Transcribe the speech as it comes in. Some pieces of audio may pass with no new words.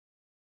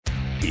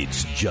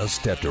It's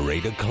just after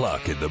 8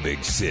 o'clock in the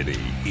big city.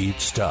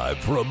 It's time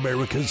for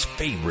America's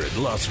favorite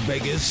Las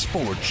Vegas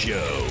sports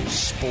show,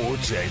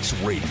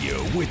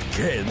 Sportsxradio with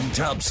Ken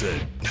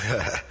Thompson.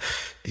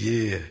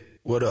 Yeah,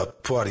 what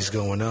up? Party's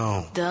going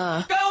on.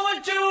 Duh.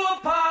 Going to a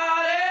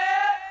party!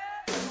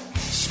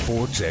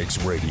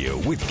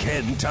 Sportsxradio with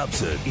Ken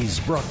Thompson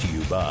is brought to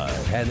you by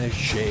Hannah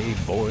Shea,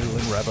 Boyle,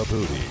 and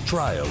Ravaputi.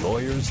 Trial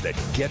lawyers that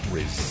get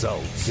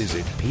results.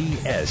 Visit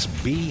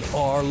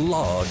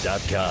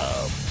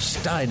PSBRlaw.com.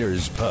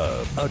 Steiner's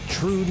Pub, a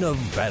true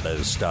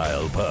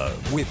Nevada-style pub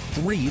with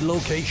 3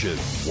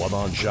 locations. One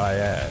on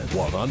Cheyenne,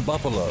 one on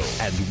Buffalo,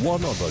 and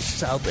one on the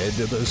south end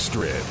of the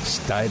Strip.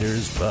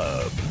 Steiner's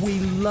Pub. We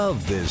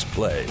love this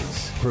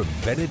place.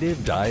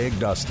 Preventative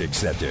Diagnostic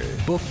Center.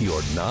 Book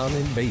your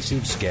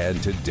non-invasive scan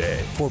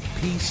today for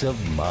peace of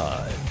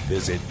mind.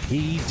 Visit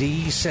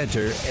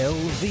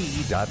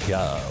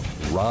pdcenterlv.com.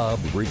 Rob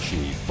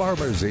Ritchie,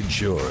 Farmers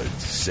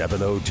Insurance,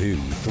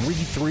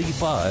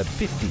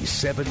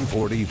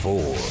 702-335-5744.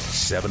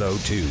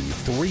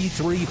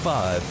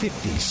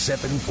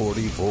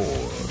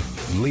 702-335-5744.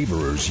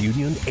 Laborers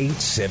Union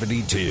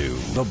 872,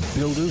 the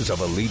builders of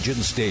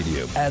Allegiant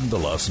Stadium and the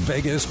Las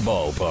Vegas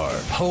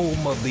Ballpark,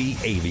 home of the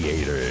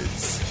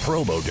Aviators.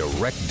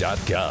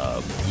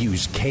 Promodirect.com.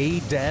 Use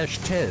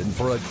K-10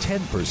 for a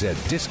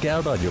 10%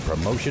 discount on your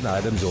promotion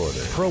items order.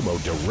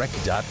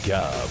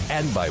 Promodirect.com.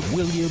 And by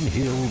William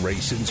Hill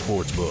Racing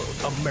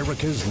Sportsbook,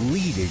 America's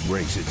leading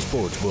racing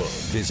sportsbook.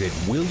 Visit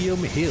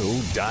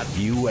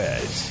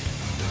williamhill.us.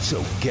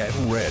 So get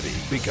ready,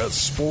 because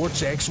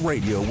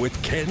Sportsxradio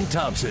with Ken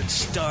Thompson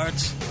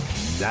starts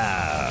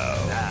now.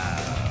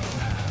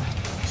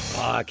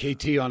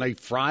 KT on a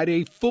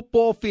Friday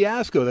football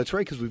fiasco. That's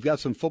right, because we've got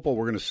some football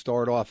we're going to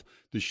start off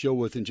the show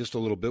with in just a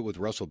little bit with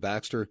Russell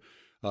Baxter,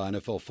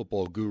 NFL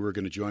football guru,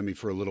 going to join me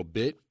for a little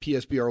bit.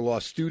 PSBR Law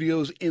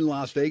Studios in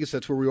Las Vegas.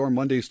 That's where we are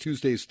Mondays,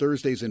 Tuesdays,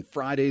 Thursdays, and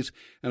Fridays.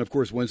 And, of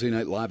course, Wednesday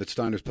night live at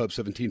Steiner's Pub,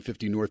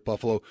 1750 North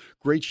Buffalo.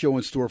 Great show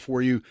in store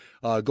for you.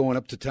 Going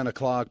up to 10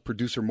 o'clock,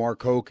 producer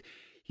Mark Hoke.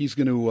 He's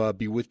going to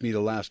be with me the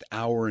last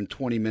hour and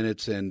 20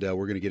 minutes, and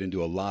we're going to get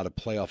into a lot of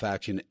playoff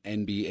action,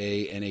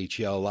 NBA,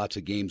 NHL, lots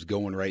of games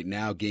going right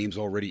now, games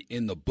already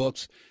in the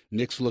books.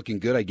 Knicks looking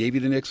good. I gave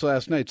you the Knicks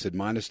last night, said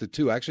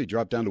 -2. Actually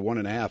dropped down to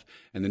 1.5,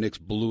 and the Knicks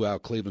blew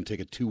out Cleveland, take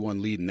a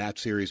 2-1 lead in that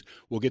series.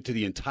 We'll get to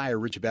the entire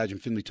Richard Badge and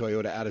Findlay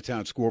Toyota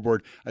out-of-town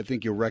scoreboard. I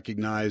think you'll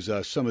recognize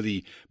some of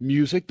the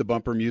music, the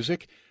bumper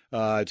music.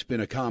 It's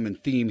been a common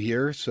theme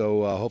here,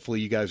 so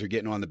hopefully you guys are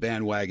getting on the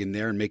bandwagon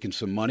there and making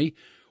some money.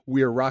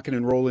 We are rocking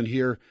and rolling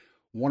here,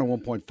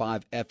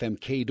 101.5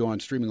 FM K-Dawn,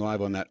 streaming live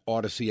on that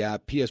Odyssey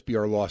app.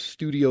 PSBR Law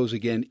Studios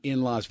again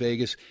in Las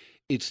Vegas.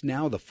 It's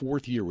now the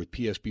 4th year with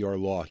PSBR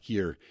Law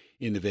here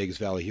in the Vegas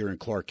Valley, here in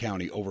Clark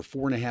County. Over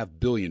 $4.5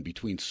 billion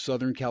between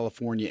Southern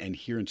California and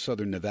here in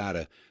Southern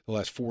Nevada the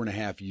last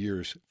 4.5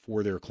 years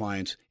for their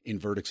clients in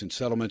verdicts and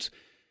settlements.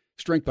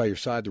 Strength by your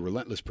side, the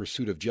relentless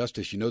pursuit of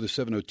justice. You know the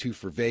 702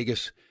 for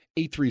Vegas.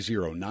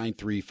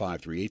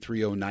 830-9353,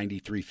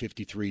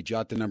 830-9353.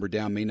 Jot the number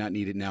down. May not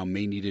need it now,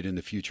 may need it in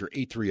the future.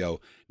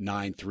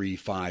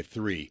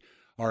 830-9353.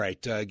 All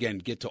right, again,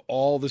 get to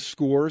all the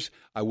scores.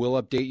 I will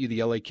update you.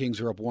 The LA Kings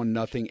are up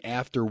 1-0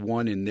 after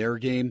 1 in their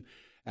game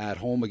at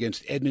home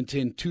against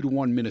Edmonton.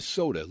 2-1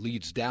 Minnesota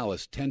leads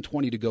Dallas.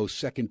 10:20 to go,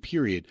 second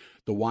period.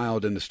 The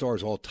Wild and the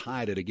Stars all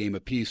tied at a game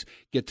apiece.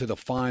 Get to the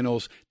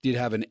finals. Did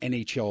have an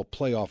NHL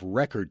playoff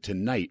record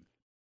tonight.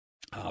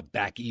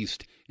 Back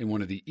east in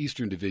one of the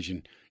Eastern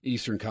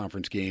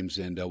Conference games,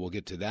 and we'll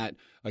get to that.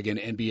 Again,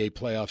 NBA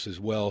playoffs as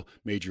well,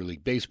 Major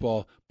League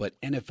Baseball, but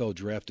NFL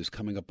Draft is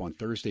coming up on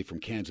Thursday from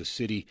Kansas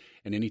City,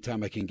 and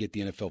anytime I can get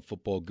the NFL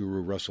football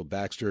guru, Russell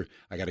Baxter,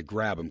 I got to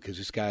grab him because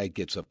this guy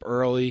gets up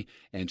early,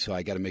 and so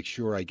I got to make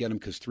sure I get him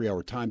because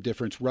 3-hour time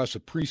difference. Russ,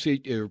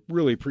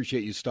 really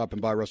appreciate you stopping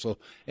by, Russell,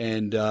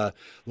 and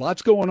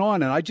lots going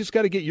on, and I just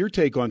got to get your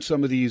take on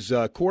some of these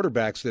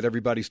quarterbacks that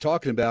everybody's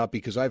talking about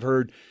because I've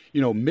heard,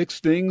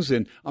 mixed things,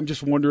 and I'm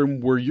just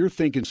wondering where you're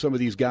thinking some of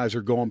these guys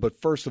are going. But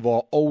first of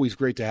all, always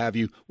great to have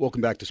you.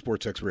 Welcome back to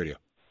SportsXradio.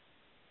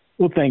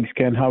 Well, thanks,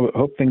 Ken.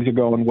 Hope things are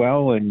going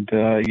well. And,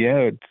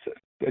 the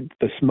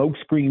smoke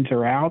screens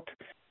are out.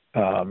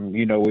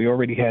 We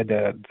already had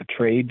the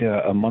trade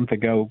a month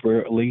ago,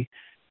 really,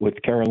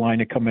 with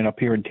Carolina coming up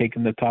here and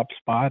taking the top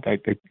spot. I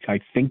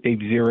think they've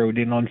zeroed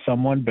in on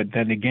someone. But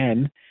then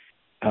again,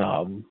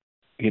 through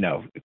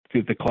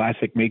the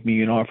classic make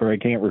me an offer I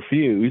can't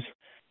refuse,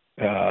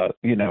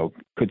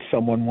 could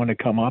someone want to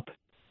come up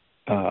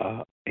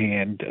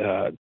and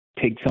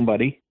take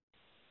somebody?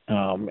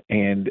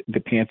 And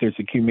the Panthers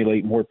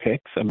accumulate more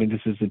picks. I mean,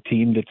 this is a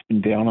team that's been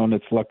down on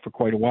its luck for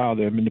quite a while.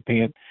 They've been in the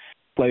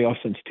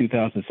playoffs since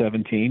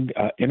 2017.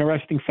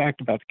 Interesting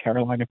fact about the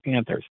Carolina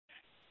Panthers.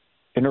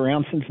 Been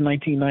around since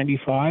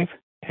 1995,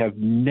 have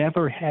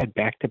never had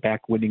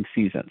back-to-back winning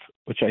seasons,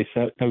 which I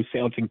know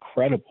sounds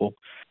incredible.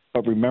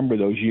 But remember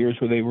those years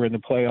where they were in the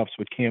playoffs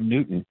with Cam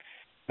Newton.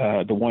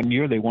 The one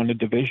year they won the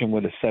division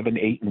with a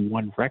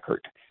 7-8-1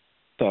 record.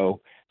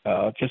 So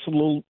just a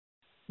little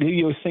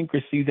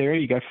idiosyncrasy there.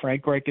 You got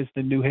Frank Reich as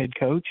the new head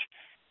coach.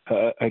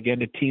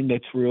 Again, a team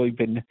that's really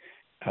been,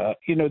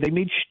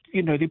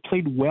 they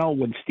played well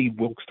when Steve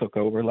Wilkes took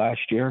over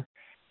last year.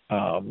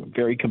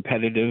 Very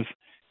competitive,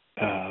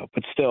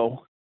 but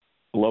still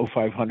below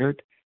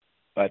 500.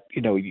 But,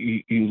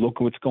 you look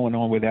at what's going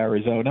on with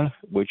Arizona,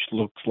 which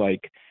looks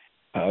like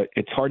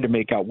it's hard to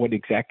make out what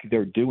exactly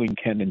they're doing,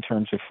 Ken, in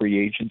terms of free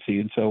agency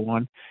and so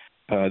on.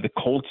 The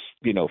Colts,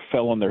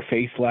 fell on their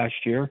face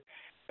last year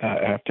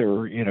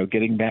after,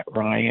 getting Matt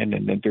Ryan,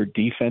 and then their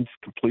defense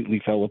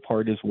completely fell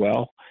apart as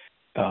well.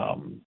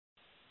 The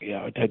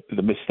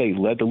mistake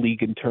led the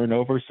league in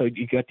turnover. So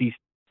you got these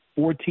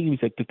 4 teams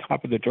at the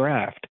top of the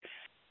draft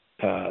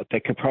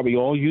that could probably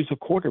all use a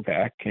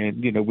quarterback.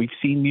 And, we've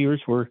seen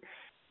years where,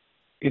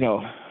 3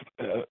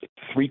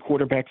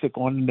 quarterbacks have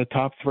gone in the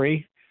top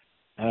 3.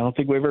 I don't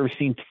think we've ever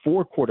seen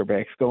 4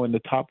 quarterbacks go in the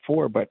top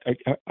 4, but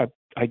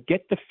I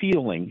get the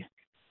feeling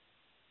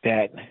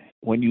that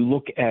when you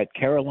look at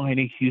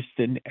Carolina,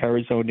 Houston,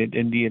 Arizona, and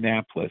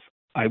Indianapolis,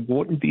 I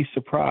wouldn't be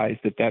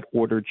surprised if that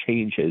order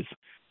changes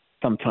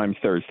sometime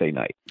Thursday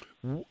night.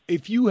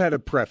 If you had a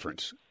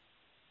preference,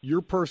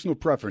 your personal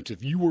preference,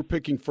 if you were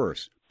picking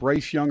first,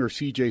 Bryce Young or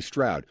C.J.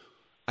 Stroud,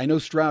 I know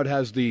Stroud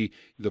has the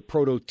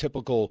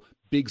prototypical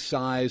big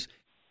size,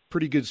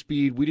 pretty good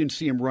speed. We didn't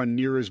see him run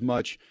near as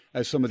much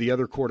as some of the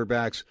other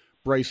quarterbacks.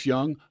 Bryce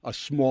Young, a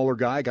smaller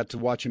guy. I got to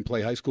watch him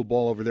play high school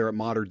ball over there at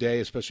Mater Dei,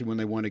 especially when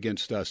they won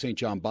against St.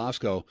 John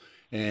Bosco.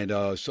 And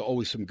so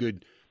always some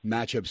good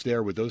matchups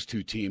there with those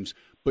 2 teams.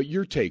 But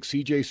your take,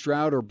 C.J.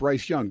 Stroud or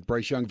Bryce Young?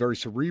 Bryce Young, very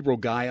cerebral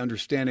guy,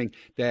 understanding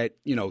that,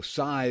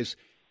 size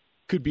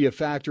could be a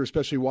factor,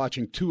 especially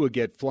watching Tua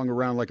get flung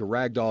around like a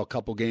rag doll a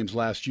couple games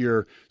last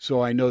year.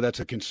 So I know that's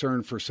a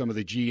concern for some of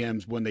the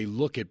GMs when they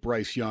look at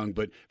Bryce Young,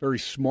 but very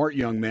smart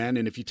young man.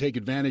 And if you take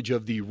advantage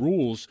of the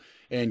rules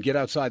and get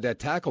outside that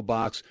tackle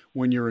box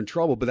when you're in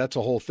trouble, but that's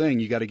a whole thing.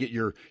 You got to get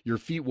your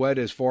feet wet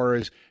as far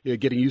as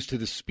getting used to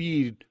the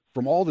speed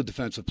from all the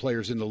defensive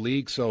players in the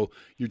league. So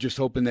you're just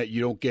hoping that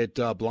you don't get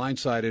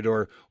blindsided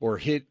or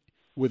hit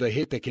with a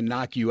hit that can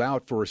knock you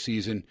out for a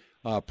season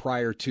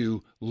prior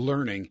to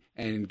learning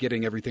and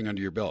getting everything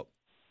under your belt.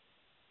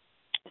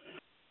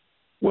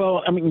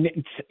 Well, I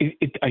mean,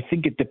 I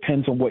think it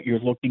depends on what you're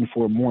looking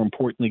for. More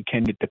importantly,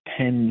 Ken, it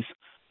depends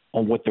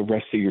on what the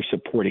rest of your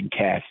supporting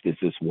cast is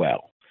as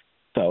well.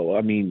 So,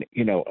 I mean,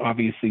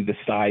 obviously the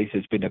size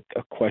has been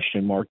a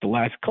question mark the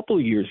last couple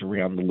of years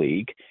around the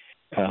league.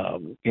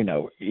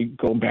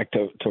 Going back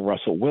to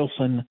Russell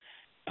Wilson,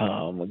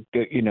 now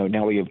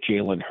we have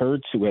Jalen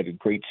Hurts, who had a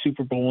great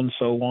Super Bowl and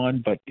so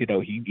on, but,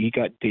 he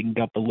got dinged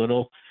up a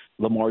little.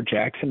 Lamar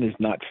Jackson has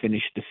not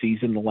finished the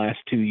season the last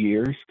 2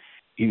 years.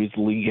 He was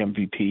the league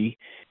MVP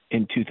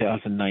in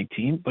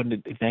 2019. But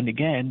then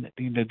again,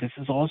 this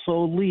is also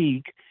a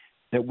league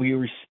that we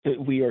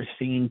are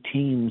seeing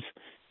teams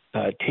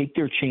take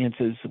their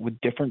chances with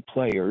different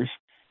players,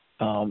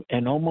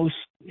 and almost,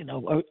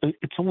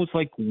 it's almost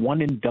like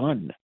one and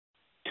done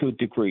to a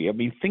degree. I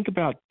mean, think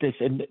about this,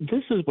 and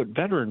this is what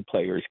veteran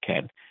players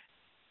can.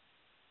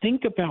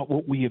 Think about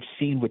what we have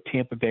seen with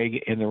Tampa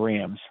Bay and the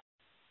Rams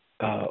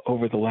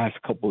over the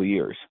last couple of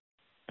years,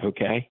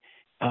 okay?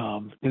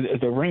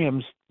 The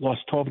Rams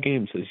lost 12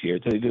 games this year,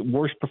 the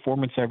worst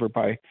performance ever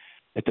by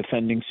a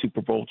defending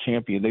Super Bowl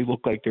champion. They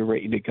look like they're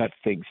ready to gut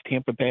things.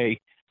 Tampa Bay,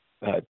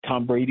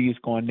 Tom Brady is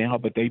gone now,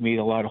 but they made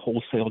a lot of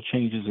wholesale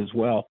changes as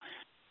well.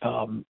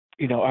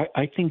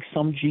 I think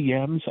some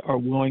GMs are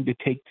willing to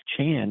take the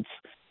chance,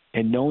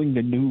 and knowing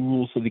the new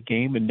rules of the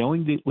game and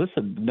knowing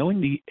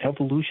the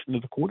evolution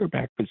of the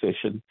quarterback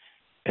position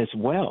as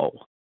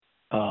well,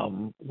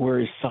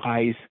 whereas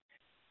size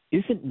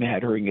isn't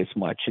mattering as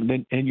much,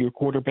 and your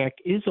quarterback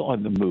is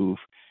on the move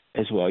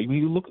as well. I mean,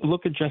 you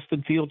look at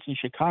Justin Fields in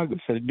Chicago,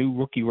 set a new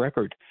rookie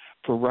record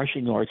for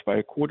rushing yards by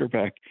a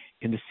quarterback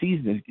in the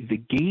season. The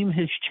game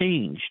has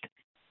changed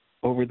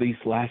over these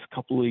last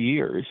couple of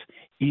years,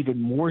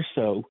 even more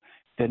so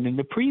than in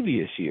the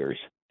previous years.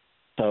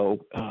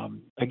 So,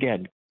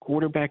 again,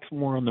 quarterbacks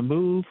more on the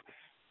move,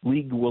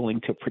 league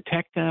willing to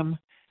protect them.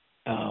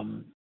 I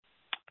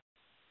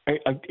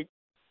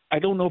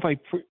don't know if I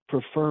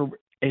prefer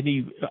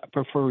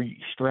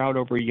Stroud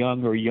over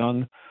Young or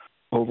Young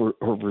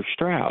over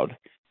Stroud.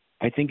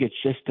 I think it's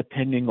just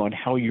depending on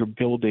how you're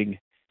building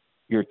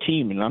your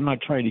team. And I'm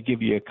not trying to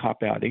give you a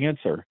cop-out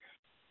answer,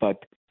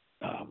 but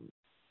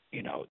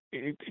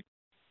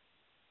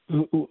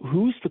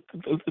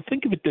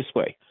think of it this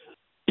way.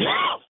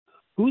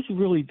 Who's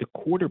really the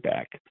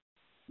quarterback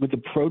with the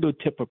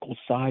prototypical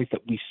size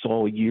that we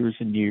saw years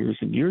and years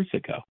and years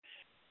ago?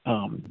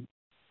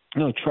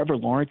 Trevor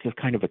Lawrence is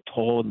kind of a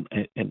tall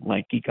and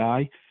lanky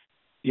guy.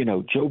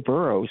 Joe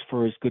Burrow,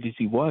 for as good as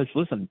he was,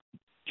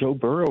 Joe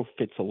Burrow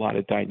fits a lot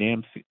of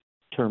dynamics in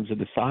terms of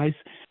the size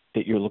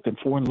that you're looking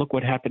for. And look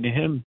what happened to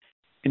him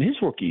in his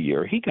rookie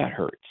year. He got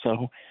hurt.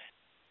 So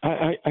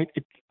I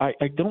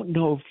don't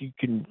know if you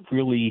can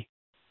really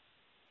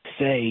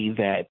say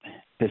that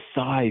the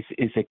size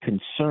is a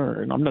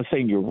concern. I'm not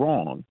saying you're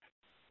wrong.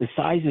 The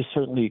size is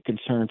certainly a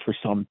concern for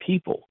some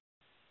people.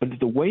 But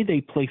the way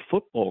they play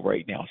football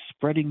right now,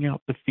 spreading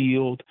out the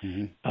field,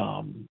 and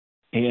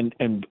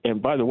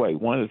by the way,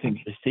 one of the things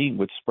you're seeing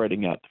with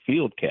spreading out the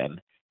field, Ken,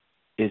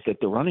 is that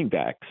the running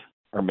backs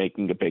are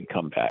making a big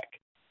comeback,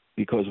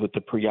 because with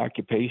the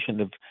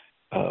preoccupation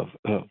of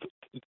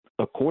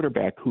a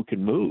quarterback who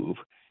can move,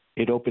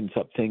 it opens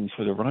up things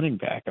for the running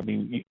back. I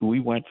mean, we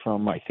went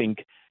from, I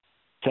think,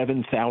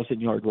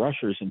 7,000-yard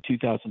rushers in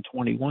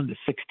 2021 to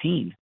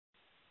 16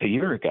 a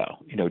year ago.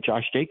 You know,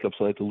 Josh Jacobs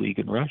led the league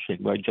in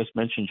rushing. I just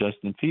mentioned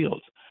Justin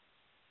Fields.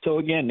 So,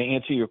 again, to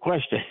answer your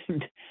question,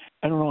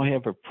 I don't know I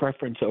have a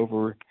preference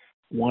over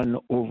one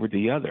over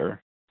the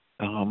other.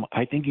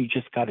 I think you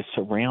just got to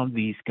surround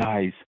these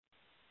guys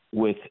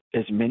with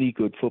as many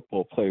good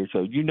football players.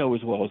 So you know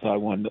as well as I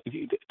want,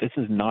 this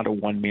is not a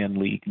one-man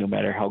league, no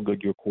matter how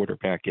good your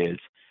quarterback is.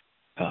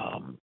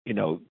 You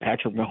know,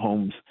 Patrick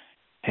Mahomes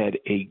had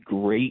a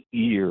great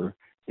year,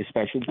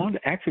 especially one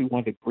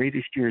of the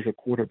greatest years a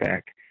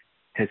quarterback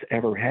has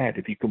ever had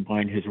if you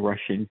combine his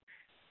rushing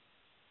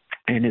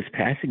and his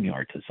passing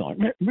yards and so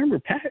on. Remember,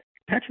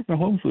 Patrick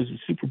Mahomes was a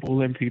Super Bowl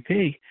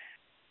MVP.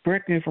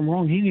 Correct me if I'm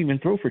wrong, he didn't even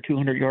throw for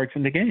 200 yards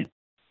in the game.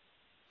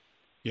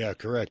 Yeah,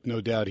 correct.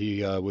 No doubt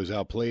he was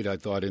outplayed, I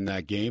thought, in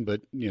that game.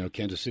 But, you know,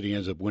 Kansas City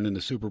ends up winning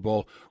the Super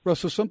Bowl.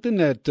 Russell, something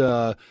that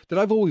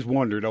I've always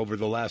wondered over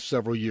the last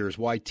several years,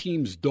 why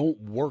teams don't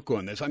work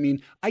on this. I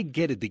mean, I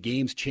get it. The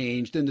game's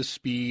changed and the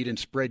speed and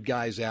spread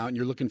guys out, and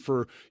you're looking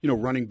for, you know,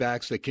 running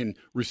backs that can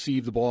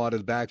receive the ball out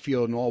of the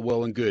backfield and all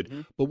well and good.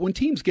 Mm-hmm. But when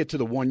teams get to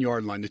the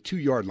 1-yard line, the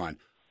 2-yard line,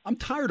 I'm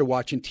tired of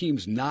watching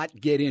teams not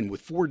get in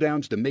with 4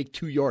 downs to make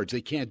 2 yards. They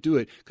can't do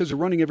it because they're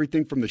running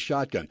everything from the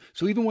shotgun.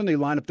 So even when they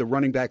line up the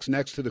running backs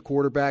next to the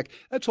quarterback,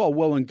 that's all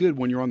well and good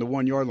when you're on the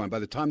 1-yard line. By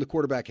the time the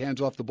quarterback hands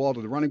off the ball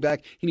to the running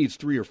back, he needs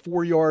 3 or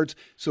 4 yards.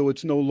 So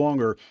it's no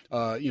longer,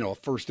 a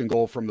first and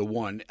goal from the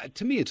 1.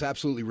 To me, it's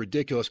absolutely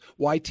ridiculous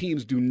why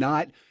teams do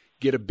not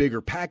get a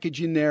bigger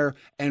package in there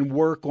and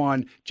work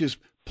on just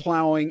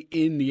plowing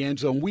in the end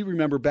zone. We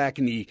remember back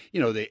in the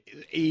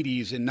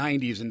 80s and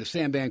 90s and the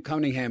Sam Van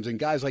Cunninghams and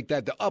guys like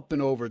that, the up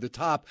and over the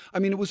top. I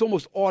mean, it was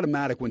almost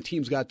automatic when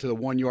teams got to the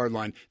 1-yard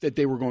line that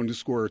they were going to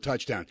score a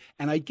touchdown.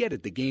 And I get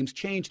it. The game's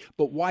changed,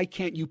 but why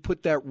can't you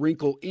put that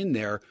wrinkle in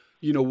there,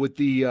 with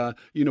the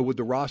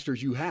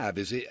rosters you have?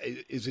 Is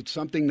it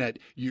something that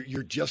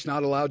you're just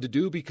not allowed to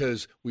do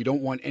because we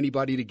don't want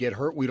anybody to get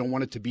hurt? We don't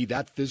want it to be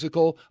that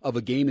physical of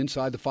a game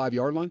inside the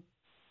 5-yard line?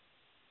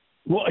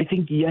 Well, I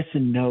think yes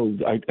and no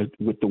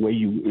with the way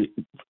you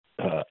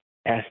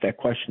asked that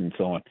question and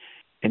so on.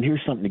 And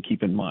here's something to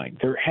keep in mind.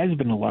 There has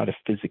been a lot of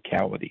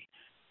physicality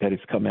that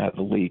has come out of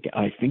the league.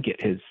 I think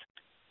it is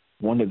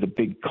one of the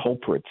big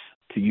culprits,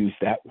 to use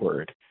that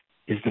word,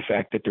 is the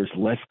fact that there's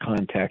less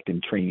contact in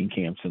training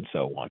camps and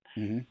so on.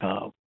 Mm-hmm.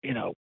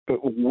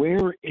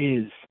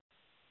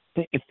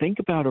 Think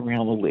about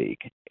around the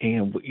league.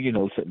 And,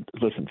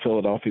 listen,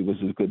 Philadelphia was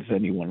as good as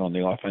anyone on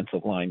the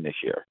offensive line this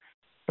year,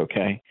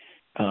 okay?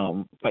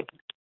 But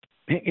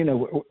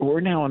we're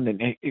now in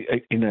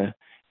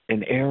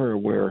an era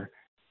where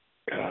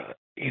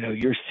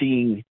you're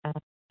seeing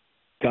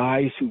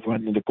guys who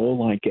run to the goal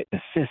line get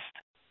an assist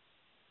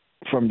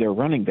from their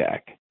running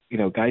back.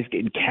 Guys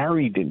getting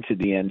carried into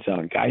the end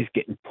zone, guys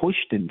getting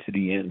pushed into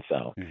the end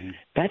zone. Mm-hmm.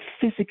 That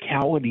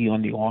physicality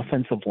on the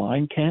offensive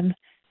line, Ken,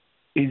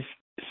 is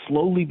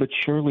slowly but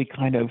surely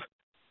kind of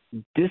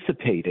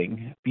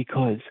dissipating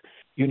because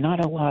you're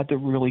not allowed to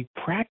really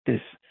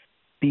practice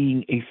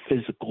being a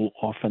physical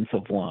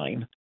offensive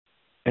line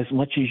as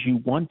much as you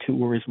want to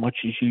or as much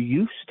as you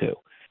used to.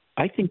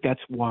 I think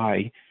that's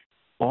why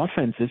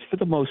offenses, for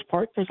the most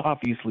part, there's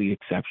obviously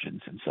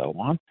exceptions and so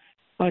on,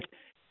 but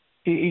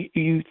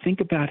you think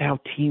about how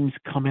teams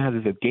come out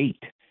of the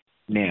gate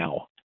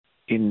now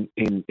in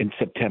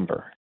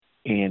September,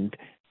 and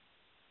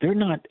they're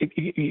not –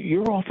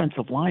 your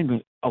offensive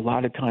line a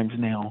lot of times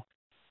now,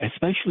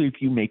 especially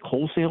if you make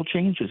wholesale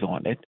changes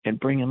on it and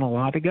bring in a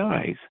lot of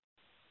guys –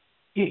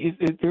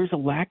 there's a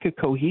lack of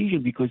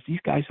cohesion because these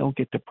guys don't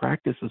get to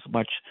practice as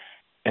much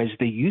as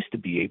they used to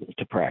be able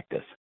to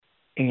practice.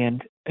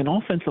 And an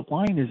offensive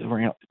line is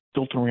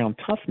built around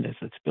toughness.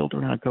 It's built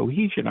around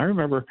cohesion. I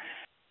remember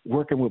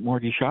working with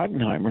Marty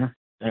Schottenheimer,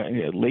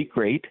 late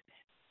great,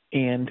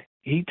 and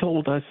he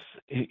told us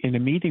in a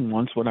meeting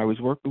once when I was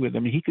working with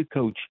him, he could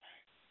coach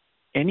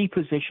any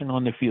position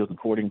on the field,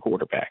 including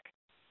quarterback.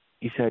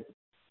 He said,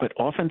 but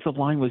offensive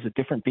line was a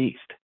different beast,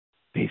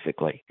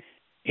 basically.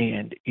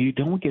 And you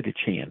don't get a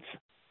chance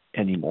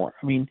anymore.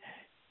 I mean,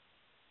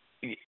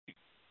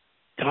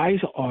 guys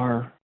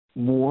are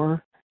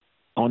more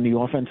on the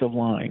offensive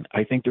line.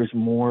 I think there's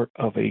more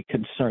of a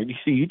concern. You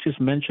see, you just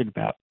mentioned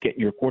about getting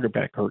your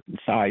quarterback hurt in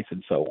size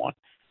and so on.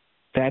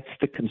 That's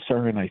the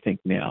concern, I think,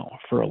 now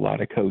for a lot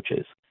of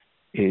coaches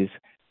is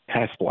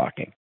pass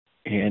blocking.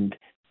 And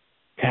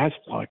pass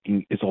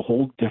blocking is a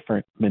whole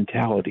different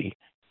mentality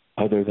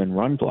other than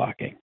run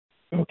blocking.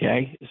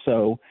 Okay?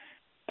 So,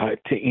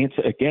 to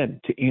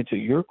answer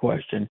your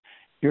question,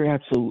 you're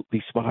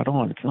absolutely spot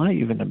on. It's not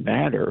even a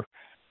matter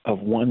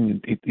of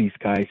when these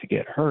guys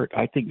get hurt.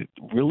 I think it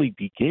really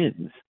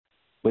begins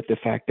with the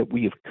fact that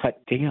we have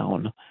cut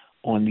down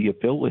on the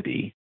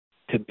ability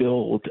to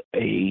build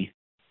a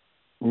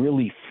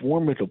really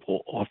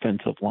formidable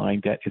offensive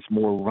line that is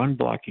more run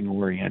blocking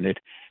oriented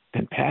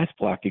than pass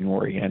blocking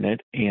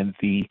oriented, and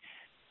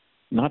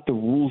not the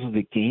rules of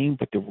the game,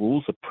 but the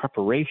rules of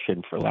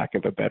preparation, for lack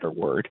of a better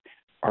word,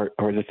 are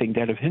the thing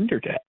that have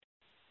hindered it.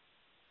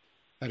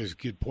 That is a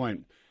good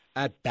point.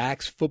 At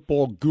Bax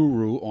Football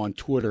Guru on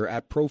Twitter,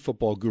 at Pro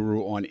Football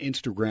Guru on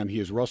Instagram. He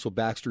is Russell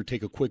Baxter.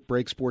 Take a quick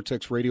break.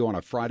 SportsXradio on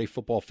a Friday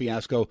football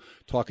fiasco,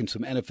 talking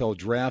some NFL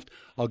draft.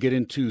 I'll get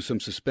into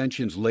some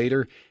suspensions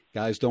later.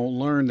 Guys don't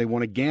learn. They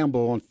want to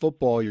gamble on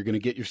football. You're going to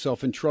get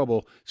yourself in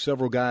trouble.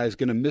 Several guys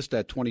going to miss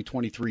that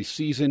 2023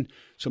 season.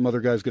 Some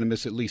other guys going to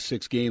miss at least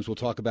 6 games. We'll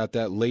talk about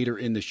that later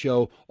in the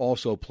show.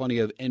 Also, plenty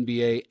of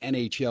NBA,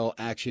 NHL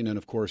action, and,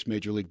 of course,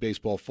 Major League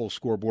Baseball full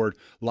scoreboard.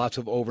 Lots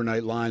of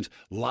overnight lines.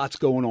 Lots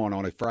going on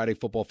a Friday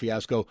football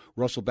fiasco.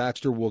 Russell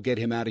Baxter, will get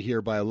him out of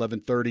here by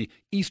 11:30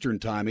 Eastern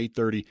Time,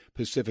 8:30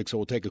 Pacific. So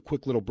we'll take a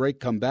quick little break,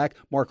 come back.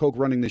 Mark Hoke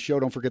running the show.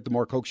 Don't forget the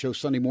Mark Hoke Show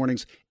Sunday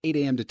mornings, 8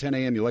 a.m. to 10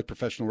 a.m. You like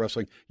professional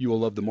wrestling, you will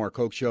love the Mark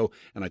Hoke Show,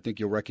 and I think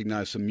you'll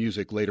recognize some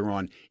music later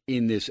on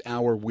in this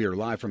hour. We are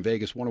live from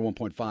Vegas,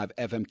 101.5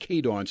 FM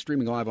KDAWN,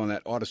 streaming live on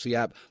that Odyssey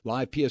app,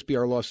 live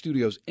PSBR Law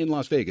Studios in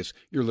Las Vegas.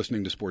 You're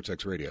listening to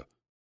SportsXradio.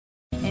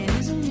 And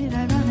isn't it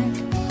ironic?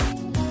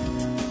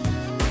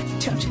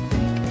 Don't you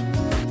think?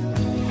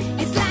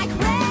 It's like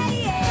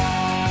rain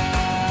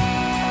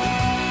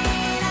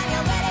on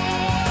your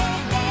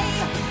wedding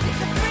day.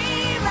 It's a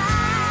free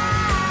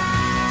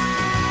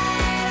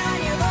ride on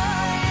your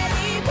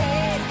royally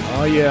paid.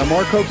 Oh, yeah.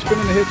 Mark Hoke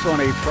spinning the hits on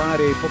a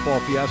Friday football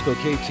fiasco.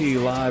 KT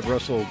live.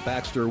 Russell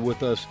Baxter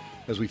with us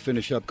as we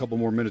finish up a couple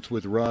more minutes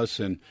with Russ.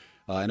 And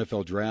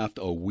NFL draft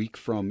a week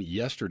from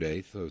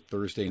yesterday. So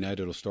Thursday night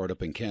it'll start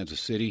up in Kansas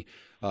City.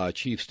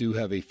 Chiefs do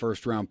have a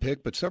first-round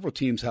pick, but several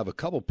teams have a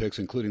couple picks,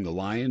 including the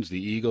Lions, the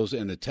Eagles,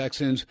 and the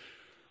Texans.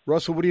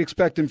 Russell, what are you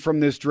expecting from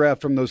this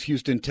draft from those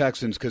Houston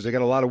Texans? Because they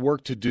got a lot of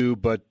work to do,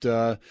 but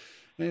they've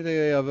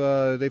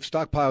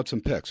stockpiled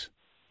some picks.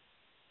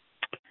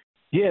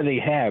 Yeah, they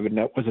have, and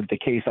that wasn't the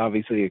case,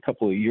 obviously, a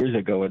couple of years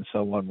ago and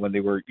so on, when they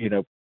were,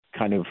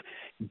 kind of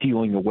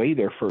dealing away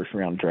their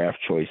first-round draft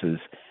choices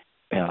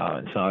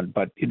and so on.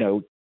 But,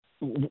 the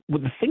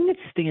thing that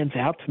stands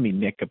out to me,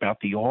 Nick, about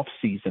the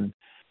offseason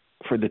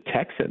for the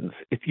Texans,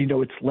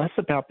 it's less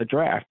about the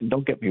draft, and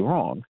don't get me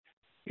wrong,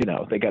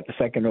 they got the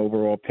second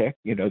overall pick.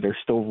 They're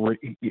still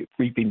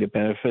reaping the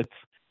benefits,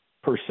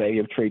 per se,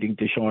 of trading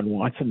Deshaun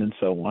Watson and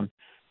so on.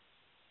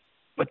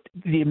 But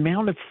the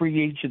amount of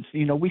free agents,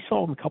 we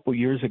saw them a couple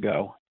years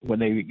ago when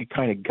they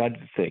kind of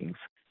gutted things.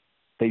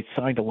 They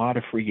signed a lot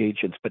of free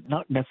agents, but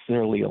not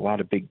necessarily a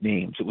lot of big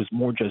names. It was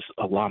more just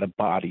a lot of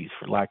bodies,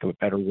 for lack of a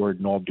better word,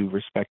 and all due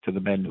respect to the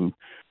men who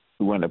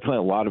wound up playing.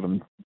 A lot of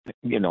them,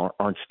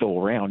 aren't still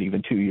around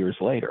even 2 years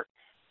later.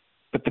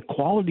 But the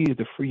quality of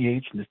the free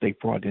agents they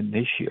brought in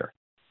this year,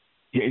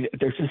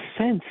 there's a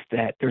sense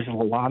that there's a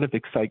lot of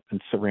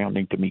excitement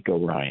surrounding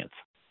D'Amico Ryans,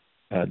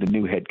 the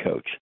new head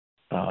coach.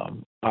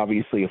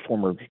 Obviously a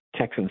former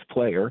Texans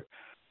player,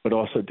 but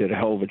also did a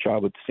hell of a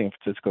job with the San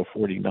Francisco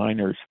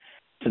 49ers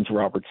since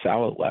Robert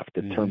Saleh left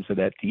in terms of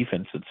that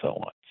defense and so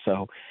on.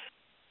 So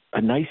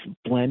a nice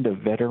blend of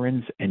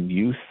veterans and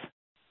youth.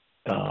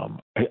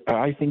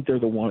 I think they're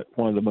one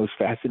of the most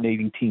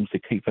fascinating teams to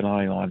keep an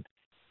eye on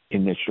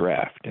in this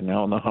draft. And I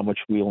don't know how much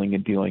wheeling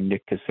and dealing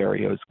Nick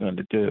Caserio is going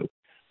to do.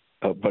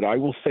 But I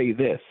will say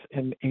this,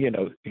 and,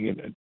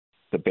 the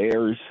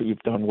Bears, who've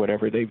done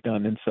whatever they've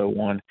done and so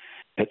on.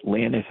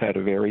 Atlanta's had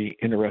a very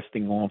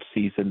interesting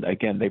offseason.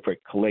 Again, they've got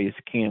Calais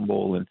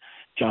Campbell and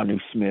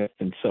Jonnu Smith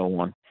and so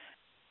on.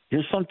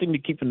 Here's something to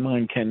keep in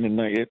mind, Ken,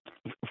 and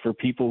for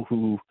people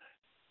who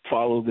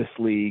follow this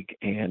league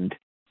and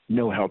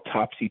know how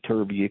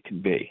topsy-turvy it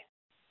can be.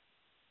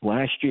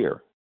 Last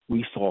year,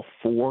 we saw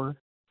 4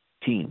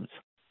 teams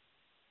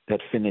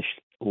that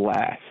finished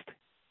last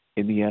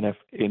in the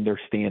in their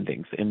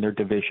standings, in their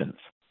divisions,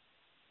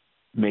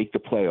 make the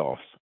playoffs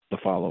the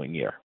following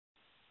year.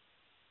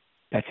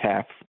 That's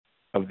half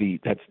of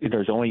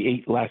there's only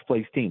 8 last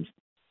place teams,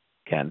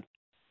 Ken.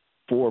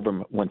 4 of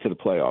them went to the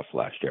playoffs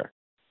last year,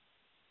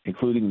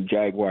 including the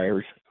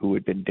Jaguars, who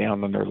had been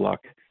down on their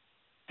luck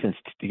since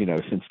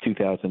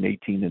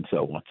 2018 and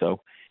so on.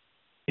 So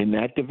in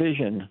that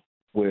division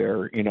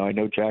where, I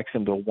know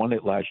Jacksonville won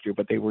it last year,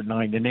 but they were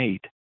 9-8.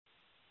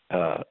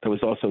 There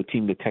was also a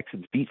team the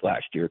Texans beat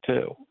last year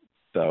too.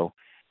 So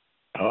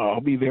I'll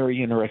be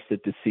very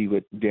interested to see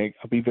what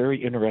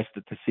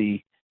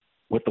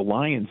the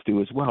Lions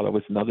do as well. That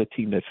was another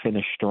team that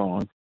finished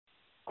strong.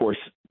 Of course,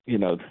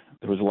 there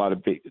was a lot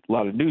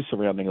of news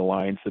surrounding the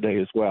Lions today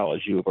as well,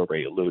 as you have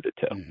already alluded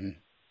to. Mm-hmm.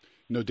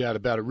 No doubt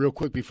about it. Real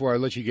quick before I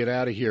let you get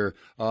out of here,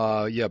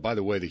 by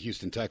the way, the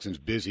Houston Texans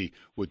busy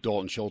with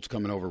Dalton Schultz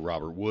coming over,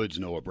 Robert Woods,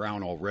 Noah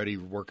Brown already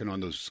working on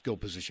those skill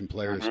position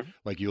players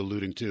like you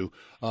alluding to.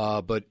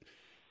 But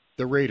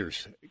the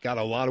Raiders got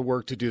a lot of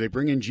work to do. They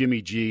bring in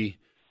Jimmy G,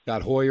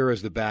 got Hoyer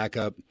as the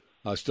backup,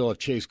 still have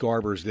Chase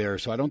Garbers there.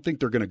 So I don't think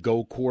they're going to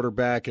go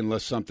quarterback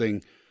unless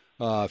something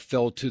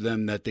fell to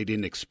them that they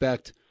didn't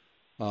expect.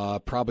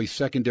 Probably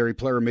secondary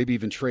player, maybe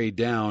even trade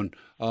down.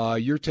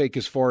 Your take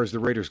as far as the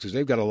Raiders, because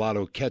they've got a lot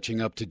of catching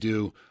up to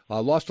do.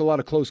 Lost a lot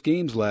of close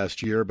games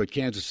last year, but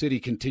Kansas City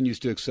continues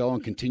to excel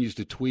and continues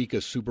to tweak a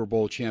Super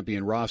Bowl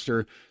champion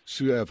roster.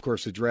 So, of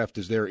course, the draft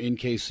is there in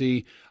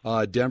KC.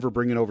 Denver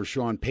bringing over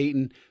Sean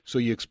Payton, so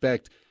you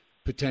expect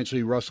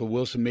potentially Russell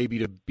Wilson maybe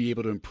to be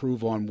able to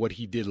improve on what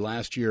he did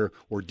last year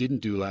or didn't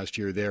do last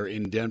year there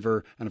in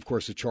Denver. And, of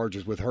course, the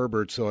Chargers with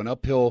Herbert. So an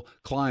uphill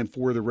climb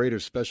for the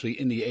Raiders, especially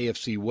in the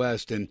AFC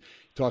West. And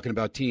talking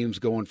about teams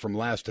going from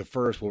last to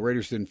first, well,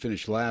 Raiders didn't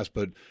finish last,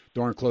 but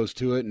darn close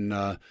to it.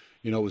 And,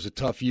 it was a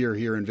tough year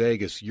here in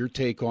Vegas. Your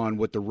take on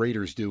what the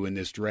Raiders do in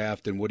this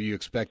draft, and what are you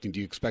expecting? Do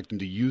you expect them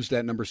to use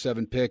that number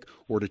 7 pick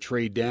or to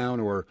trade down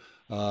or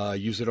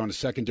use it on a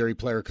secondary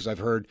player? Because I've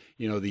heard,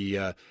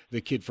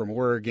 the kid from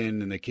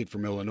Oregon and the kid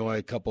from Illinois,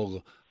 a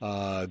couple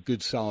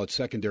good, solid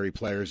secondary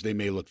players, they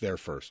may look there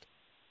first.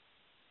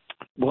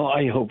 Well,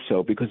 I hope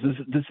so, because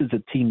this is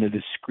a team that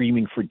is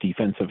screaming for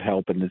defensive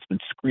help and has been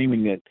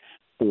screaming it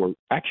for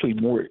actually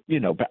more,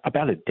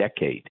 about a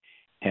decade.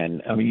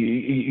 And I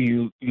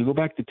mean, you go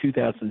back to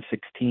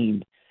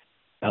 2016,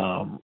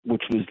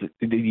 which was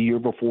the year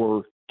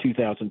before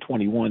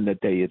 2021 that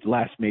they had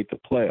last made the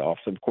playoffs.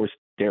 And of course,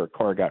 Derek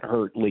Carr got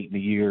hurt late in the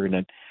year, and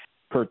then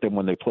hurt them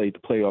when they played the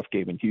playoff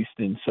game in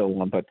Houston and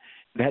so on. But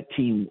that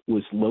team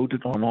was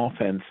loaded on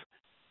offense,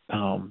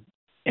 and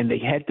they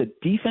had the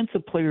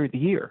defensive player of the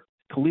year,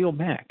 Khalil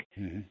Mack,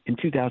 in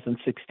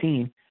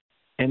 2016,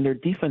 and their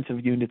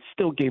defensive unit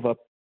still gave up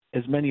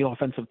as many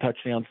offensive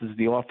touchdowns as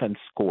the offense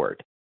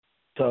scored.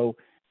 So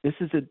this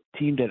is a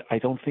team that I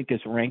don't think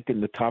is ranked in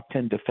the top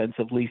 10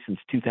 defensively since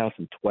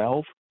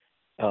 2012.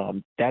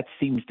 That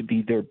seems to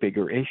be their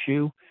bigger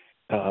issue.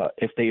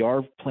 If they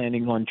are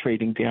planning on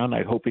trading down,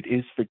 I hope it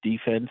is for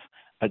defense.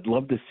 I'd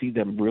love to see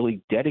them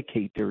really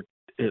dedicate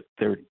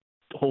their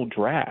whole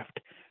draft,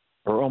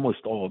 or almost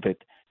all of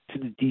it, to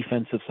the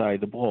defensive side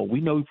of the ball. We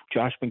know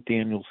Josh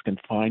McDaniels can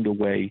find a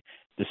way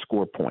to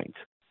score points.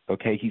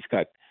 Okay, he's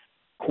got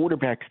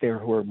quarterbacks there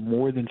who are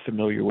more than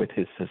familiar with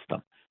his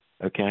system.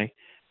 Okay,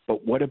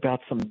 but what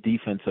about some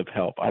defensive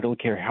help? I don't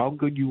care how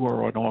good you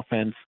are on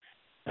offense.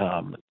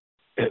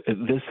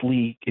 This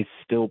league is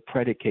still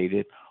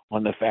predicated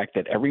on the fact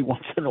that every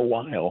once in a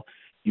while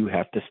you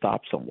have to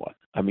stop someone.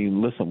 I mean,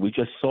 listen, we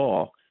just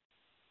saw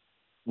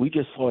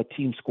a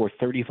team score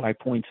 35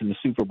 points in the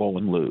Super Bowl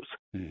and lose.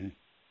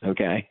 Mm-hmm.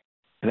 Okay,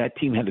 and that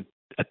team had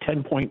a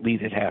 10-point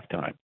lead at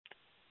halftime.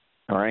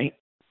 All right,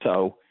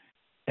 so,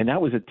 and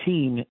that was a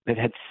team that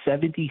had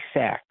 70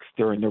 sacks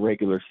during the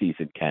regular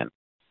season, Ken.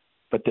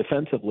 But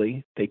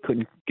defensively, they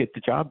couldn't get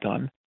the job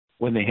done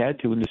when they had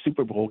to in the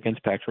Super Bowl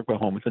against Patrick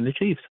Mahomes and the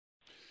Chiefs.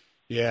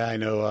 Yeah, I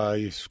know.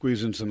 You're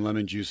squeezing some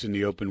lemon juice in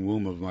the open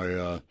womb of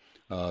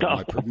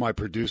my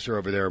producer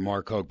over there,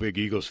 Mark Hoke, big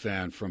Eagles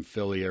fan from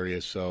Philly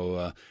area.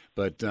 So,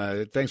 but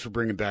thanks for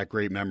bringing back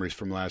great memories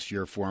from last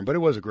year for him. But it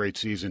was a great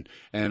season,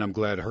 and I'm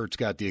glad Hurts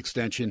got the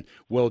extension,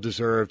 well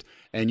deserved.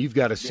 And you've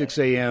got a 6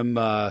 a.m.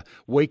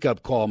 Wake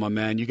up call, my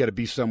man. You got to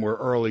be somewhere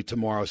early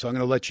tomorrow, so I'm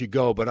going to let you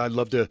go. But I'd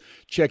love to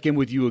check in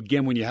with you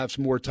again when you have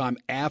some more time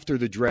after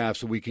the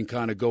draft, so we can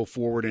kind of go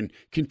forward and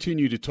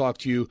continue to talk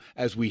to you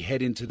as we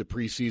head into the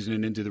preseason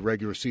and into the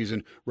regular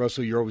season.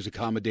 Russell, you're always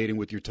accommodating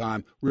with your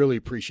time. Really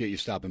appreciate you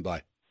stopping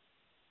by.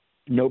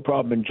 No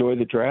problem. Enjoy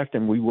the draft,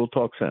 and we will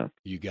talk soon.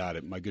 You got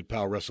it. My good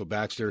pal, Russell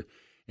Baxter,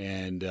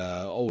 and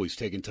always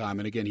taking time.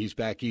 And, again, he's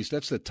back east.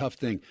 That's the tough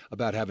thing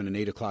about having an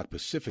 8 o'clock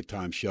Pacific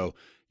time show.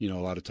 A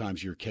lot of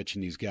times you're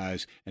catching these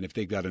guys, and if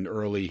they've got an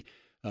early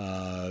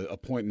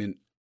appointment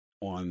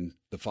on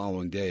the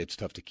following day, it's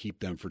tough to keep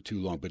them for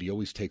too long. But he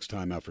always takes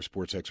time out for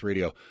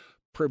SportsXradio.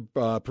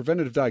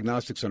 Preventative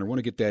Diagnostic Center, I want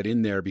to get that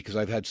in there because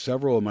I've had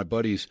several of my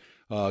buddies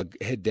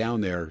head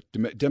down there.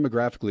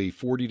 Demographically,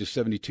 40 to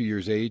 72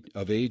 years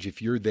of age.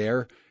 If you're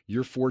there,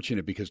 you're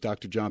fortunate because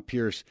Dr. John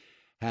Pierce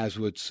has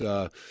what's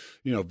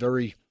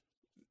very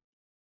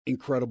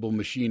incredible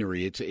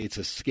machinery. It's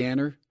a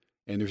scanner,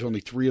 and there's only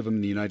 3 of them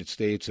in the United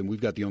States, and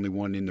we've got the only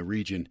one in the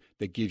region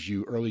that gives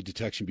you early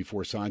detection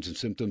before signs and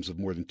symptoms of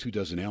more than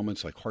 24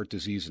 ailments like heart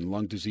disease and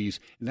lung disease,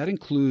 and that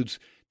includes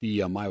the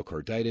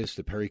myocarditis,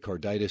 the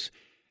pericarditis.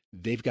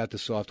 They've got the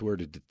software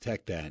to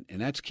detect that,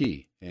 and that's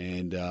key.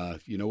 And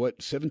you know what?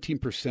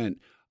 17%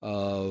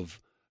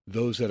 of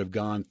those that have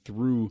gone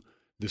through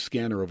the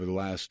scanner over the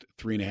last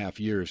 3.5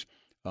 years,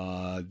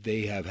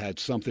 they have had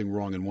something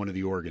wrong in one of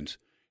the organs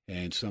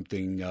and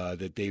something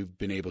that they've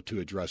been able to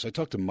address. I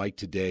talked to Mike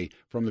today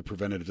from the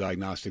Preventative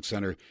Diagnostic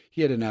Center.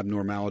 He had an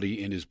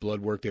abnormality in his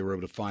blood work. They were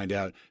able to find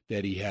out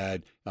that he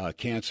had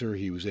cancer.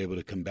 He was able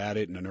to combat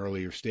it in an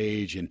earlier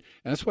stage, and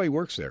that's why he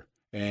works there.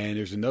 And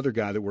there's another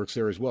guy that works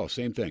there as well.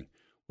 Same thing.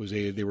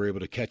 They were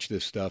able to catch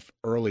this stuff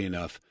early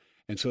enough.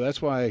 And so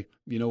that's why,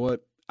 you know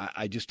what,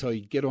 I just tell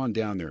you, get on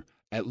down there.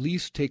 At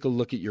least take a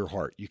look at your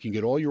heart. You can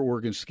get all your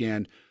organs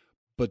scanned,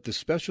 but the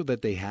special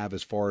that they have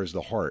as far as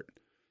the heart,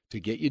 to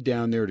get you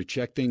down there to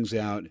check things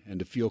out and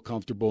to feel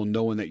comfortable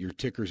knowing that your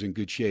ticker's in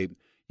good shape,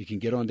 You can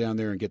get on down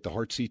there and get the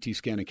heart CT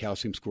scan and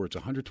calcium score. It's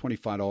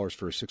 $125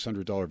 for a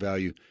 $600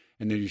 value,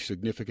 and then your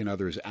significant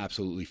other is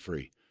absolutely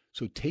free.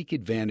 So take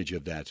advantage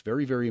of that. It's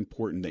very, very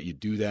important that you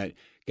do that.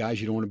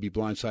 Guys, you don't want to be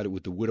blindsided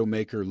with the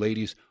widowmaker.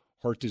 Ladies,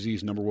 heart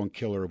disease, #1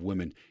 killer of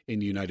women in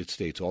the United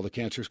States. All the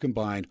cancers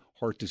combined,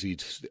 heart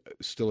disease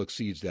still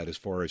exceeds that as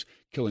far as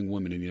killing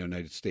women in the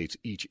United States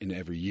each and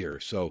every year.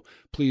 So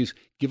please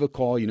give a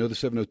call. You know the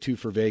 702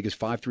 for Vegas,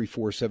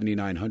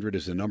 534-7900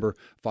 is the number,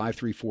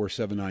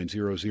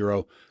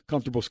 534-7900.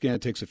 Comfortable scan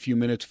takes a few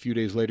minutes. A few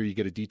days later, you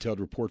get a detailed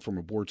report from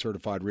a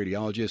board-certified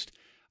radiologist.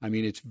 I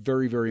mean, it's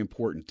very, very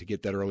important to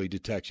get that early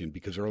detection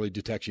because early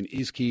detection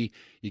is key.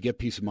 You get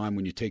peace of mind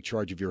when you take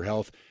charge of your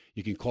health.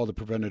 You can call the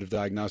Preventative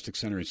Diagnostic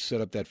Center and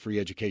set up that free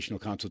educational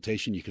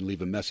consultation. You can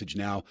leave a message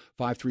now,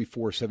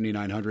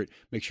 534-7900.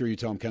 Make sure you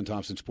tell them Ken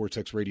Thompson Sports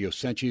X Radio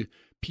sent you.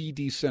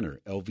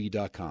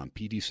 PDCenterLV.com.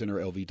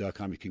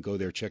 PDCenterLV.com. You can go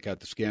there, check out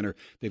the scanner.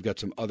 They've got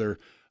some other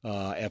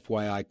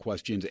FYI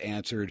questions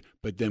answered.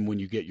 But then when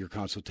you get your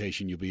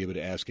consultation, you'll be able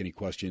to ask any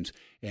questions.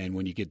 And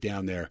when you get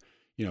down there,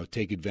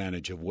 take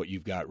advantage of what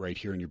you've got right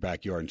here in your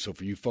backyard. And so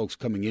for you folks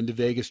coming into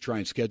Vegas, try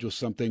and schedule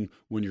something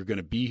when you're going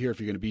to be here.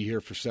 If you're going to be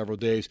here for several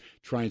days,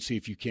 try and see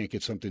if you can't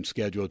get something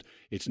scheduled.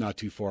 It's not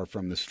too far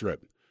from the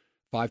Strip.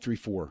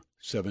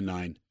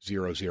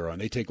 534-7900.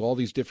 And they take all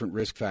these different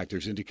risk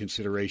factors into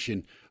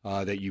consideration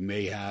that you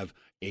may have,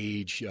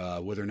 age,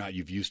 whether or not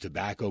you've used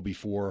tobacco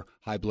before,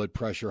 high blood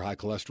pressure, high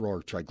cholesterol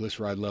or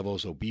triglyceride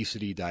levels,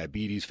 obesity,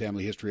 diabetes,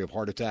 family history of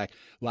heart attack,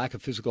 lack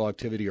of physical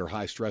activity or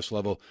high stress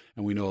level.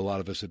 And we know a lot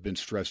of us have been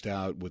stressed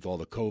out with all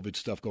the COVID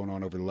stuff going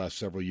on over the last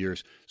several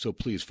years. So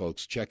please,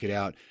 folks, check it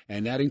out.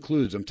 And that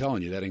includes, I'm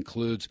telling you, that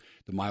includes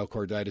the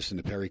myocarditis and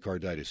the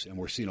pericarditis. And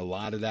we're seeing a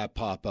lot of that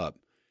pop up.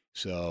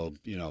 So,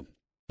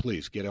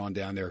 please get on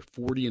down there.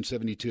 40 and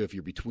 72 if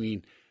you're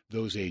between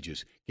those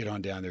ages. Get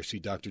on down there. See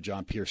Dr.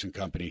 John Pearson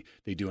Company.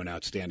 They do an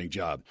outstanding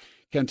job.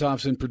 Ken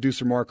Thompson,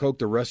 producer Mark Hoke,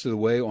 the rest of the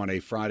way on a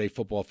Friday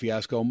football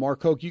fiasco.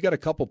 Mark Hoke, you got a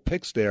couple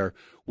picks there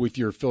with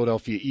your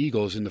Philadelphia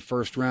Eagles in the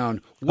first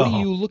round. What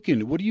are you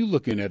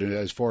looking at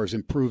as far as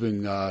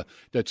improving that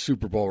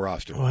Super Bowl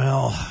roster?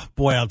 Well,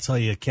 boy, I'll tell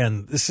you,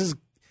 Ken, it's going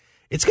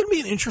to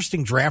be an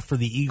interesting draft for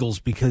the Eagles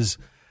because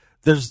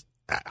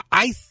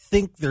I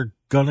think they're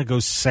going to go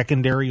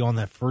secondary on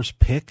that first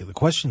pick. The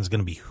question is going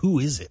to be, who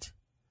is it?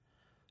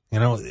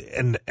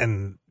 And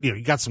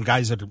you got some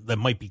guys that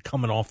might be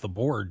coming off the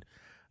board.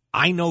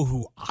 I know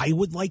who I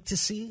would like to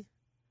see.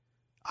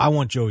 I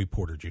want Joey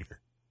Porter Jr.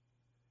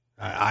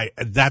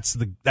 That's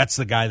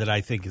the guy that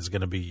I think is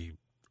going to be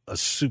a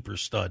super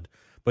stud.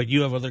 But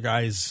you have other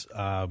guys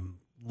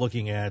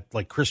looking at,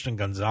 like Christian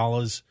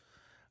Gonzalez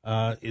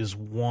is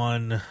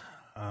one.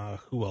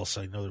 Who else?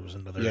 I know there was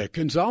another. Yeah,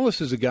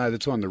 Gonzalez is a guy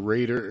that's on the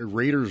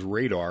Raiders'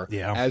 radar,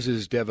 as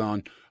is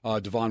Devon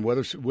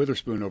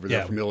Witherspoon over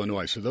there from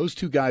Illinois. So those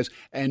two guys,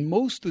 and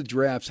most of the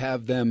drafts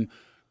have them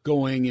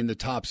going in the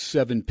top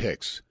 7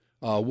 picks.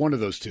 One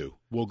of those two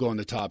will go in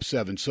the top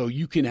 7. So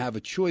you can have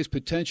a choice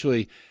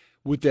potentially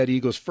with that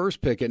Eagles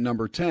first pick at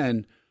number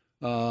 10.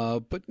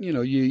 But,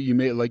 you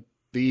may, like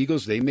the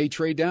Eagles, they may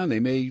trade down.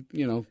 They may,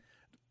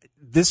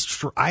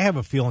 I have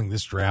a feeling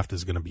this draft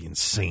is going to be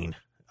insane.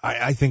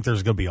 I think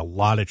there's going to be a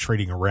lot of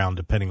trading around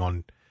depending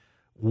on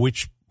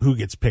who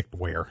gets picked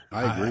where.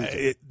 I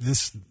agree.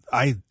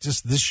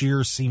 This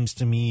year seems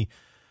to me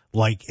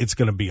like it's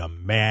going to be a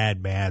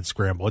mad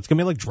scramble. It's going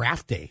to be like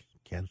draft day,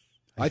 Ken.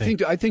 I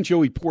think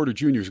Joey Porter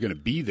Jr. is going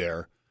to be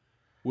there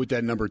with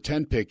that number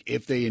 10 pick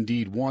if they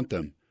indeed want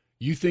them.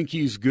 You think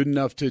he's good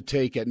enough to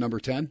take at number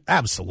 10?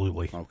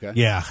 Absolutely. Okay.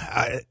 Yeah,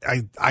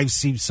 I've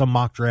seen some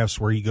mock drafts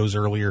where he goes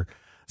earlier.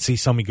 See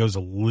some he goes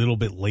a little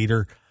bit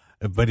later.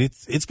 But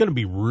it's going to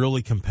be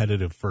really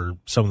competitive for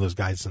some of those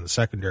guys in the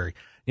secondary.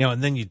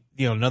 And then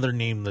another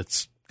name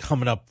that's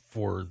coming up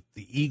for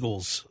the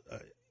Eagles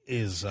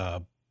is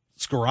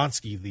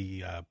Skoronski,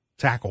 the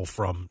tackle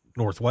from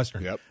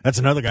Northwestern. Yep. That's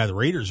another guy the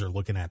Raiders are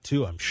looking at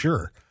too, I'm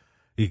sure.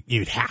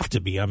 You'd have to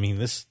be. I mean,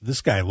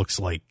 this guy looks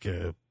like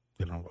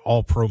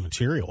all pro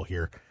material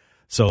here.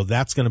 So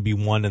that's going to be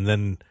one. And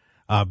then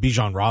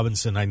Bijan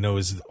Robinson, I know,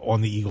 is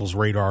on the Eagles'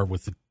 radar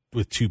with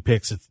 2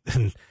 picks.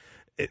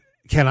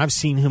 Ken, I've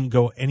seen him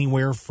go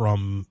anywhere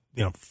from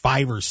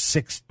 5 or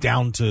 6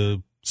 down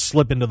to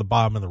slip into the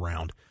bottom of the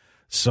round.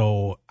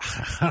 So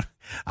I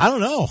don't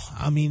know.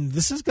 I mean,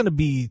 this is going to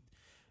be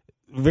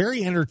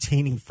very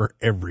entertaining for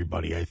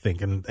everybody, I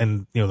think.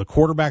 And the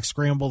quarterback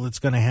scramble that's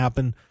going to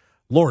happen,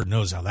 Lord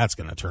knows how that's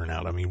going to turn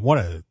out. I mean,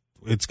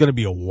 it's going to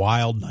be a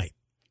wild night.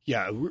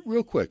 Yeah,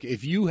 real quick,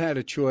 if you had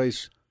a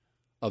choice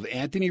of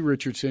Anthony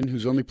Richardson,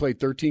 who's only played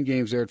 13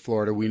 games there at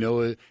Florida, we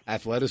know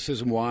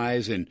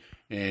athleticism-wise and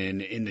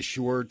in the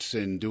shorts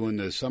and doing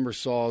the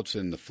somersaults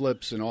and the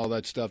flips and all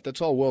that stuff,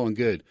 that's all well and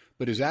good.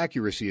 But his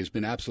accuracy has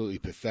been absolutely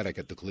pathetic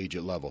at the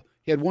collegiate level.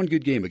 He had one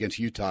good game against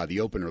Utah,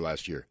 the opener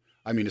last year.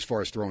 I mean, as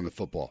far as throwing the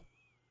football.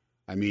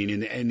 I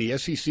mean, in the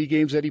SEC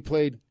games that he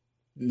played,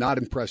 not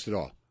impressed at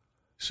all.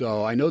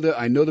 So I know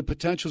the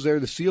potential's there.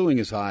 The ceiling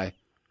is high.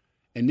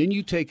 And then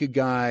you take a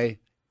guy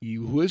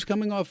who is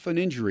coming off an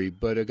injury,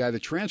 but a guy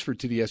that transferred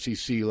to the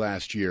SEC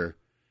last year.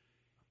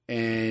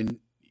 And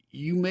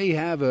you may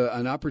have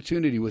an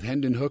opportunity with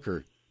Hendon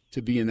Hooker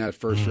to be in that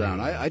first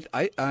round.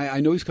 I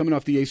know he's coming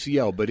off the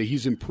ACL, but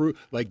he's improved.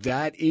 Like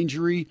that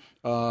injury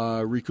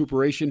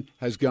recuperation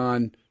has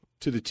gone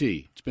to the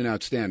T. It's been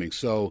outstanding.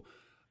 So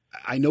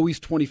I know he's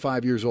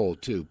 25 years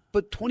old too,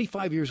 but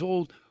 25 years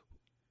old,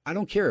 I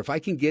don't care. If I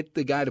can get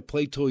the guy to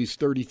play till he's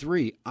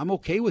 33, I'm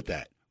okay with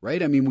that,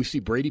 right? I mean, we see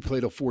Brady play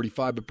till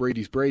 45, but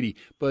Brady's Brady.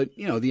 But,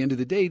 you know, at the end of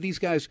the day, these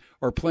guys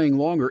are playing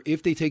longer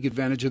if they take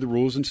advantage of the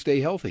rules and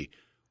stay healthy.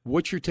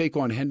 What's your take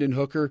on Hendon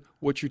Hooker?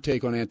 What's your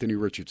take on Anthony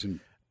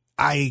Richardson?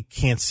 I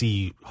can't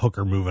see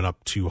Hooker moving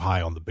up too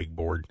high on the big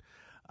board.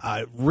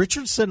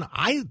 Richardson,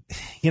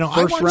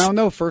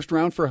 First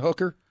round for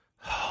Hooker?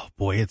 Oh,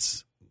 boy,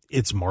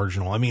 it's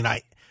marginal. I mean,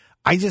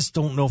 I just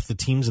don't know if the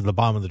teams at the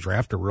bottom of the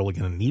draft are really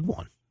going to need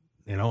one.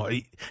 You know,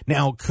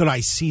 now could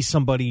I see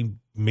somebody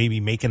maybe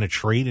making a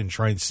trade and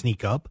try and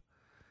sneak up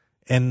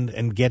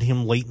and get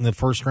him late in the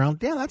first round?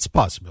 Yeah, that's a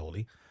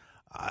possibility.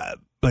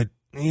 But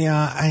yeah,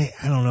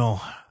 I don't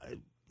know.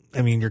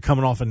 I mean, you're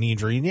coming off a knee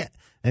injury,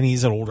 and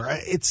he's an older.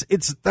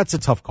 That's a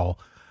tough call.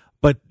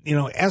 But you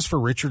know, as for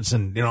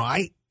Richardson, you know,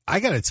 I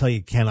got to tell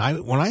you, Ken,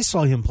 when I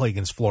saw him play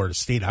against Florida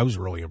State, I was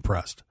really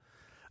impressed.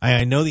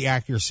 I know the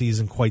accuracy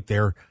isn't quite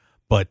there,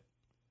 but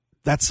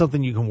that's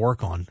something you can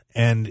work on.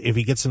 And if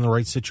he gets in the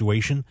right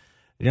situation,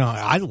 you know,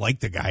 I like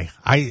the guy.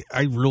 I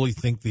really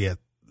think the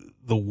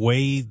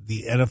way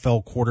the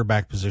NFL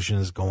quarterback position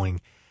is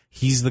going,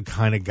 he's the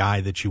kind of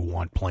guy that you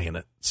want playing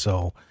it.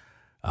 So,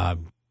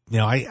 you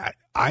know,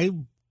 I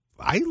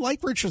like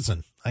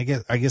Richardson. I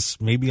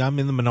guess maybe I'm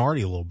in the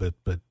minority a little bit,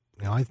 but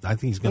you know, I think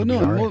he's going to be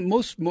all right.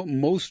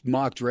 Most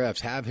mock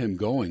drafts have him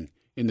going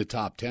in the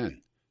top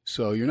 10.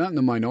 So you're not in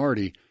the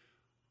minority.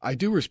 I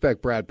do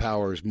respect Brad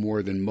Powers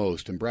more than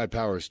most, and Brad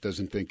Powers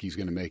doesn't think he's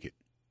going to make it.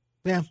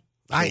 Yeah,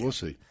 so we'll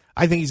see.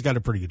 I think he's got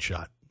a pretty good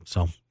shot.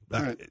 So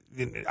right.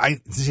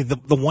 I see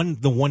the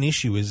one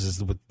issue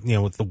is with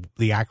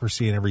the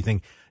accuracy and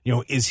everything. You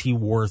know, is he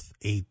worth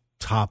a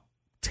top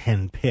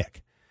 10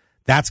 pick?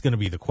 That's going to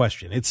be the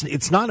question.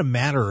 It's not a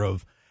matter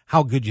of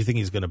how good you think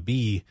he's going to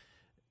be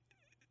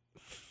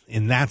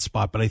in that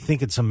spot, but I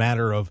think it's a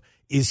matter of,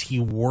 is he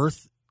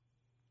worth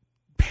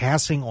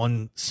passing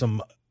on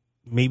some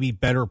maybe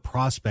better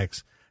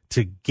prospects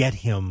to get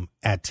him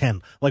at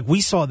 10? Like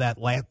we saw that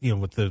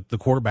with the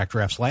quarterback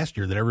drafts last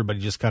year, that everybody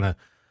just kind of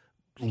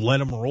let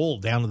them roll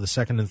down to the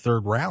second and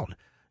third round.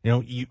 You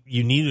know,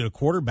 you needed a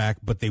quarterback,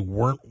 but they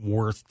weren't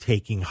worth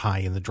taking high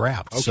in the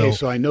draft. Okay,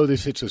 so I know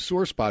this hits a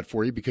sore spot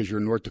for you because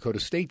you're a North Dakota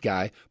State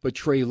guy, but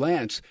Trey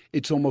Lance,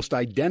 it's almost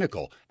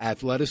identical.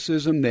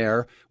 Athleticism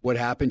there. What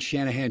happened?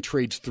 Shanahan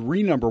trades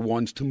 3 number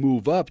ones to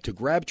move up to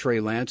grab Trey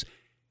Lance.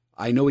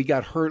 I know he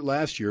got hurt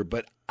last year,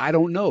 but I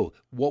don't know.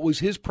 What was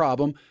his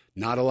problem?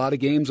 Not a lot of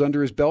games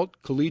under his belt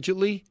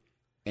collegiately,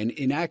 and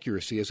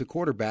inaccuracy as a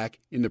quarterback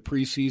in the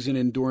preseason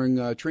and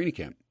during training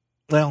camp.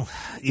 Well,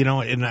 you know,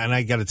 and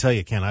I got to tell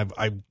you, Ken,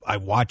 I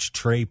watched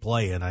Trey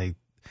play, and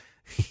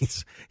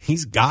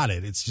he's got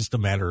it. It's just a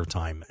matter of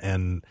time,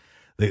 and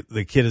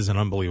the kid is an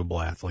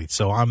unbelievable athlete.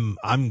 So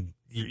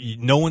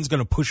no one's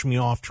going to push me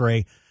off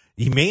Trey.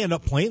 He may end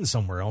up playing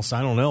somewhere else.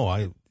 I don't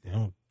know.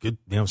 Good.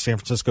 You know, San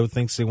Francisco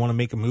thinks they want to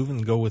make a move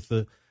and go with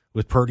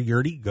Purdy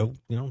Yurdy. Go,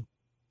 you know,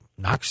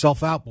 knock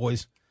yourself out,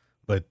 boys.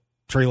 But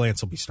Trey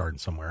Lance will be starting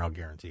somewhere. I'll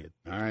guarantee it.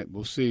 All right,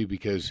 we'll see,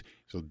 because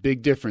there's a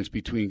big difference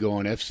between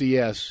going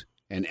FCS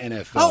and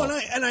NFL.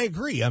 Oh, and I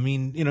agree. I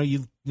mean,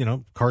 you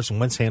know, Carson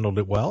Wentz handled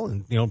it well,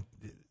 and you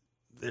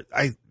know,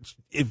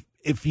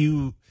 if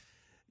you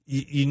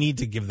need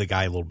to give the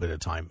guy a little bit of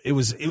time.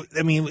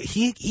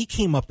 He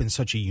came up in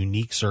such a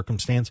unique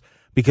circumstance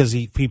because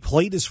he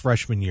played his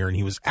freshman year and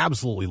he was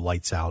absolutely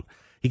lights out.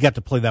 He got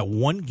to play that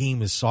one game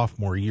his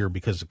sophomore year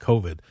because of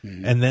COVID,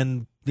 and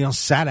then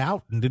sat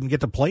out and didn't get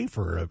to play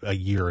for a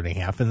year and a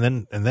half,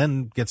 and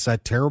then gets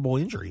that terrible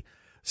injury.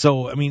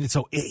 So I mean,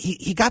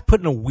 he got put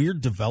in a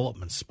weird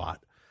development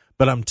spot,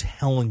 but I'm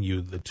telling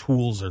you, the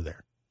tools are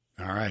there.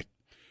 All right.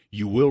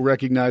 You will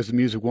recognize the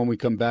music when we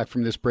come back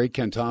from this break.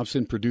 Ken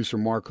Thompson, producer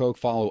Mark Hoke.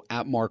 Follow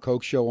at Mark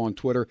Hoke Show on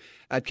Twitter,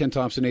 at Ken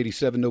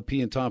Thompson87, no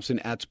P in Thompson,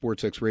 at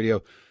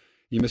Sportsxradio.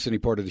 You miss any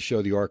part of the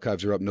show, the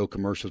archives are up, no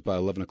commercials by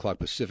 11 o'clock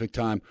Pacific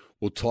time.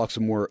 We'll talk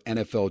some more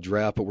NFL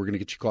draft, but we're going to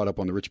get you caught up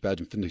on the Rich Badge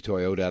Infiniti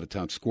Toyota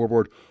out-of-town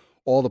scoreboard.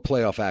 All the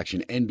playoff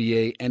action,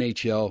 NBA,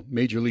 NHL,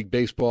 Major League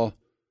Baseball.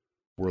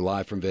 We're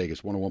live from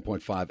Vegas,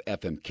 101.5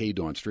 FM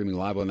K-Dawn, streaming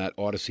live on that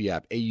Odyssey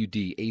app,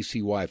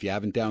 AUDACY. If you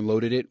haven't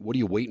downloaded it, what are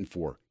you waiting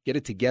for? Get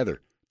it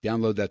together.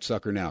 Download that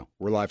sucker now.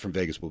 We're live from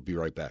Vegas. We'll be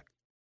right back.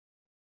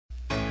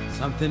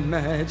 Something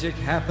magic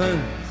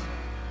happens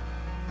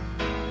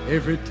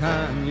every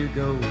time you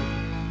go.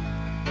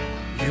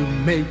 You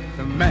make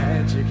the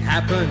magic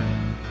happen.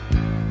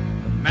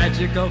 The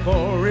magic of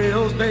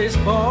Orioles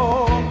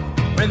baseball.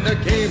 When the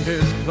game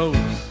is close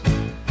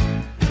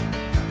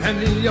and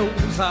the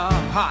O's are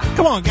hot.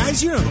 Come on,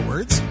 guys, you know the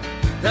words.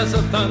 There's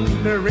a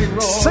thundering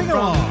roar Sing from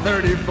along.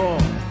 34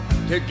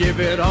 to give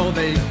it all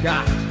they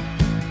got.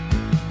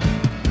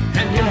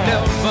 and you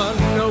never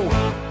know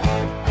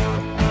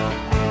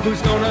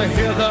who's gonna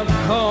hear the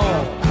call.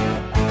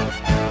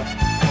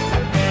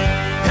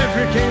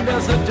 Every game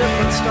there's a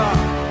different star.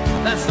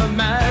 That's the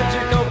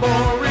magic of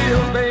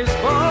Orioles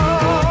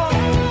baseball.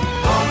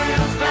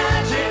 Orioles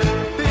magic,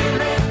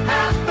 feel it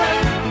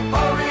happen.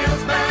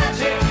 Orioles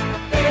magic,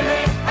 feel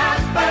it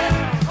happen.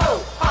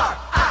 O-R-I-O-L-E-S.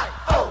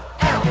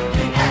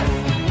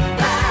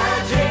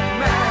 Magic,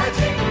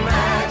 magic, magic,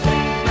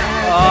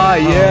 magic. Ah,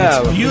 yeah.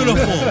 It's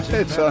beautiful.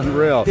 It's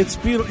unreal. It's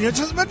beautiful.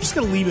 I'm just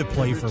going to leave it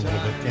play for a little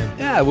bit, Ken.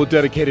 Yeah, we'll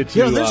dedicate it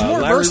to there's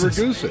more Larry verses.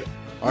 Ragusa.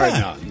 All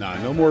right,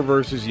 no more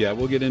verses yet.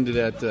 We'll get into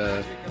that.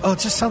 Oh, it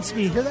just sounds to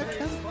me. You hear that,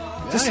 Ken?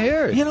 Just, I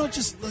hear it.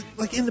 Just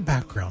like in the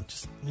background,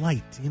 just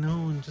light,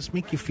 and just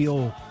make you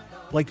feel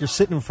like you're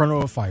sitting in front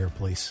of a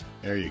fireplace.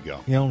 There you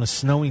go. On a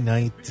snowy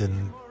night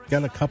and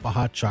got a cup of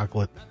hot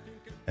chocolate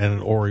and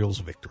an Orioles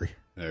victory.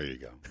 There you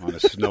go. On a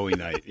snowy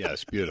night.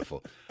 Yes,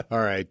 beautiful. All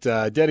right.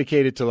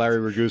 Dedicated to Larry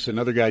Ragusa.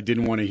 Another guy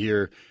didn't want to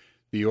hear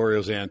the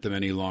Orioles anthem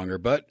any longer.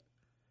 But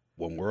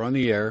when we're on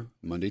the air,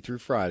 Monday through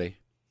Friday,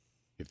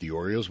 if the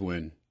Orioles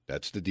win,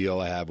 that's the deal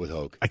I have with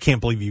Hoke. I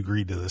can't believe you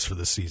agreed to this for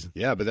this season.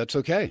 Yeah, but that's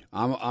okay.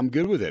 I'm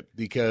good with it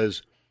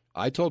because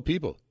I told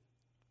people,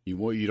 you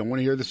don't want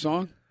to hear the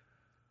song?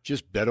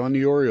 Just bet on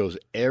the Orioles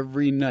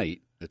every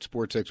night that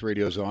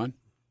SportsXradio's on,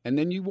 and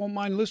then you won't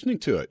mind listening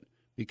to it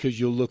because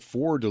you'll look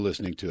forward to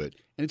listening to it.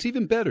 And it's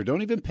even better.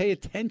 Don't even pay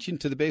attention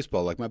to the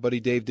baseball like my buddy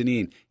Dave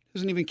Deneen. He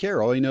doesn't even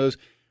care. All he knows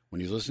when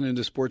he's listening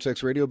to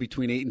SportsXradio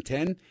between 8 and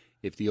 10,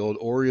 if the old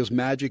Orioles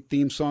Magic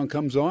theme song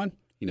comes on,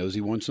 he knows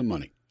he won some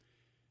money.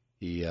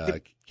 He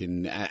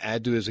can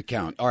add to his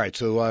account. All right,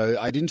 so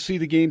I didn't see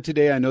the game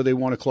today. I know they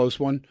won a close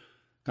one.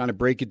 Kind of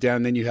break it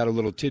down. Then you had a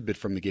little tidbit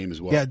from the game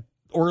as well. Yeah,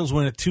 Orioles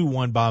win at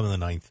 2-1, bottom of the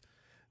ninth.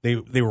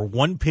 They were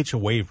one pitch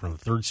away from the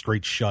third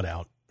straight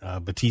shutout.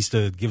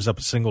 Batista gives up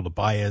a single to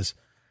Baez.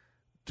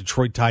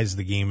 Detroit ties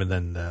the game, and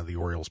then the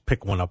Orioles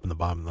pick one up in the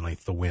bottom of the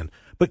ninth to win.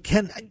 But,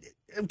 Ken,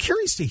 I'm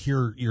curious to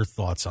hear your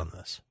thoughts on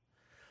this.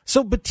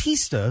 So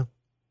Batista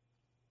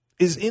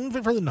is in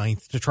for the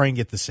ninth to try and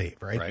get the save,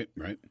 right?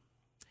 Right.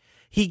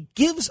 He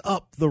gives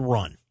up the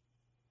run.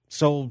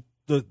 So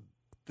the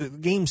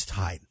game's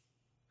tied.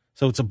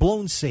 So it's a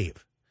blown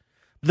save.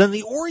 Then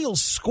the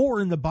Orioles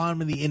score in the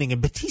bottom of the inning,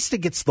 and Batista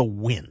gets the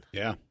win.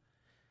 Yeah.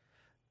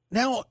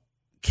 Now,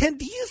 Ken,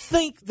 do you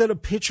think that a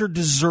pitcher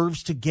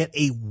deserves to get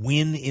a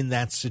win in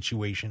that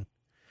situation?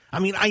 I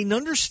mean, I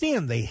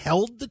understand they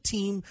held the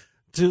team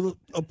to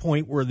a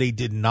point where they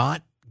did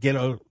not get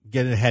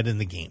ahead in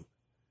the game.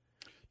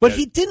 But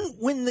he didn't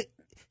win.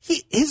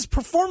 His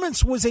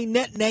performance was a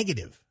net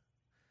negative.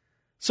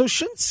 So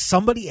shouldn't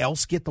somebody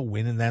else get the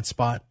win in that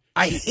spot?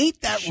 I hate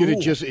that rule.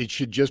 It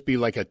should just be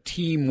like a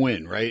team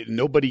win, right?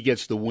 Nobody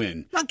gets the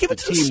win. Not give it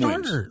to the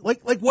starter.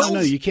 Like Wells. No,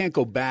 you can't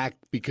go back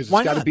because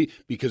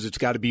it's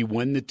got to be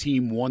when the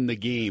team won the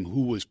game,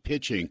 who was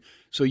pitching.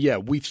 So yeah,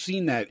 we've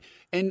seen that,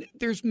 and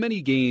there's many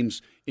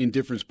games in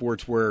different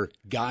sports where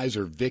guys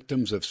are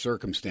victims of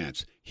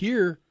circumstance.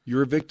 Here,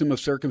 you're a victim of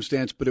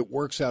circumstance, but it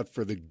works out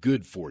for the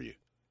good for you.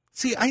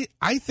 See,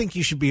 I think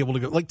you should be able to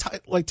go like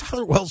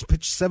Tyler Wells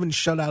pitched 7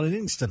 shutout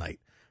innings tonight.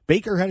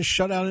 Baker had a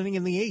shutout inning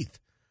in the 8th.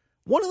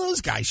 One of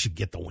those guys should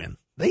get the win.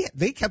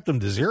 They kept them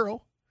to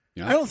 0.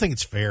 Yeah. I don't think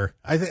it's fair.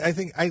 I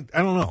don't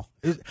know.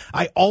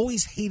 I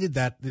always hated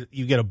that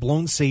you get a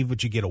blown save,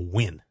 but you get a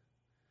win.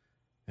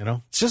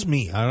 It's just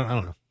me. I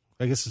don't know.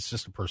 I guess it's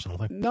just a personal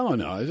thing. No.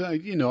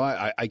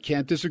 I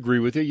can't disagree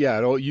with you. Yeah,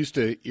 it all used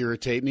to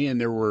irritate me,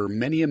 and there were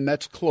many a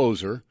Mets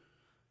closer.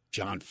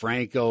 John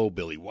Franco,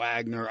 Billy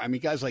Wagner. I mean,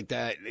 guys like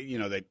that,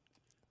 that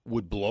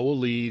would blow a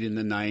lead in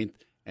the 9th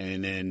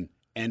and then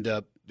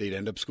they'd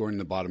end up scoring in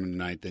the bottom of the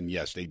 9th. And,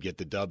 yes, they'd get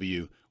the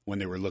W when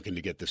they were looking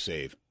to get the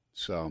save.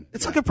 So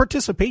it's like a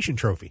participation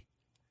trophy.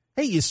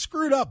 Hey, you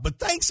screwed up, but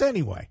thanks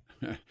anyway.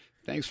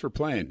 Thanks for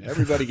playing.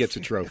 Everybody gets a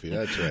trophy.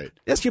 That's right.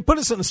 Yes, you put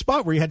us in a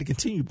spot where you had to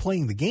continue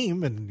playing the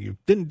game and you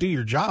didn't do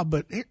your job.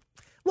 But here,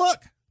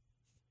 look,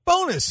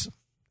 bonus.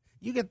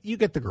 You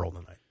get the girl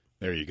tonight.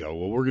 There you go.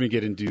 Well, we're going to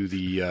get into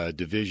the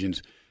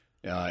divisions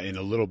in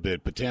a little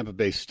bit, but Tampa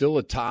Bay still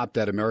atop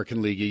that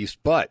American League East,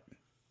 but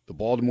the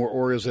Baltimore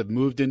Orioles have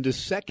moved into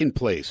second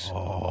place,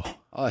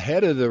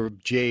 ahead of the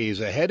Jays,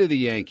 ahead of the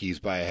Yankees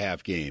by a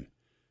half game.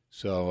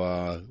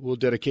 So we'll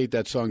dedicate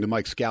that song to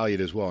Mike Scalliott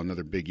as well,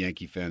 another big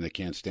Yankee fan that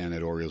can't stand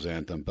that Orioles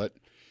anthem, but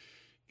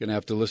going to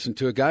have to listen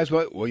to it. Guys,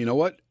 well, you know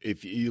what?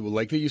 If you,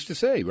 like they used to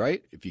say,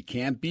 right? If you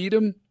can't beat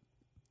them,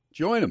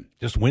 join them.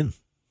 Just win.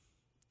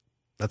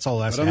 That's all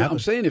that's happening. I'm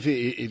saying if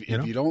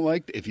you don't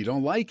like it,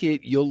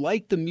 you'll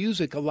like the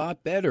music a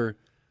lot better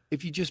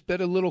if you just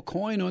bet a little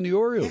coin on the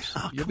Orioles.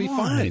 Yeah, you'll be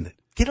fine.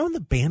 Get on the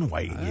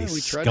bandwagon, you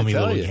scummy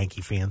little Yankee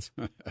fans.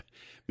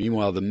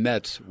 Meanwhile, the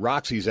Mets,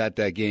 Roxy's at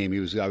that game.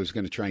 I was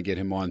going to try and get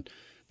him on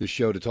the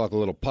show to talk a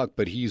little puck,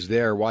 but he's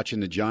there watching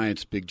the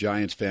Giants, big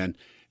Giants fan,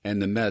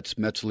 and the Mets.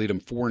 Mets lead him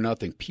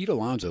 4-0. Pete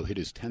Alonso hit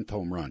his 10th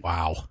home run.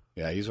 Wow.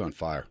 Yeah, he's on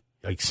fire.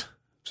 Yikes.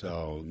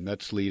 So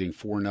Mets leading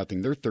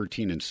 4-0. They're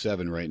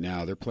 13-7 right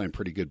now. They're playing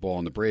pretty good ball,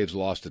 and the Braves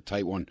lost a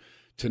tight one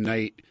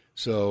tonight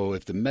So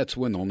if the Mets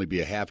win, they'll only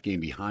be a half game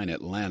behind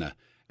Atlanta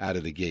out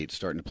of the gate,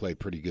 starting to play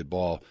pretty good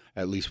ball,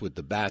 at least with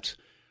the bats.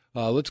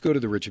 Let's go to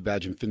the Richard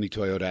Badge and Finley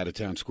Toyota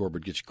out-of-town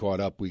scoreboard, get you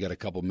caught up. We got a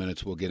couple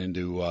minutes. We'll get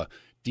into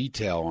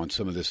detail on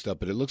some of this stuff,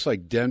 but it looks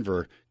like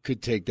Denver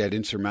could take that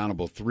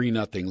insurmountable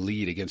 3-0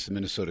 lead against the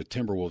Minnesota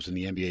Timberwolves in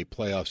the NBA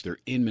playoffs. They're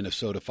in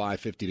Minnesota,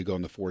 5:50 to go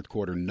in the fourth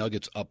quarter.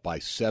 Nuggets up by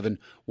 7,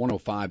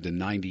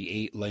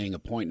 105-98, laying a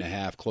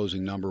 1.5,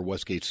 closing number,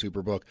 Westgate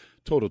Superbook.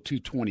 Total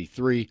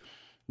 223.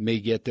 May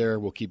get there.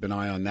 We'll keep an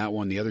eye on that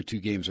one. The other two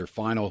games are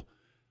final.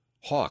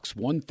 Hawks,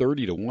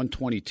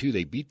 130-122.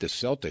 They beat the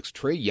Celtics.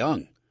 Trae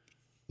Young,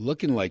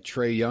 looking like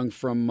Trae Young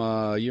from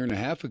a year and a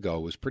half ago,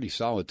 was pretty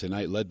solid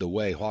tonight, led the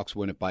way. Hawks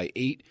win it by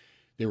 8.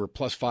 They were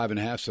plus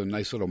 5.5, so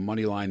nice little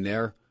money line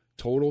there.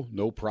 Total,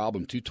 no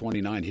problem,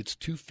 229. Hits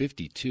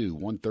 252,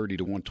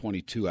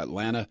 130-122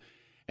 Atlanta.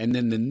 And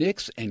then the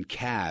Knicks and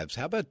Cavs.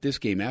 How about this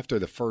game after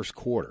the first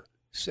quarter?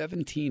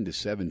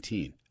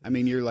 17-17. I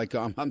mean, you're like,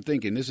 I'm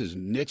thinking this is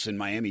Knicks and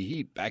Miami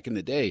Heat back in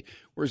the day.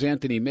 Where's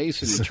Anthony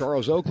Mason and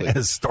Charles Oakley?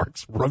 As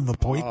Starks run the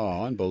point.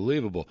 Oh,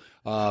 unbelievable.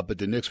 But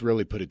the Knicks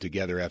really put it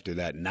together after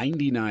that.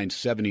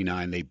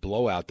 99-79. They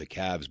blow out the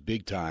Cavs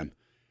big time.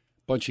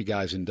 Bunch of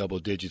guys in double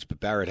digits, but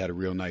Barrett had a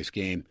real nice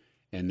game,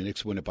 and the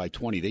Knicks win it by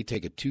 20. They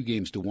take a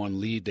 2-1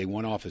 lead. They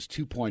went off as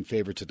 2-point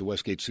favorites at the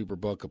Westgate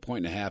Superbook,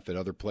 1.5 at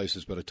other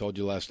places, but I told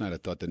you last night I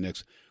thought the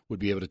Knicks would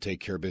be able to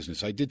take care of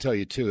business. I did tell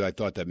you, too, I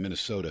thought that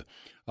Minnesota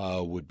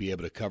would be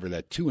able to cover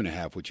that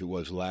 2.5, which it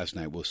was last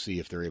night. We'll see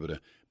if they're able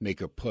to make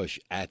a push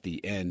at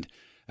the end.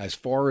 As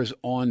far as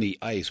on the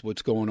ice,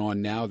 what's going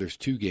on now, there's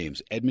 2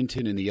 games.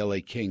 Edmonton and the L.A.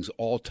 Kings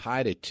all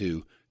tied at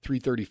 2.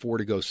 3:34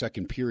 to go,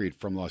 second period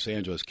from Los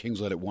Angeles.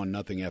 Kings led at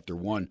 1-0 after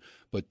 1,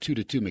 but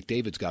 2-2.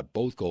 McDavid's got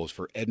both goals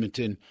for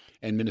Edmonton,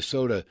 and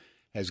Minnesota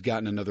has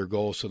gotten another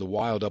goal. So the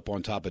Wild up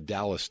on top of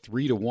Dallas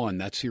 3-1.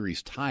 That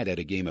series tied at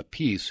a game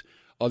apiece.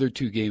 Other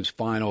 2 games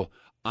final.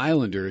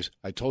 Islanders,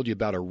 I told you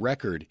about a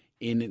record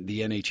in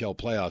the NHL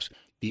playoffs.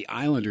 The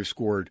Islanders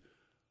scored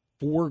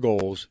 4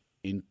 goals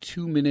in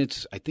 2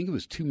 minutes. I think it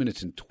was 2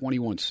 minutes and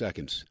 21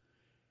 seconds.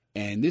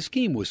 And this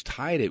game was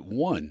tied at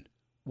 1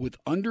 with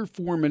under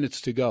 4 minutes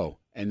to go.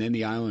 And then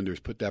the Islanders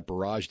put that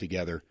barrage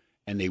together,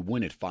 and they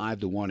win it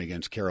 5-1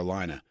 against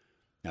Carolina.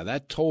 Now,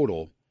 that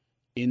total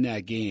in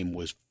that game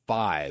was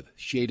 5,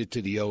 shaded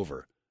to the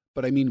over.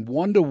 But, I mean,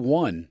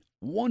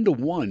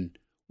 1-1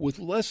 with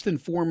less than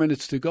 4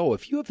 minutes to go.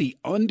 If you have the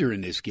under in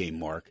this game,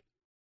 Mark,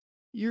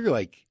 you're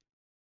like,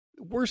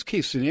 worst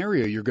case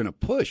scenario, you're going to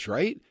push,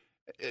 right?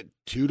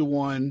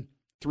 2-1,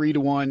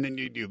 3-1, and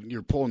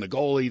you're pulling the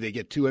goalie. They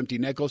get 2 empty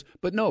net goals.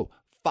 But no,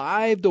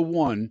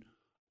 5-1.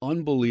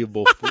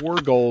 Unbelievable. 4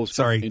 goals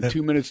in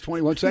 2 minutes,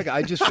 21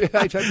 seconds.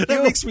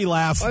 That makes me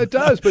laugh. It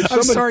does. But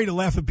I'm sorry to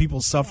laugh at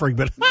people's suffering,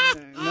 but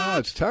no,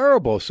 it's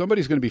terrible.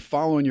 Somebody's going to be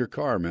following your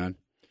car, man.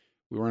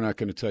 We're not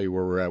going to tell you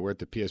where we're at. We're at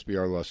the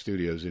PSBR Law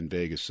Studios in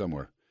Vegas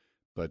somewhere.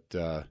 But,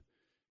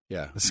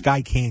 yeah. The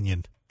Sky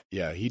Canyon.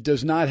 Yeah, he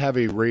does not have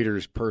a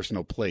Raiders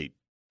personal plate,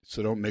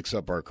 so don't mix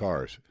up our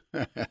cars.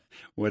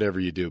 Whatever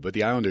you do. But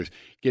the Islanders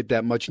get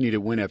that much-needed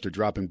win after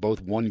dropping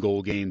both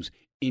 1-goal games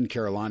in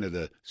Carolina.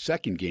 The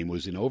second game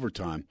was in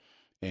overtime,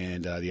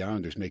 and the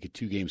Islanders make it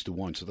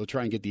 2-1. So they'll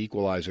try and get the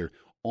equalizer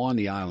on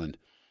the island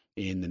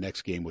in the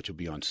next game, which will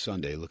be on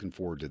Sunday. Looking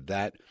forward to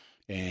that.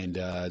 And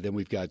then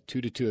we've got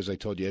 2-2, as I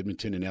told you,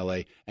 Edmonton and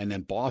L.A. And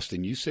then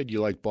Boston. You said you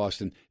liked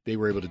Boston. They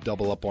were able to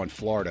double up on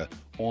Florida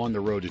on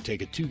the road to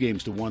take a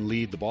 2-1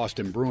 lead. The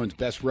Boston Bruins'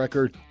 best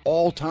record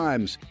all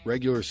times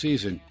regular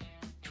season,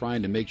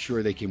 trying to make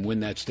sure they can win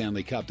that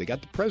Stanley Cup. They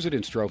got the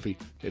President's Trophy.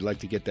 They'd like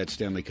to get that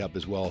Stanley Cup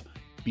as well.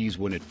 Bees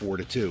win it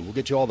 4-2. We'll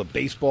get you all the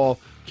baseball,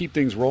 keep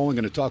things rolling.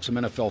 Going to talk some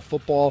NFL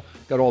football.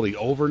 Got all the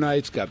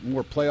overnights, got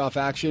more playoff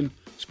action.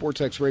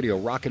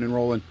 SportsXradio, rocking and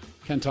rolling.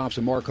 Ken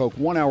Thompson, Mark Hoke,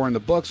 1 hour in the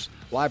books,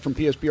 live from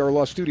PSBR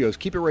Law Studios.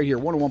 Keep it right here,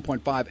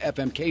 101.5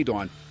 FM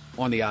KDAWN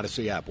on the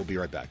Odyssey app. We'll be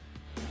right back.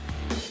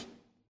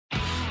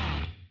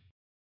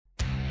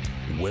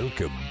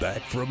 Welcome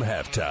back from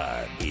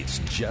halftime. It's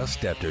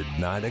just after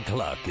 9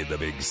 o'clock in the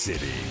big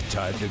city.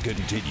 Time to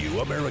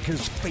continue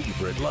America's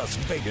favorite Las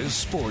Vegas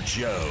sports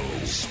show,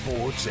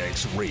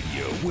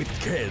 SportsXradio with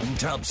Ken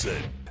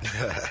Thompson.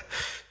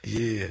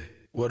 Yeah,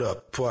 what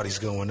up? Party's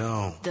going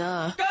on.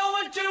 Going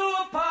to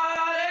a party.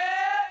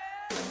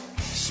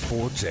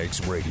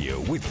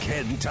 SportsXradio with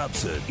Ken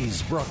Thompson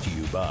is brought to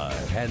you by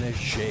Hannah,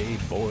 Shea,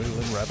 Boyle, and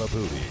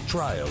Ravaputi.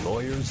 Trial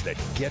lawyers that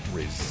get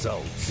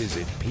results.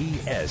 Visit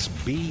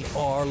PSBRlaw.com.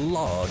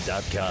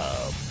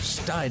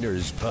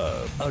 Steiner's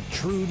Pub, a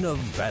true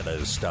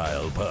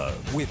Nevada-style pub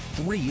with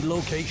 3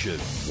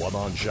 locations. One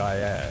on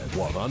Cheyenne,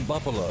 one on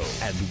Buffalo,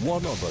 and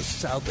one on the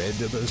south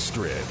end of the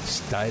Strip.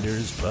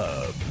 Steiner's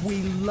Pub.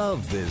 We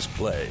love this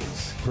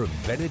place.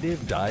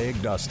 Preventative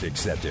Diagnostic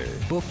Center.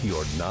 Book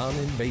your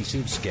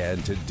non-invasive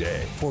scan today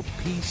today for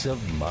peace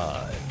of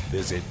mind.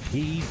 Visit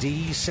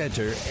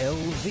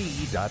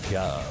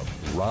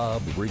pdcenterlv.com.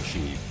 Rob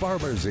Ritchie,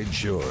 Farmers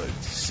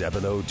Insurance,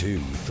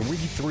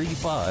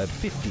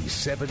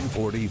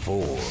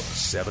 702-335-5744.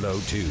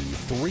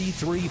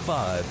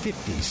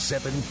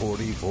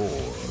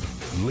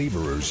 702-335-5744.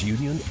 Laborers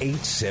Union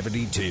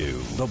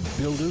 872, the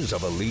builders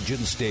of Allegiant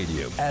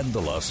Stadium and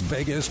the Las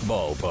Vegas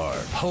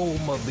Ballpark,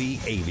 home of the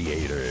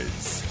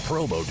Aviators.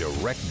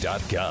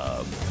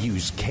 Promodirect.com.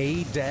 Use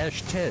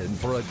K-10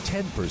 for a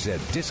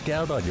 10%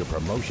 discount on your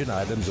promotion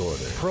items order.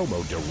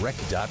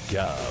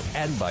 Promodirect.com.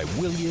 And by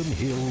William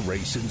Hill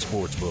Racing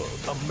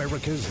Sportsbook,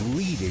 America's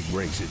leading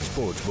racing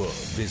sportsbook.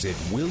 Visit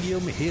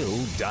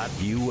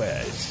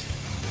williamhill.us.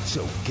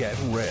 So get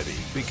ready,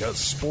 because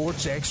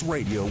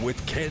Sportsxradio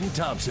with Ken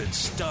Thompson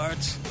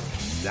starts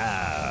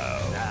now.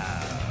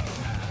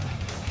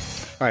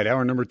 All right,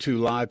 hour number 2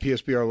 live,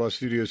 PSBR Law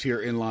Studios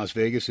here in Las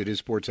Vegas. It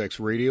is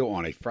SportsXradio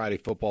on a Friday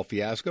football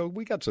fiasco.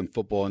 We got some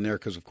football in there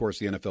because, of course,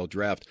 the NFL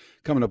draft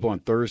coming up on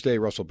Thursday.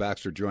 Russell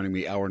Baxter joining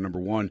me, hour number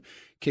 1.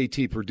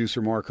 KT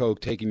producer Mark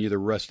Hoke taking you the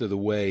rest of the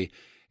way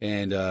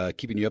and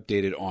keeping you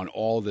updated on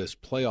all this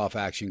playoff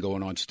action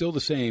going on. Still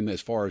the same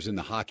as far as in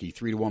the hockey,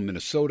 3-1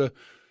 Minnesota.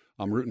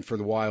 I'm rooting for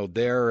the Wild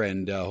there,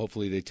 and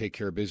hopefully they take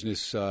care of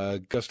business.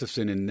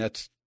 Gustafson and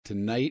Nets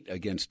tonight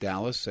against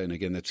Dallas, and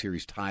again, that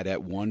series tied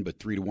at 1, but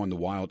 3-1 the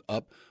Wild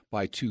up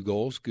by 2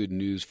 goals. Good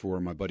news for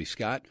my buddy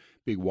Scott,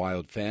 big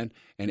Wild fan.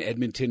 And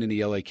Edmonton and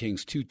the LA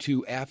Kings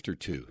 2-2 after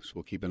 2. So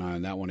we'll keep an eye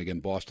on that one. Again,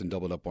 Boston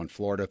doubled up on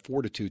Florida,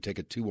 4-2, take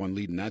a 2-1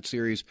 lead in that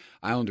series.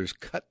 Islanders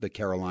cut the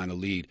Carolina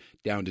lead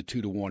down to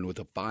 2-1 with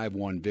a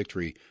 5-1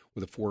 victory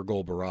with a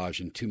 4-goal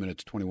barrage in 2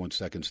 minutes, 21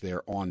 seconds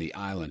there on the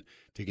island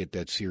to get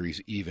that series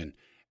even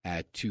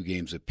at 2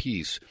 games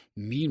apiece.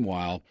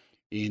 Meanwhile,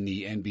 in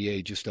the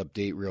NBA, just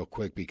update real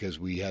quick because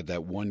we had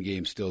that one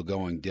game still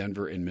going,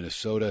 Denver and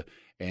Minnesota,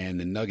 and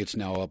the Nuggets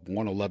now up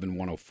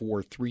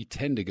 111-104,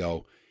 3:10 to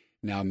go.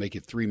 Now make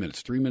it 3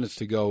 minutes. 3 minutes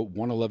to go,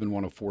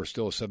 111-104,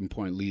 still a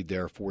 7-point lead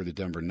there for the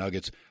Denver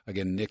Nuggets.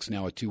 Again, Knicks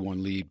now a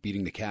 2-1 lead,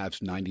 beating the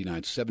Cavs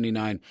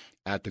 99-79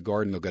 at the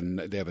Garden.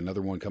 They have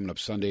another one coming up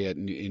Sunday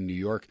in New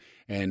York.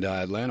 And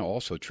Atlanta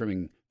also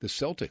trimming the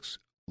Celtics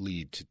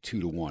lead to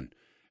 2-1.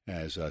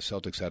 As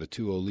Celtics had a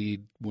 2-0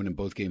 lead, winning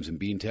both games in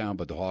Beantown,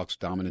 but the Hawks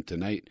dominant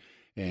tonight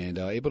and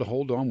able to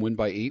hold on, win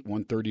by 8,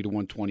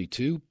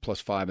 130-122,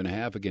 plus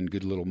 5.5. Again,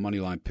 good little money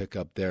line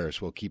pickup there, so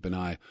we'll keep an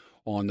eye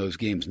on those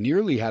games.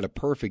 Nearly had a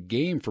perfect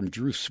game from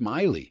Drew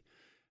Smiley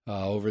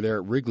over there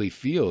at Wrigley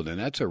Field, and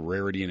that's a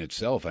rarity in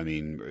itself. I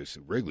mean,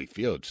 Wrigley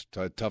Field's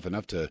tough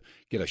enough to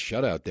get a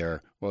shutout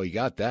there. Well, he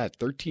got that.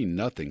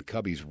 13-0.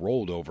 Cubbies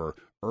rolled over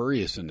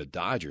Urias and the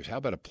Dodgers. How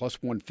about a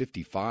plus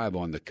 155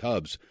 on the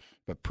Cubs?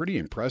 But pretty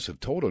impressive.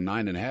 Total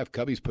 9.5.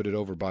 Cubbies put it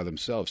over by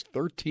themselves.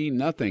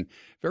 13-0.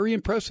 Very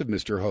impressive,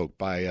 Mr. Hoke,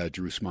 by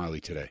Drew Smiley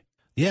today.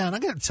 Yeah, and I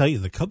got to tell you,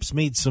 the Cubs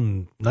made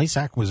some nice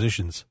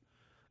acquisitions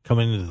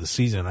coming into the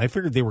season. I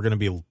figured they were going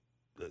to be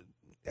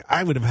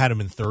I would have had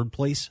them in third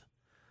place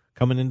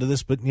coming into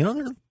this, but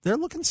they're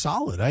looking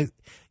solid.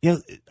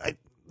 The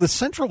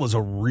Central was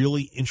a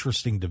really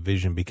interesting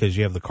division because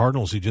you have the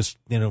Cardinals who just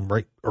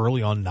right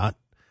early on not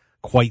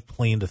quite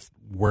playing to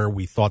where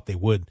we thought they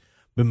would,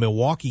 but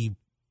Milwaukee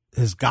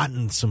has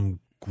gotten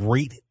some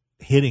great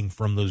hitting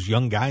from those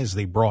young guys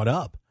they brought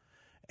up.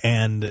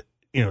 And,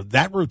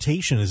 that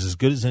rotation is as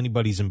good as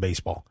anybody's in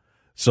baseball.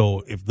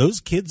 So if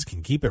those kids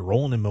can keep it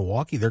rolling in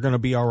Milwaukee, they're going to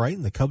be all right.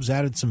 And the Cubs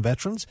added some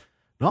veterans.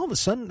 And all of a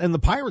sudden, and the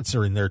Pirates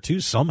are in there too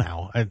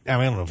somehow. I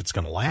don't know if it's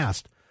going to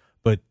last.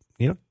 But,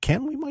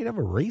 Ken, we might have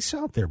a race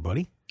out there,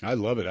 buddy. I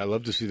love it. I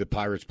love to see the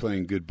Pirates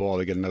playing good ball.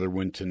 They get another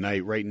win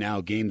tonight. Right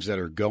now, games that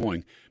are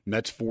going.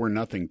 Mets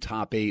 4-0,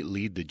 top 8,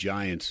 lead the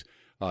Giants.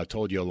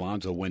 Told you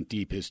Alonso went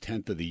deep, his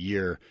 10th of the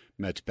year.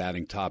 Mets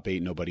batting top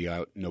 8, nobody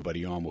out,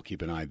 nobody on. We'll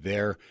keep an eye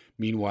there.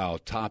 Meanwhile,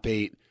 top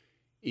 8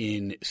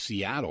 in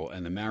Seattle,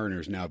 and the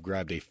Mariners now have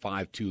grabbed a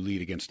 5-2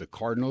 lead against the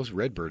Cardinals.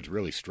 Redbirds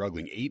really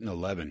struggling,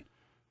 8-11,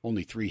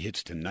 only 3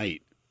 hits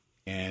tonight.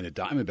 And the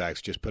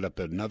Diamondbacks just put up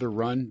another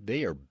run.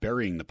 They are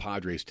burying the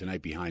Padres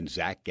tonight behind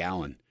Zach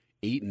Gallen.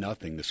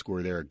 8-0 the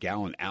score there.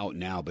 Gallen out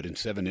now, but in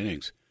 7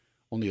 innings,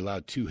 only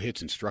allowed 2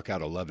 hits and struck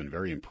out 11.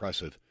 Very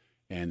impressive.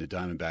 And the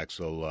Diamondbacks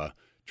will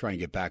try and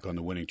get back on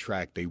the winning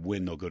track. They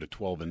win, they'll go to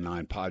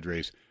 12-9.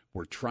 Padres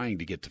were trying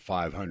to get to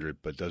 500,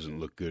 but doesn't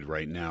look good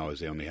right now as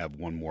they only have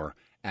one more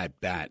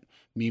at bat.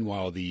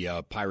 Meanwhile,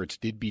 the Pirates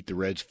did beat the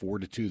Reds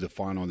 4-2 the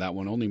final on that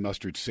one. Only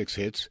mustered 6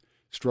 hits.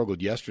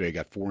 Struggled yesterday,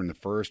 got 4 in the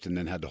first, and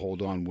then had to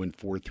hold on, win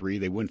 4-3.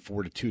 They win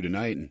 4-2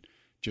 tonight, and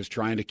just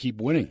trying to keep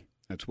winning.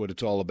 That's what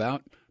it's all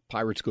about.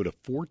 Pirates go to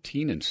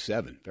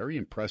 14-7. Very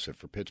impressive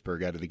for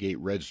Pittsburgh out of the gate.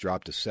 Reds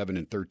drop to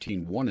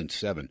 7-13,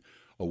 1-7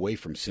 away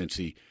from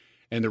Cincy.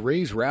 And the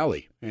Rays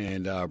rally,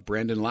 and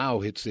Brandon Lau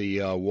hits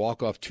a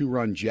walk-off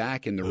 2-run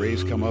jack, and the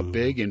Rays come up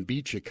big and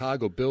beat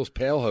Chicago Bills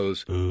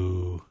Palehose.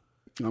 Ooh.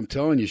 I'm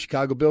telling you,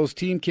 Chicago Bills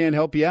team can't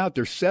help you out.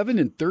 They're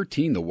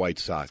 7-13, the White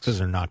Sox. Because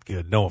they're not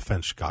good. No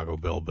offense, Chicago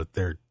Bill, but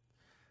they're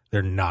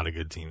not a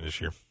good team this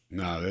year.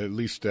 No, at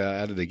least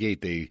out of the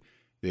gate, they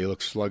They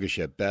look sluggish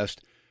at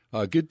best.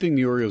 Good thing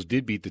the Orioles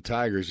did beat the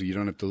Tigers, so you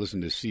don't have to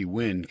listen to C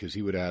win because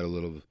he would have had a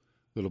little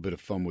bit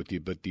of fun with you.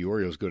 But the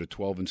Orioles go to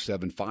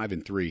 12-7,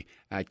 5-3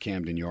 at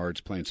Camden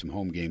Yards, playing some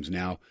home games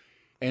now.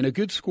 And a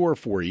good score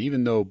for you,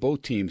 even though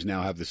both teams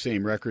now have the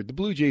same record. The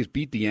Blue Jays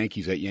beat the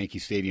Yankees at Yankee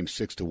Stadium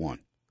 6-1.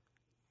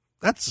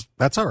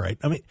 That's all right.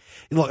 I mean,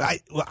 look,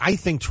 I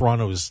think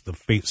Toronto is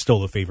still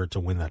the favorite to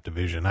win that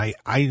division. I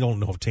don't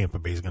know if Tampa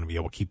Bay is going to be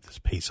able to keep this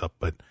pace up,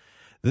 but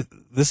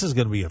this is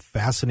going to be a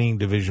fascinating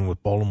division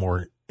with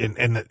Baltimore.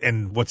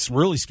 And what's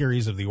really scary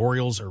is if the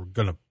Orioles are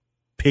going to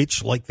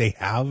pitch like they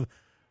have,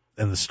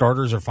 and the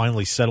starters are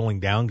finally settling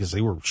down because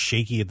they were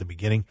shaky at the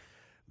beginning.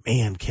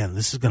 Man, Ken,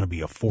 this is going to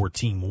be a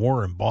 4-team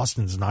war, and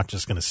Boston's not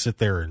just going to sit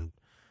there and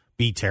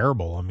be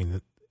terrible. I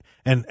mean,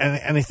 and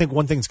I think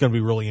one thing that's going to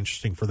be really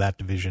interesting for that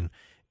division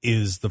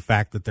is the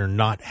fact that they're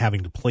not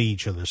having to play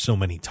each other so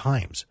many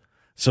times.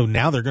 So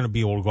now they're going to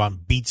be able to go out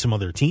and beat some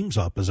other teams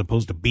up as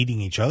opposed to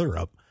beating each other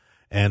up.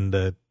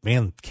 And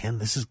man, Ken,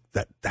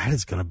 that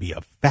is going to be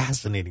a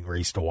fascinating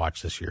race to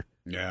watch this year.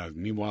 Yeah.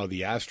 Meanwhile,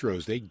 the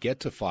Astros, they get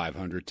to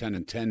 500,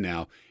 10-10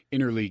 now.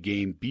 Interleague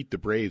game, beat the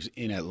Braves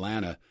in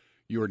Atlanta.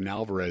 Jordan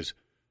Alvarez,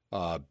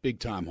 big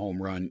time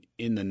home run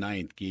in the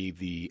ninth, gave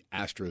the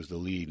Astros the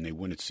lead, and they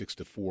win it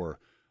 6-4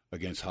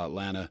 against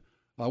Atlanta.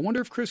 I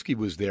wonder if Krisky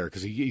was there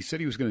because he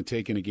said he was going to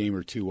take in a game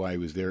or two while he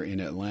was there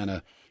in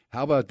Atlanta.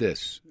 How about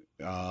this?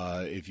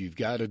 If you've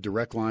got a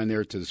direct line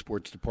there to the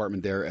sports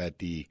department there at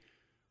the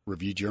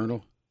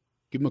Review-Journal,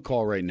 give them a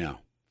call right now.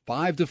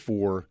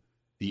 5-4,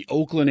 the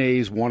Oakland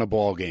A's won a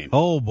ball game.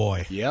 Oh,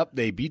 boy. Yep,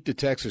 they beat the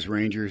Texas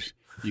Rangers.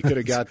 You could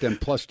have got them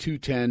plus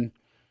 210,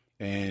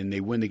 and they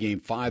win the game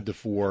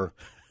 5-4.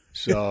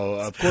 So,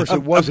 of course,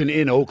 it wasn't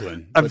in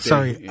Oakland. I'm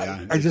sorry.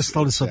 I just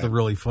thought of something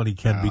really funny,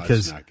 Ken,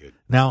 because not good.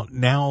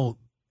 Now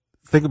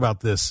think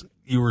about this.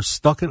 You were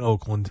stuck in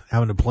Oakland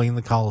having to play in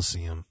the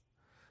Coliseum.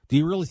 Do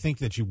you really think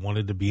that you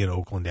wanted to be in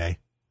Oakland A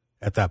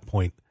at that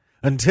point?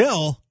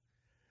 Until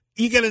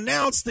you get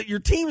announced that your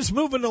team's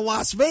moving to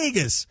Las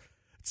Vegas.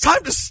 It's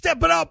time to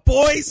step it up,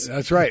 boys.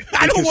 That's right.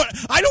 I don't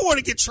want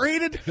to get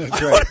traded. I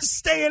want to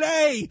stay in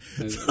A.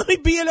 Let me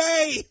be in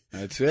A.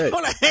 That's it. I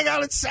want to hang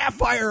out at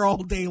Sapphire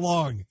all day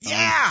long.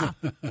 Yeah.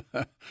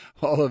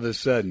 All of a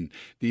sudden,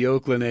 the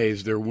Oakland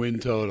A's, their win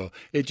total,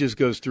 it just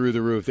goes through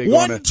the roof. They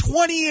go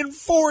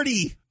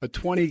 120-40. A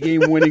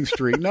 20-game winning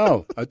streak.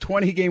 No, a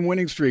 20-game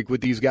winning streak with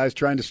these guys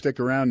trying to stick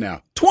around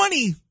now.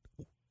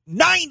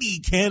 90,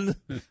 Ken.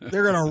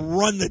 They're going to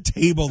run the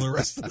table the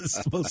rest of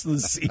most of the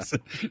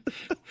season.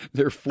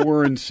 They're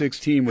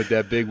 4-16 with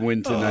that big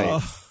win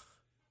tonight.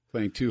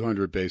 Playing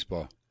 200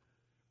 baseball.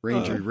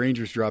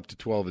 Rangers dropped to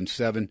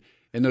 12-7,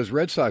 and those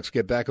Red Sox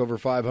get back over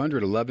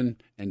 500,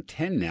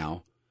 11-10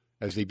 now,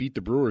 as they beat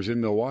the Brewers in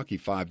Milwaukee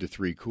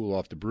 5-3. Cool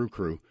off the Brew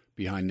Crew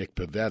behind Nick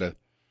Pivetta.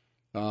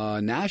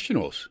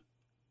 Nationals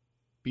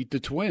beat the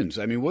Twins.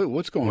 I mean,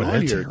 what's going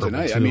on here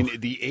tonight? Too. I mean,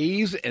 the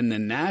A's and the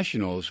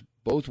Nationals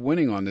both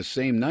winning on the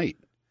same night.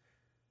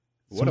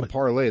 What a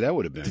parlay that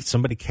would have been. Did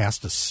somebody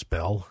cast a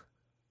spell?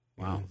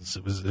 Wow.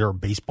 Was there a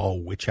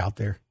baseball witch out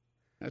there?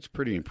 That's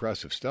pretty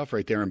impressive stuff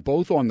right there. And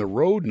both on the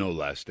road, no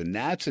less. The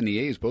Nats and the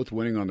A's both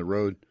winning on the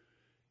road.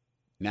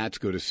 Nats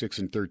go to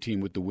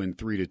 6-13 with the win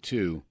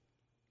 3-2.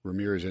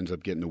 Ramirez ends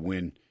up getting the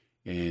win.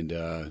 And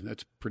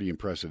that's pretty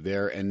impressive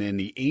there. And then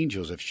the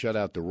Angels have shut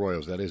out the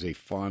Royals. That is a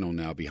final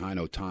now behind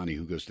Ohtani,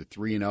 who goes to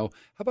 3-0. How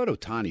about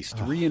Ohtani's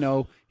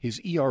 3-0? His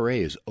ERA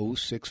is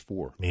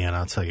 0.64. Man,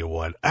 I'll tell you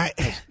what.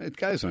 That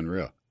guy's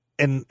unreal.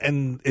 And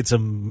it's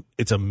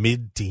a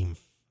mid team.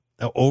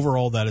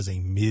 Overall, that is a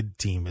mid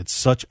team. It's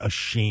such a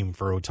shame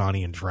for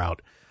Ohtani and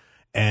Trout.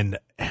 And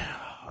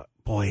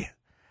boy,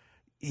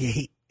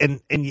 I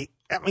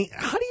mean,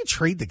 how do you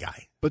trade the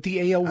guy? But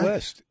the AL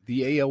West,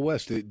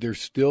 they're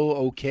still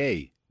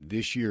okay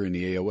this year in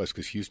the AL West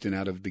because Houston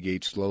out of the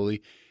gate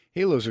slowly.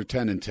 Halos are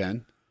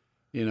 10-10,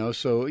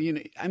 So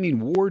I mean,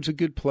 Ward's a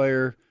good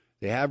player.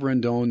 They have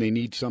Rendon. They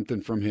need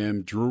something from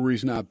him.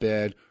 Drury's not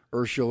bad.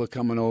 Urshela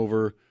coming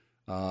over.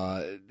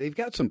 They've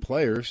got some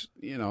players.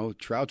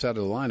 Trout's out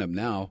of the lineup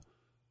now,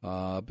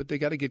 but they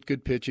got to get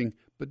good pitching.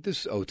 But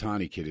this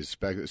Ohtani kid is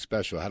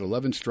special. Had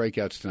 11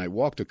 strikeouts tonight.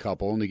 Walked a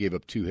couple. Only gave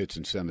up 2 hits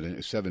in 7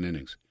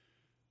 innings.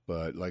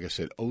 But like I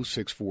said,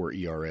 0.64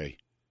 ERA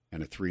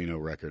and a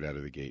 3-0 record out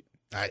of the gate.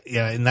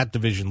 And that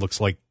division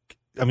looks like.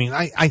 I mean,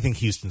 I think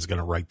Houston's going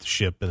to right the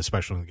ship, and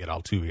especially when we get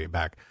Altuve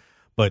back.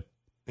 But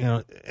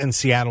in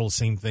Seattle,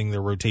 same thing.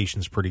 Their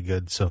rotation's pretty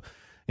good. So,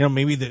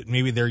 maybe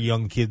their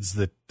young kids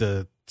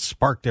that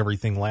sparked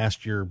everything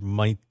last year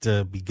might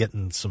be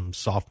getting some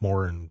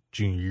sophomore and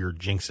junior year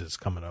jinxes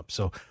coming up.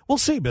 So we'll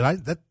see.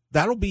 But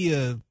that'll be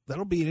an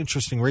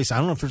interesting race. I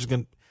don't know if there's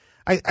going.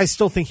 I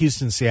still think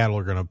Houston and Seattle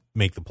are going to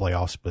make the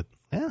playoffs, but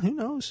who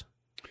knows?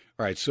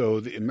 All right, so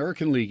the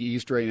American League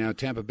East right now,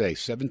 Tampa Bay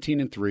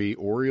 17-3,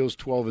 Orioles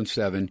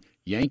 12-7,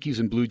 Yankees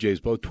and Blue Jays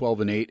both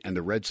 12-8, and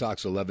the Red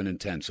Sox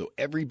 11-10. So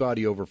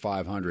everybody over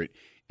 500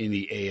 in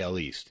the AL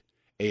East.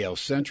 AL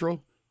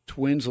Central,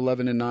 Twins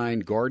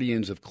 11-9,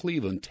 Guardians of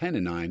Cleveland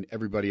 10-9.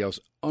 Everybody else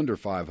under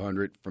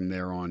 500 from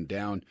there on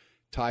down.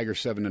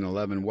 Tigers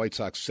 7-11, White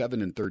Sox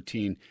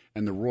 7-13,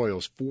 and the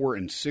Royals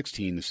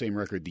 4-16, the same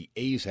record the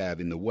A's have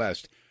in the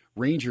West.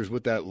 Rangers,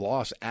 with that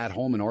loss at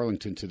home in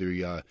Arlington to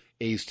the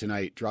A's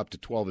tonight, dropped to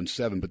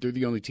 12-7, but they're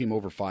the only team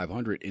over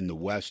 500 in the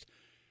West.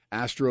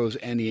 Astros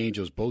and the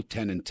Angels both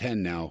 10-10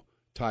 now,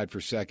 tied for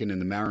second,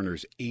 and the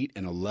Mariners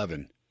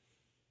 8-11,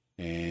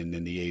 and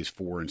then the A's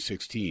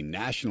 4-16.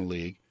 National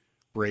League,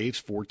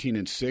 Braves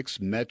 14-6,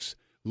 Mets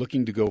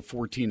looking to go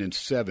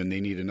 14-7. They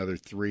need another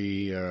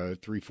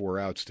 4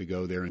 outs to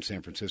go there in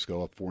San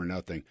Francisco, up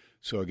 4-0.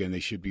 So again, they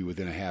should be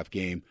within a half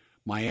game.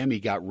 Miami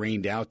got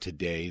rained out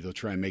today. They'll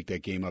try and make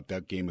that game up.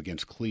 That game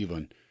against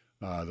Cleveland,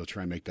 they'll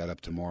try and make that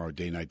up tomorrow,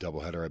 day-night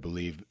doubleheader, I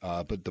believe.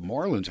 But the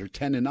Marlins are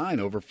 10-9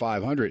 over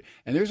 500,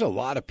 and there's a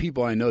lot of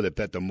people I know that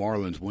bet the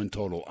Marlins win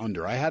total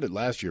under. I had it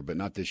last year, but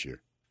not this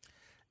year.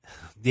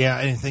 Yeah,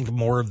 I think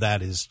more of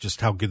that is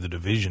just how good the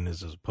division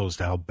is as opposed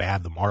to how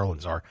bad the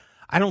Marlins are.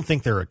 I don't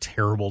think they're a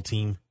terrible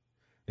team.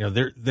 You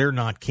know, they're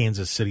not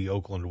Kansas City,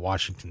 Oakland,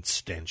 Washington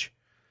stench.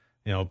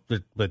 You know,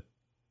 but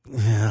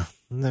yeah,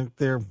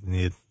 they're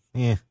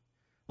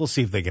we'll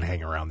see if they can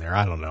hang around there.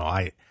 I don't know.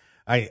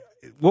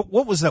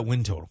 What was that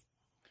win total?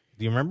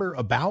 Do you remember?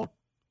 About?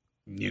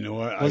 You know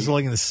what? Was it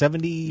like in the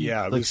 70?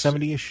 Yeah, like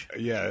 70-ish.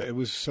 Yeah, it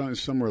was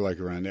somewhere like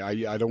around there.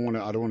 I don't want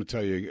to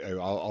tell you.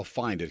 I'll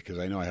find it because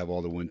I know I have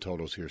all the win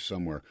totals here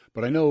somewhere.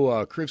 But I know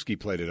Krivsky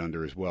played it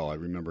under as well. I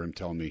remember him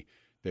telling me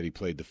that he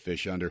played the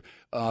fish under.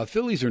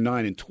 Phillies are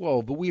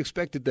 9-12, but we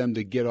expected them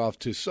to get off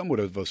to somewhat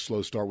of a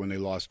slow start when they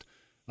lost,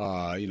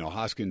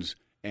 Hoskins,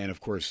 and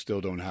of course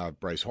still don't have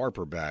Bryce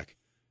Harper back.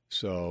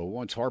 So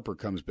once Harper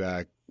comes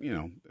back, put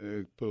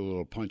a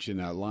little punch in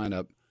that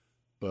lineup.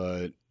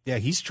 But yeah,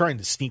 he's trying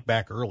to sneak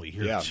back early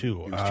here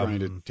too. He was trying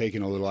to take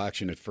in a little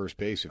action at first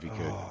base if he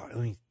could. Let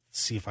me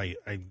see if I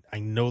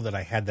know that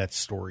I had that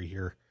story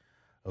here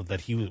of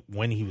that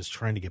when he was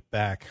trying to get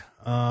back.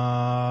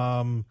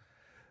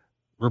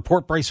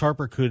 Report Bryce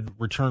Harper could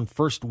return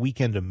first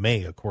weekend of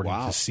May, according to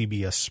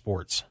CBS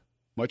Sports.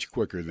 Much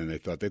quicker than they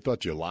thought. They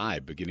thought July,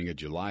 beginning of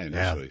July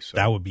initially. Yeah, so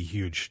that would be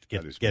huge.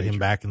 Get him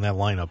back in that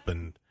lineup,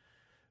 and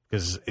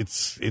because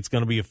it's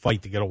going to be a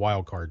fight to get a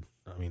wild card.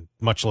 I mean,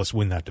 much less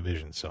win that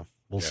division. So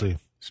we'll see.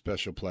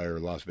 Special player,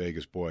 Las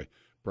Vegas boy,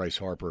 Bryce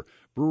Harper.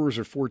 Brewers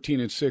are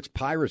 14-6,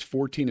 Pirates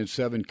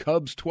 14-7,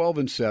 Cubs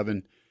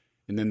 12-7,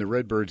 and then the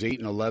Redbirds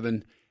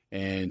 8-11.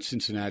 And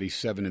Cincinnati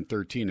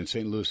 7-13, and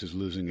St. Louis is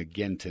losing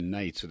again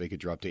tonight, so they could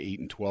drop to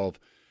 8-12.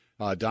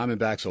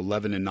 Diamondbacks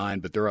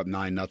 11-9, but they're up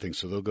 9-0,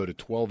 so they'll go to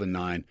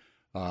 12-9.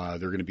 They're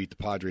going to beat the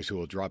Padres, who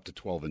will drop to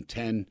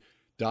 12-10.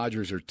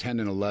 Dodgers are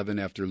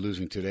 10-11 after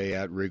losing today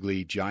at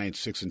Wrigley. Giants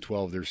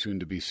 6-12. They're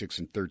soon to be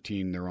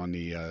 6-13. They're on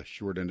the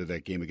short end of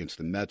that game against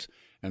the Mets,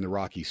 and the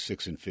Rockies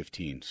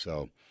 6-15.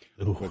 So,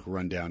 a quick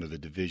rundown of the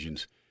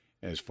divisions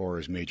as far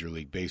as Major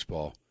League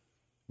Baseball.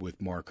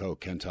 With Mark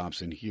Hoke, Ken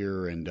Thompson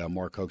here, and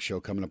Mark Hoke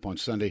Show coming up on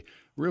Sunday.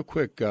 Real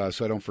quick,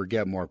 so I don't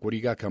forget, Mark, what do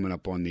you got coming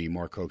up on the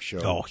Mark Hoke Show?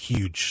 Oh,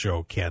 huge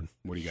show, Ken.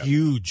 What do you got?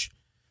 Huge.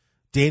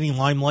 Danny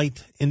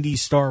Limelight, indie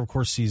star. Of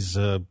course, he's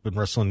been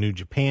wrestling New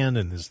Japan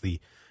and is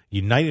the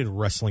United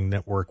Wrestling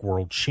Network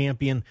World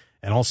Champion.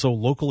 And also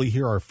locally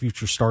here, our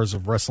future stars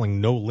of wrestling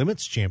No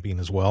Limits champion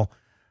as well.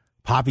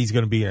 Poppy's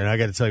going to be here. And I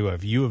got to tell you,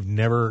 if you have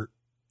never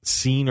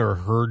seen or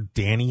heard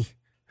Danny,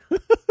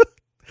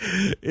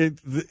 it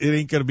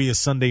ain't going to be a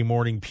Sunday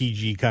morning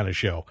PG kind of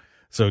show.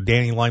 So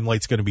Danny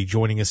Limelight's going to be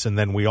joining us. And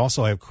then we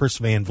also have Chris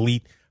Van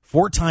Vliet,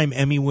 4-time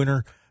Emmy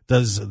winner,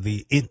 does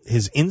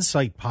his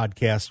Insight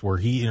podcast where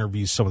he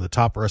interviews some of the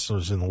top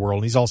wrestlers in the world.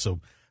 And he's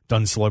also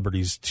done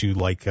celebrities too,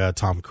 like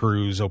Tom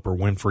Cruise, Oprah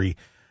Winfrey.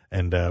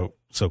 And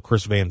so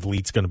Chris Van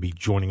Vliet's going to be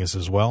joining us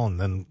as well. And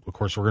then, of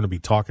course, we're going to be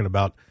talking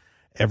about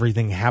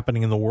everything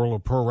happening in the world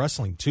of pro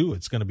wrestling too.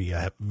 It's going to be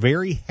a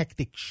very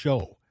hectic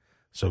show.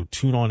 So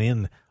tune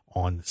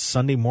on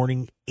Sunday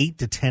morning, 8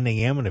 to 10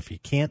 a.m. And if you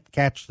can't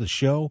catch the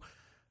show,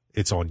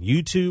 it's on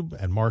YouTube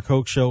and Mark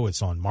Hoke Show.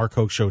 It's on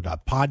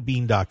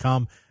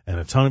markhokeshow.podbean.com and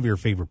a ton of your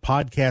favorite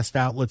podcast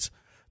outlets,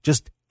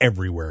 just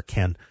everywhere,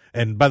 Ken.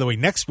 And by the way,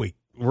 next week,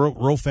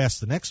 real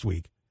fast the next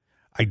week,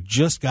 I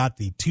just got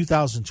the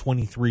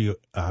 2023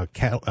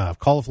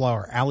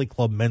 Cauliflower Alley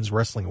Club Men's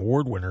Wrestling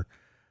Award winner,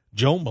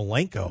 Joe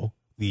Malenko,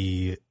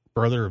 the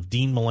brother of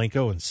Dean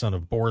Malenko and son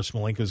of Boris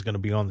Malenko, is going to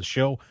be on the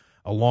show,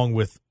 along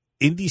with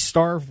indie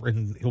star,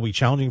 and he'll be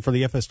challenging for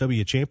the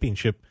FSW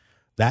championship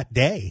that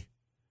day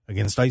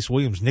against Ice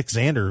Williams, Nick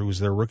Zander, who was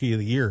their Rookie of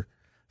the Year.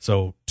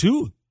 So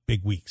 2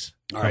 big weeks.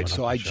 All right,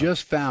 so I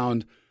just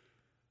found,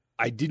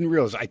 I didn't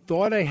realize, I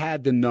thought I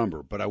had the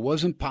number, but I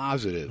wasn't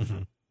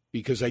positive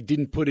because I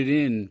didn't put it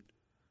in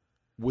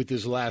with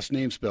his last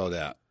name spelled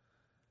out.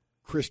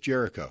 Chris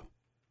Jericho.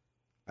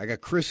 I got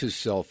Chris's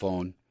cell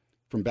phone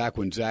from back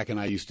when Zach and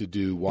I used to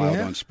do Wild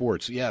on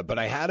Sports. Yeah, but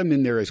I had him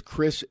in there as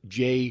Chris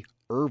J.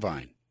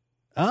 Irvine.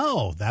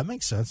 Oh, that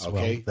makes sense.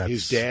 Okay. Well,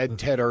 his dad,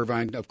 Ted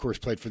Irvine, of course,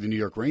 played for the New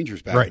York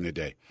Rangers back in the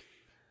day.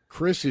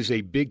 Chris is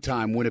a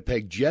big-time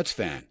Winnipeg Jets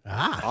fan.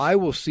 I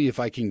will see if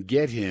I can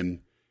get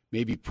him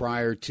maybe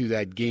prior to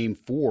that Game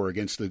 4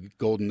 against the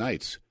Golden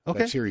Knights. Okay.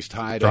 That series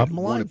tied Drop at him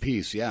a 1 line.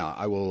 apiece. Yeah,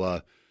 I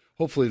will.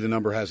 Hopefully the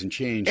number hasn't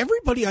changed.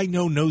 Everybody I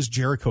know knows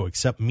Jericho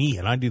except me,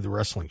 and I do the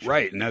wrestling show.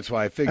 Right, and that's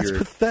why I figure.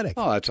 That's pathetic.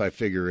 Oh, that's why I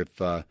figure if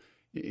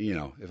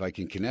if I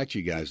can connect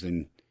you guys,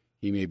 then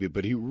he may be.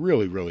 But he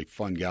really, really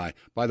fun guy.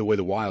 By the way,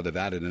 the Wild have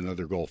added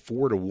another goal,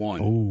 4-1.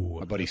 Ooh.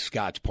 My buddy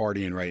Scott's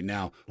partying right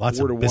now. Lots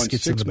 4-1, of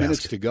biscuits in 6 the minutes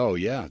basket. to go.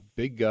 Yeah,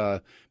 big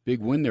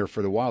win there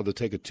for the Wild. They'll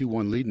take a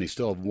 2-1 lead, and they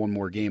still have one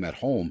more game at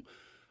home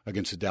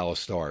against the Dallas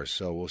Stars.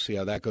 So we'll see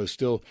how that goes.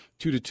 Still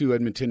 2-2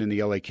 Edmonton and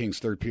the LA Kings,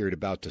 third period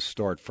about to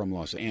start from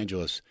Los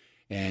Angeles.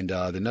 And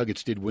the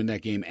Nuggets did win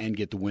that game and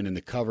get the win in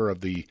the cover of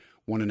the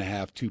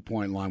 1.5,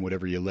 2-point line,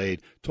 whatever you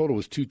laid. Total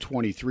was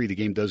 223. The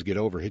game does get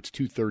over. Hits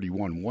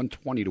 231,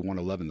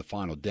 120-111 the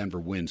final. Denver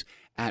wins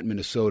at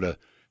Minnesota.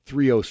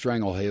 3-0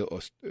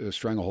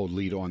 stranglehold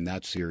lead on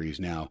that series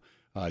now.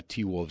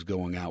 T-Wolves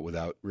going out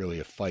without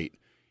really a fight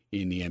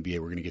in the NBA.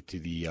 We're going to get to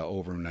the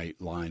overnight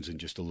lines in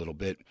just a little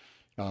bit.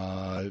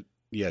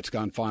 It's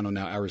gone final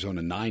now.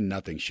 Arizona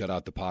 9-0. Shut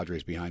out the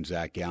Padres behind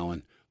Zach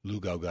Gallen.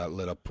 Lugo got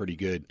lit up pretty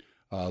good.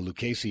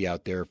 Lucchesi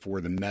out there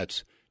for the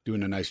Mets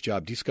doing a nice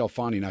job.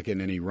 DeScalfani not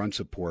getting any run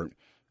support.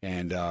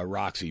 And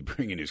Roxy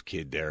bringing his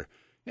kid there.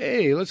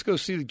 Hey, let's go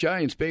see the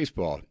Giants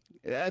baseball.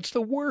 That's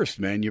the worst,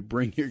 man. You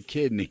bring your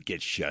kid and he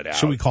gets shut out.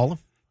 Should we call him?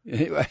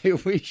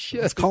 We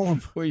should. Let's call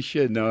him. We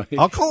should. No,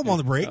 I'll call him on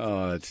the break.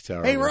 Oh, that's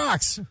terrible. Hey,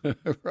 Rox.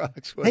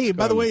 Rox. Hey,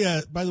 by the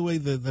way,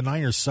 the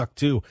Niners suck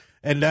too.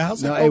 And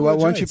how's that? Hey, why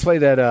don't you play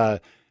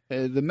that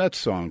the Mets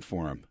song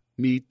for him?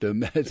 Meet the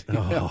Mets.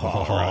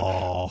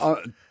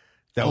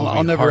 That would be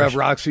I'll never harsh. have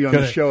Roxy on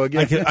the show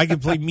again. I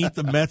could play Meet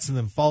the Mets and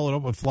then follow it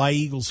up with Fly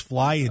Eagles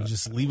Fly and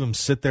just leave him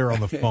sit there on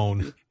the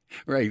phone.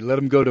 Right, let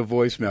him go to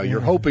voicemail.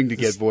 You're hoping to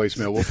get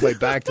voicemail. We'll play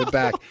back to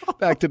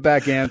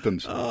back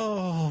anthems.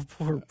 Oh,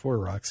 poor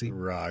Roxy.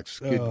 Rox,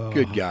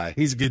 good guy.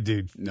 He's a good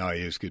dude. No,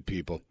 he is good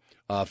people.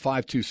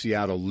 5-2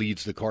 Seattle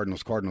leads the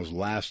Cardinals. Cardinals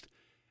last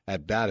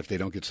at bat if they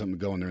don't get something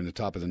going. They're in the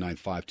top of the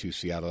ninth. 5-2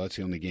 Seattle. That's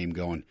the only game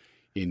going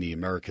in the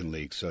American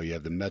League. So you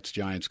have the Mets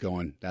Giants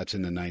going. That's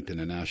in the ninth in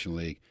the National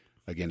League.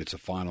 Again, it's a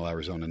final.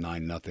 Arizona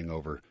 9-0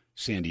 over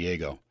San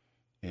Diego.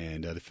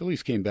 And the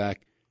Phillies came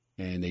back,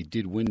 and they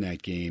did win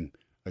that game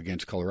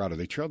against Colorado.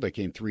 They trailed that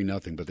game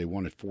 3-0, but they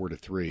won it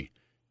 4-3.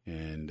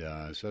 And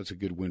so that's a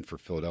good win for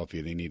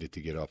Philadelphia. They needed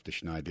to get off the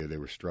schneid there. They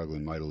were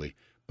struggling mightily.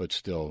 But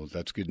still,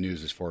 that's good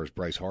news as far as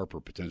Bryce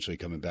Harper potentially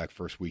coming back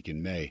first week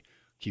in May.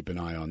 Keep an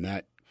eye on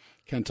that.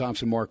 Ken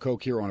Thompson, Mark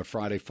Koch here on a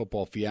Friday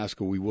football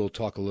fiasco. We will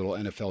talk a little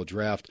NFL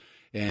draft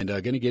and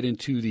going to get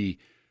into the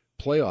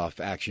playoff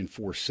action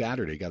for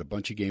Saturday. Got a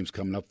bunch of games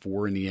coming up,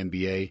 4 in the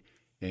NBA.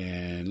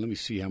 And let me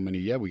see how many.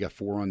 Yeah, we got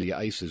 4 on the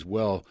ice as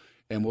well.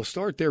 And we'll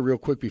start there real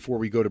quick before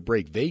we go to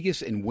break.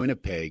 Vegas and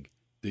Winnipeg.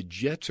 The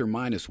Jets are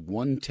minus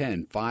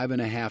 110,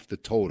 5.5 the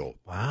total.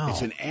 Wow.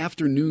 It's an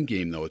afternoon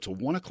game, though. It's a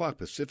 1 o'clock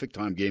Pacific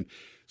time game.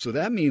 So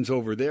that means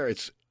over there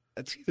it's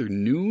either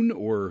noon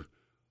or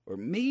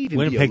may even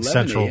Winnipeg be 11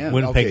 Central. a.m.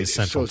 Winnipeg okay, is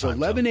Central so it's time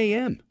 11 zone.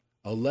 a.m.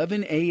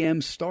 11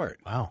 a.m. start.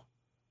 Wow.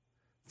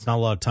 It's not a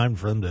lot of time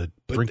for them to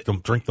drink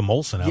the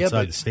Molson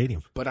outside the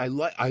stadium. But I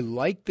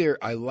like the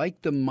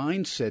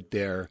mindset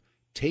there,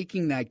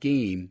 taking that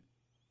game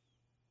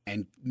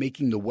and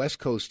making the West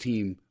Coast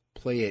team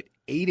play at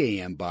 8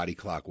 a.m. body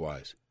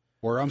clockwise.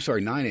 Or, I'm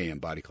sorry, 9 a.m.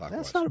 body clockwise.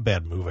 That's not a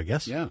bad move, I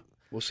guess. Yeah.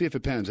 We'll see if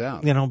it pans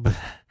out.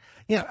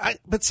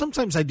 But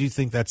sometimes I do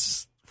think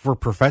that's for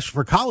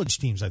college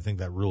teams. I think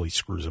that really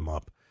screws them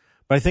up.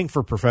 But I think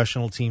for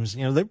professional teams,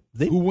 they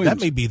that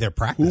may be their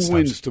practice. Who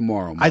wins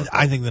tomorrow?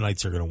 I think the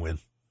Knights are going to win.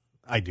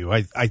 I do.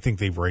 I think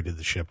they've raided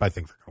the ship. I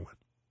think they're going to win.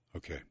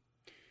 Okay.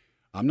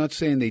 I'm not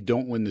saying they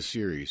don't win the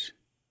series,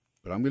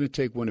 but I'm going to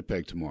take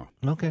Winnipeg tomorrow.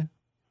 Okay.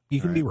 You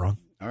can be wrong.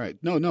 All right.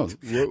 No.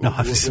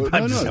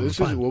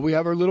 We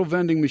have our little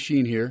vending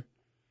machine here,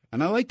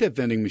 and I like that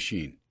vending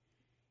machine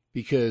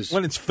because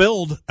when it's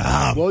filled.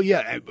 Well,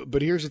 yeah,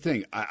 but here's the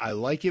thing. I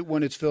like it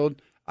when it's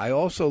filled. I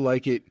also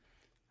like it.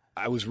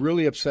 I was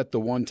really upset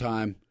the one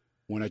time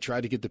when I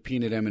tried to get the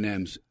peanut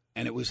M&Ms,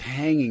 and it was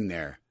hanging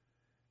there.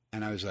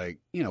 And I was like,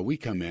 we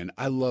come in.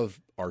 I love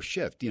our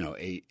shift,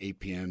 8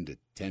 p.m. to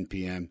 10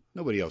 p.m.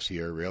 Nobody else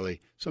here, really.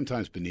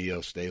 Sometimes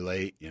Benito stay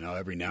late,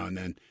 every now and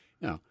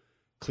then,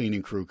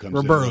 cleaning crew comes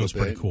in. Roberto's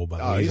pretty cool, by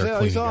the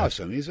way. He's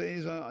awesome. He's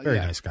a very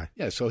nice guy.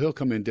 Yeah, so he'll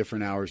come in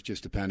different hours,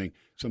 just depending.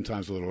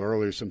 Sometimes a little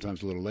earlier,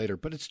 sometimes a little later.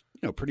 But it's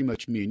pretty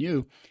much me and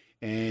you.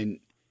 And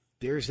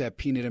there's that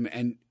peanut.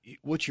 And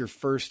what's your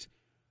first?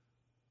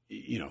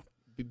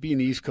 Being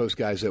the East Coast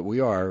guys that we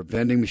are,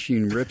 vending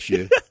machine rips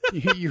you.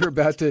 You're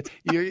about to.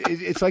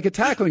 It's like a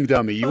tackling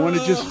dummy. You want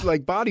to just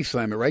like body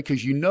slam it, right?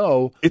 Because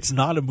it's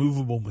not a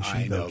movable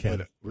machine, though,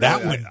 Ken.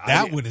 Really,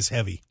 that one is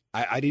heavy.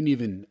 I didn't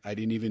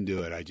even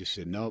do it. I just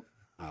said nope.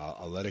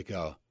 I'll let it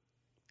go.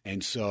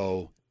 And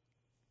so,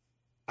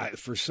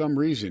 for some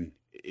reason,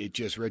 it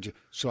just read.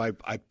 So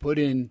I put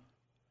in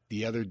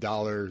the other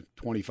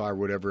 $1.25,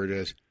 whatever it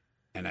is,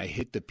 and I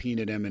hit the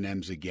peanut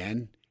M&Ms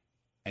again,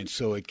 and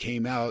so it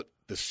came out.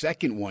 The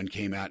second one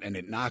came out, and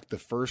it knocked the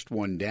first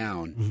one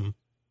down. Mm-hmm.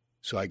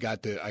 So I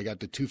got the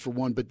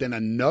 2-for-1, but then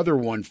another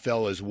one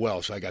fell as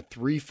well. So I got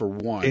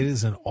 3-for-1. It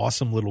is an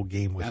awesome little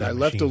game with and that I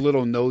left a machine.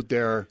 little note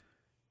there.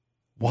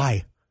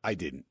 Why? I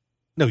didn't.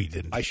 No, you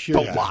didn't. I should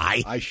But have.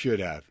 why? I should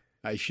have.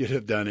 I should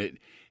have done it.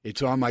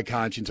 It's on my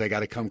conscience. I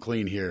got to come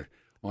clean here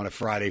on a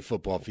Friday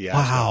football fiasco.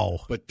 Wow.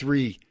 But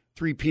three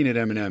peanut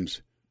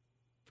M&Ms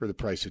for the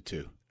price of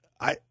 2.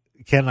 I've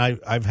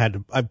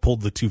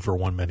pulled the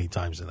 2-for-1 many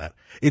times in that.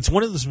 It's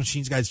one of those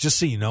machines, guys, just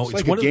so you know. It's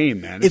like one a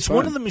game, man. It's fun.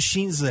 one of the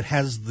machines that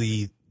has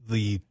the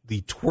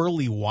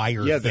twirly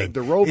wire thing.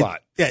 the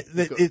robot.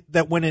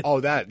 That when it Oh,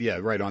 that, yeah,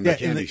 right, on the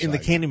candy in the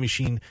side. candy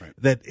machine, Right.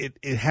 that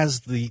it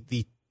has the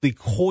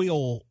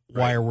coil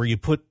wire where you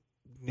put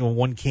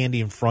one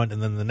candy in front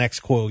and then the next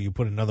coil you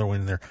put another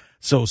one in there.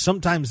 So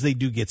sometimes they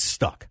do get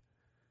stuck,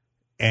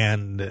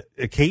 and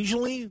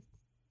occasionally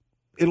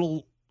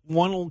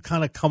one will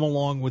kind of come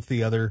along with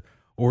the other,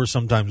 or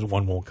sometimes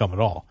one won't come at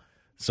all.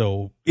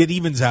 So it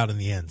evens out in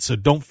the end. So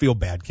don't feel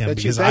bad, Ken,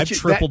 because I've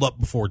tripled up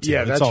before too.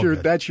 Yeah, It's all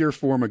good. that's your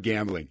form of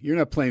gambling. You're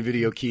not playing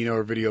video keno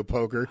or video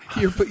poker.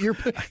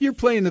 You're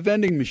playing the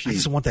vending I machine.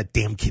 just want that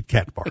damn Kit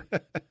Kat bar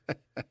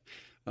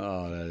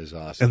Oh, that is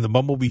awesome. and the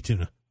Bumblebee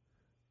tuna.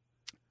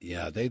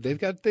 Yeah, they've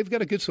got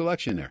a good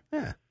selection there.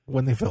 Yeah,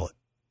 when they fill it.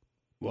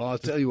 Well, I'll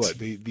tell you what,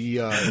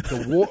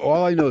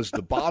 all I know is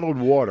the bottled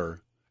water,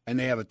 and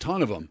they have a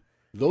ton of them.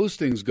 Those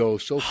things go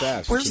so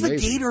fast. Where's It's the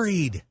amazing.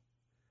 Gatorade?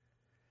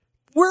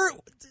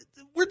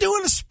 We're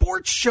doing a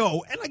sports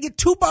show, and I get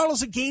 2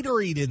 bottles of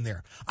Gatorade in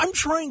there. I'm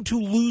trying to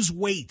lose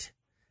weight,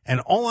 and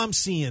all I'm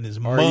seeing is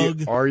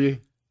mug. Are you?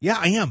 Yeah,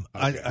 I am.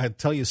 Okay. I'll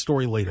tell you a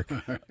story later.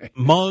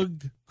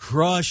 Mug,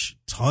 Crush,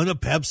 ton of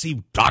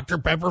Pepsi, Dr.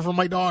 Pepper for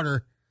my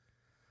daughter.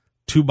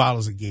 2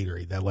 bottles of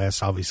Gatorade. That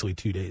lasts obviously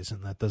 2 days,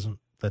 and that doesn't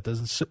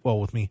sit well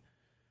with me.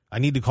 I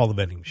need to call the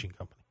vending machine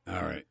company.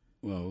 All right.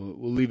 Well,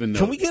 we'll leave a note.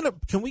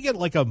 Can we get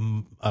like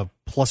a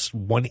plus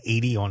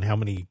 180 on how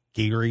many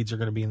Gatorades are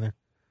going to be in there?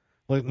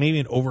 Like maybe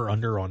an over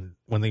under on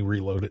when they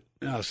reload it.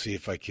 I'll see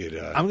if I could.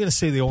 I'm going to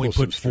say they only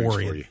pull put some 4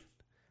 strings for in. you.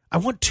 I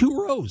want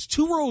 2 rows.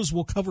 2 rows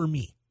will cover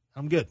me.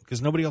 I'm good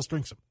because nobody else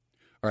drinks them.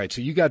 All right.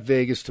 So you got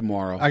Vegas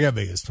tomorrow. I got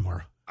Vegas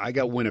tomorrow I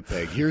got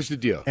Winnipeg. Here's the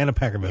deal. and a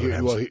pack of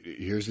M&Ms.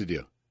 Here's the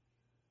deal.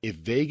 If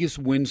Vegas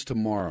wins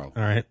tomorrow,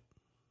 All right.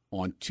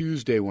 on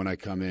Tuesday when I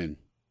come in,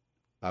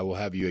 I will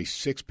have you a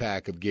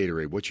 6-pack of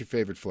Gatorade. What's your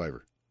favorite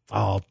flavor?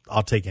 I'll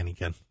take any,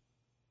 Ken.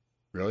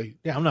 Really?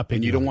 Yeah, I'm not picking.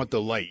 And you don't on want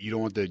the light. You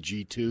don't want the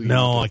G2. it.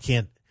 No, I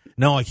can't.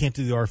 No, I can't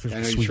do the I artificial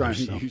know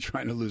sweeteners. so. you're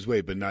trying to lose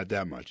weight, but not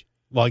that much.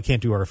 Well, I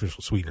can't do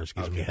artificial sweeteners. It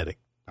gives me a Okay. headache.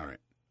 All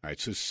right.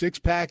 So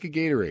 6-pack of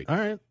Gatorade. All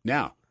right.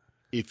 Now,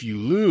 if you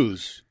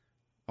lose,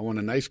 I want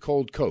a nice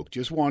cold Coke.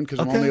 Just one, because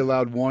I'm Okay. only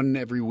allowed one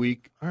every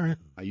week. All right.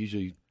 I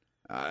usually,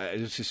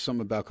 it's just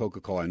something about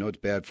Coca-Cola. I know it's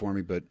bad for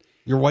me, but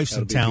Your wife's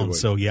That'll in be a good town, one.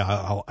 so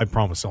yeah, I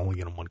promise I'll only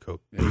get him 1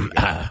 Coke. there you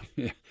go.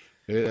 Yeah.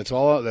 That's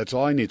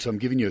all I need. So I'm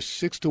giving you a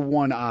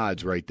 6-to-1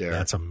 odds right there.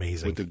 That's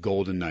amazing. With the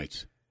Golden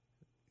Knights.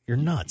 You're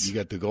nuts. You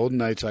got the Golden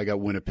Knights. I got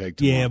Winnipeg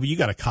tomorrow. Yeah, but you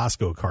got a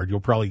Costco card. You'll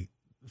probably,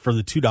 for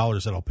the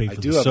 $2 that I'll pay I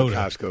for do the have soda. a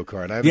Costco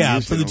card. I haven't Yeah,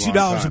 used for it the in a $2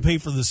 long to time. pay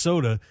for the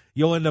soda,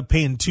 you'll end up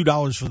paying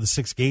 $2 for the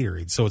 6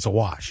 Gatorade, so it's a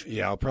wash.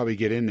 Yeah, I'll probably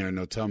get in there and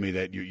they'll tell me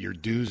that your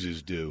dues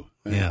is due.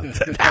 Yeah,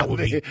 that would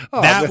be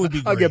I'll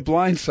great. I'll get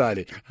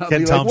blindsided. I'll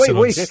Ken be like, Thompson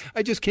wait,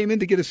 I just came in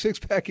to get a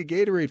 6-pack of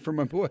Gatorade for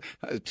my boy.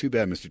 Too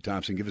bad, Mr.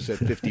 Thompson. Give us that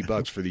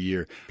 $50 for the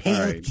year. All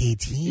right.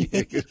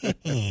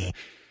 KT.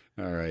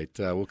 All right.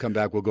 We'll come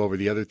back. We'll go over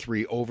the other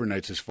 3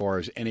 overnights as far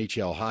as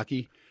NHL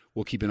hockey.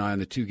 We'll keep an eye on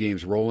the 2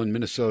 games rolling.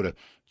 Minnesota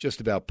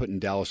just about putting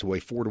Dallas away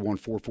 4-1,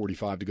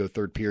 4:45 to go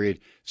third period,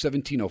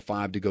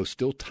 17:05 to go,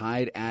 still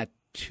tied at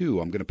 2.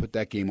 I'm going to put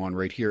that game on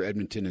right here,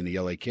 Edmonton and the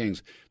LA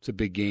Kings. It's a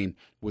big game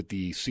with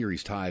the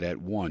series tied at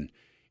 1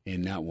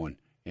 in that one,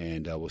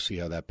 and we'll see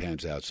how that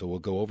pans out. So we'll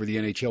go over the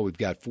NHL. We've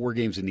got 4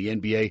 games in the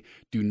NBA.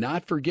 Do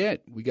not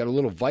forget, we got a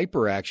little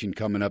Viper action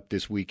coming up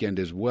this weekend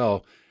as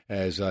well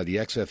as the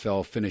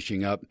XFL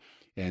finishing up,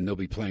 and they'll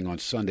be playing on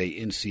Sunday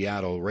in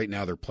Seattle. Right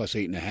now they're plus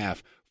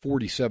 8.5,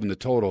 47 the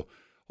total.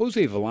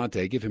 Jose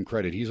Vellante, give him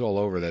credit. He's all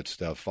over that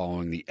stuff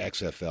following the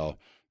XFL.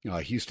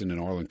 Houston and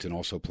Arlington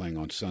also playing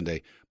on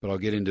Sunday. But I'll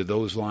get into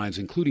those lines,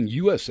 including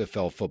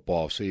USFL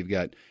football. So you've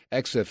got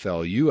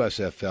XFL,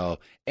 USFL,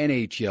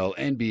 NHL,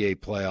 NBA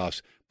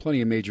playoffs,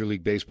 plenty of Major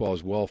League Baseball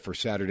as well for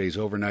Saturday's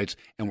overnights.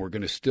 And we're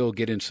going to still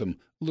get in some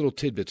little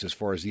tidbits as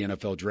far as the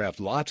NFL draft.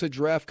 Lots of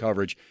draft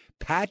coverage.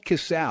 Pat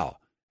Casale.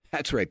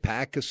 That's right,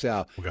 Pat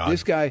Casale. Oh,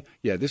 this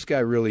guy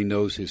really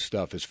knows his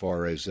stuff as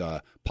far as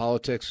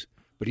politics.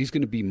 But he's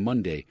going to be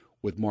Monday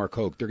with Mark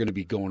Hoke. They're going to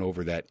be going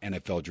over that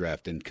NFL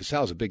draft. And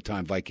Casale's a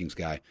big-time Vikings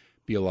guy.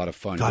 Be a lot of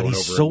fun God, going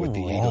he's over so it with the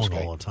Eagles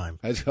guy. all the time.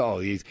 That's all.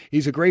 He's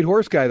a great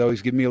horse guy, though.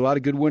 He's given me a lot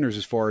of good winners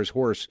as far as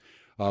horses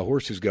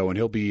go, and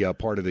he'll be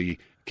part of the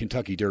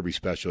Kentucky Derby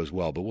special as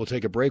well. But we'll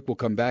take a break. We'll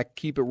come back.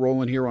 Keep it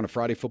rolling here on a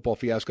Friday Football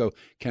Fiasco.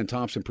 Ken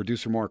Thompson,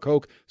 producer Mark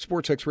Hoke,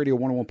 SportsXradio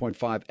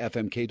 101.5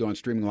 FM, KDON,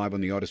 streaming live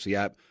on the Odyssey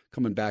app.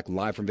 Coming back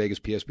live from Vegas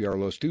PSBR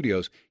Low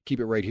Studios. Keep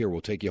it right here.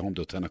 We'll take you home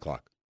till 10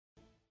 o'clock.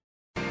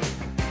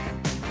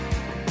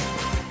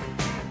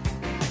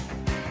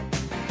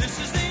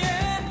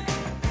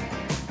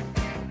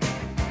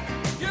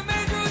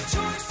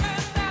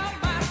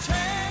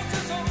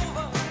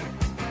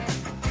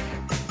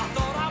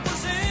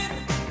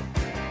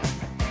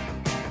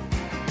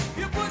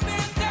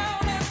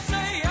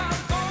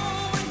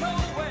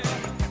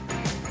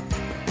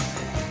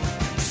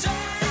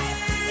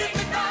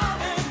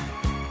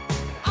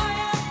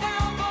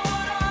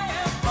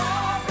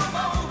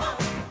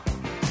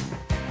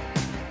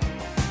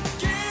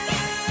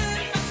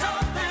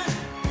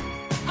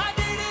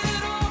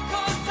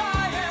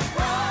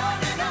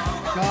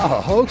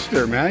 Oh,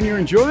 Hulkster, man, you're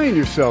enjoying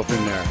yourself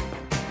in there.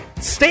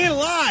 Staying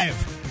alive.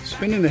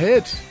 Spinning the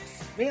hits.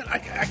 Man, I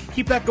can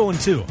keep that going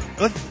too.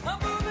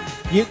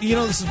 You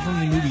know, this is from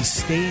the movie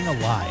Staying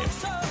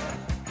Alive,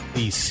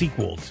 the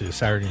sequel to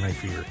Saturday Night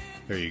Fever.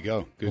 There you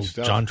go. Good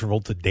stuff. John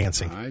Travolta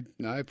dancing.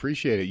 I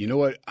appreciate it. You know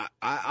what?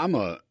 I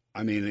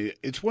mean,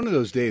 it's one of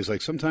those days,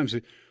 like sometimes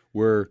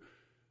where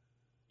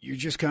you're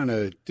just kind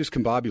of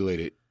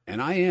discombobulated,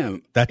 and I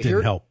am. That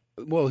didn't help.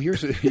 Well,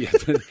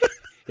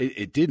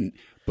 it didn't.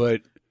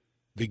 But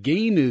the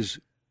game is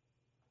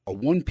a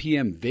 1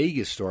 p.m.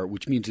 Vegas start,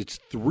 which means it's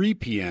 3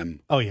 p.m.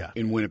 Oh, yeah.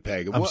 in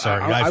Winnipeg. I'm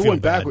sorry. I feel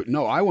went bad. backwards.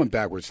 No, I went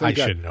backwards. I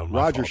should have known.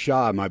 Roger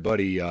Shaw, my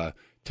buddy,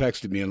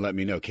 texted me and let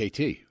me know,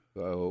 KT,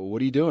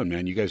 what are you doing,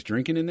 man? You guys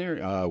drinking in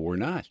there? We're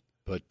not.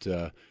 But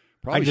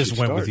probably I just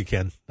went start. with you,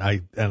 Ken.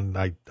 I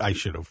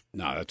should have.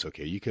 No, that's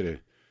okay. You could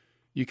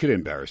have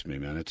embarrassed me,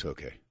 man. It's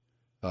okay.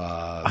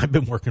 I've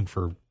been working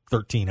for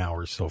 13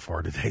 hours so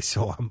far today,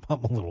 so I'm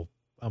a little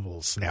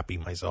snappy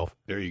myself.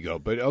 There you go.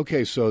 But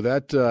okay, so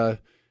that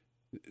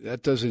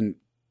doesn't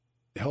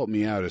help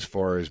me out as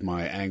far as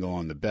my angle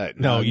on the bet.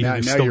 No,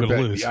 you're still going to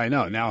lose. Yeah, I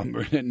know.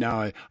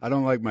 Now I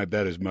don't like my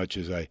bet as much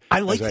as I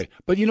like.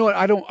 But you know what?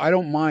 I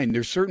don't mind.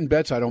 There's certain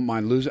bets I don't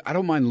mind losing. I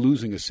don't mind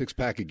losing a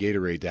 6-pack of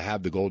Gatorade to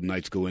have the Golden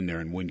Knights go in there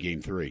and win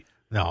Game 3.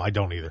 No, I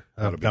don't either.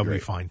 That would be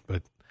fine.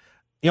 But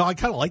I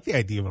kind of like the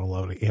idea of an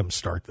 11 a.m.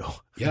 start, though.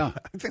 Yeah,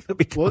 I think that'd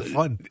be kind of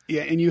fun.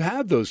 Yeah, and you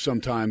have those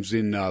sometimes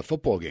in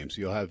football games.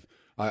 You'll have.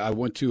 I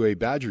went to a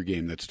Badger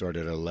game that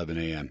started at 11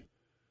 a.m.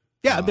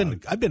 Yeah, I've been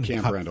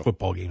Camp to Randall.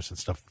 football games and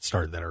stuff that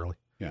started that early.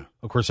 Yeah,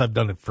 of course I've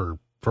done it for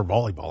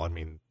volleyball. I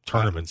mean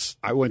tournaments.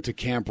 I went to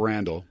Camp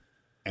Randall,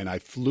 and I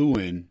flew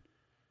in,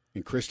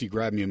 and Christy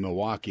grabbed me in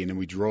Milwaukee, and then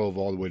we drove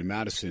all the way to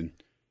Madison,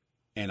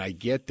 and I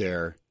get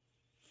there,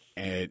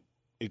 and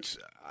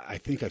I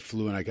think I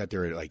flew in. I got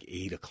there at like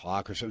 8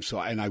 o'clock or something. So,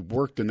 and I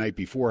worked the night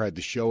before. I had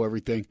to show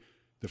everything,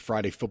 the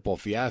Friday football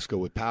fiasco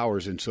with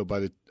Powers, and so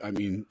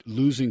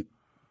losing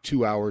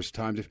 2 hours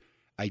time.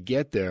 I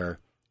get there,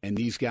 and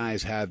these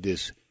guys have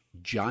this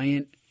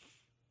giant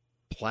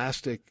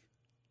plastic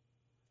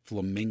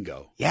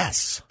flamingo.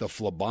 Yes. The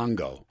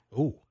Flabongo.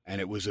 Ooh.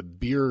 And it was a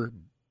beer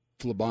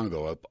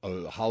Flabongo,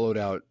 a hollowed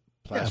out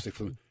plastic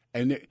flamingo.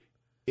 And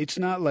it's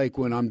not like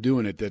when I'm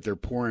doing it that they're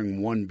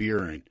pouring one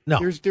beer in. No.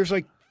 There's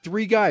like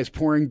 3 guys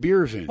pouring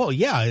beers in. Well,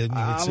 yeah, I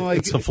mean,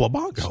 it's a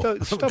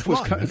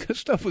Flabongo.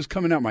 Stuff was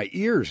coming out my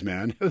ears,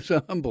 man. It was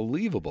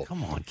unbelievable.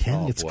 Come on,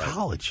 Ken. It's boy.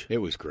 College. It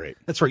was great.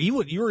 That's right. You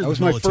were in that the was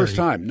military. my first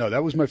time. No,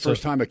 that was my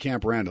first time at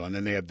Camp Randall. And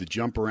then they have the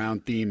jump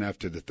around theme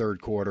after the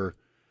third quarter.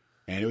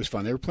 And it was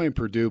fun. They were playing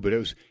Purdue, but it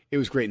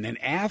was great. And then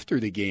after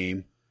the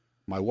game,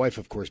 my wife,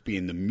 of course,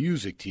 being the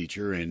music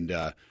teacher and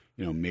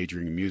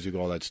majoring in music,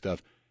 all that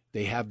stuff,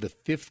 they have the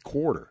fifth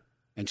quarter.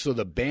 And so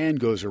the band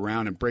goes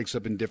around and breaks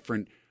up in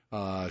different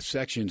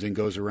sections and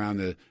goes around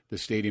the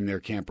stadium there,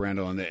 Camp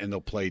Randall, and they'll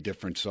play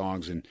different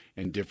songs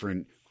and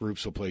different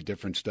groups will play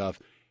different stuff.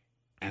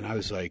 And I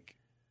was like,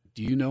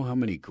 do you know how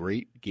many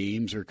great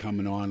games are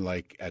coming on,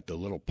 like at the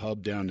little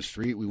pub down the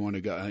street we want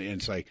to go? And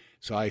it's like,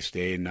 so I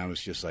stayed, and I was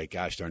just like,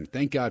 gosh darn,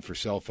 thank God for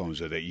cell phones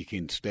so that you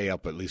can stay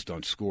up at least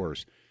on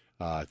scores.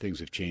 Things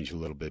have changed a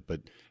little bit,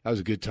 but that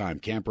was a good time.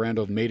 Camp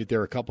Randall, made it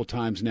there a couple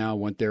times now,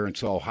 went there and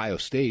saw Ohio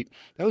State.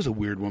 That was a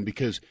weird one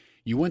because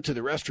you went to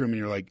the restroom and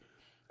you're like,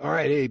 all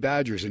right, hey,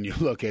 Badgers, and you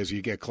look as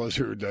you get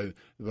closer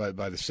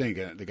by the sink,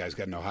 the guy's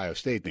got an Ohio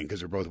State thing because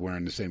they're both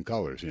wearing the same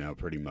colors,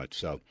 pretty much.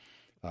 So,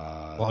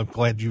 well, I'm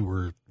glad you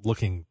were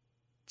looking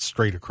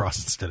straight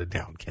across instead of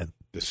down, Ken.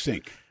 The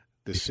sink.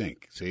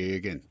 See,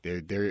 again,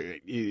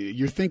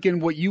 you're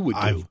thinking what you would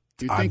do.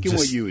 You're thinking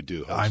what you would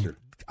do, Huckster.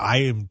 I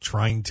am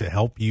trying to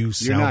help you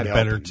sound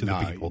better to the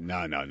people.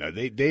 No.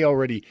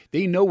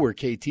 They know where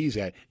KT's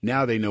at.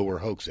 Now they know where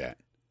Hoke's at.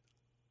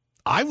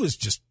 I was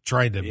just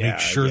trying to make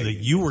sure that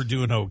you were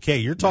doing okay.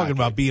 You're talking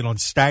about being on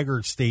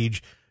staggered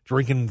stage,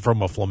 drinking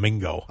from a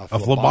flamingo, a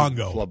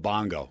Flabongo.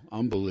 Flabongo.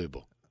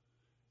 Unbelievable.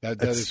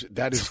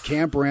 That is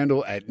Camp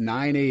Randall at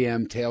 9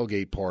 a.m.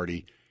 tailgate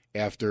party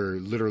after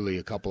literally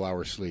a couple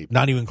hours sleep.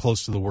 Not even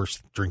close to the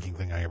worst drinking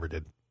thing I ever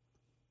did.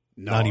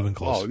 No, not even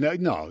close. Oh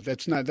no,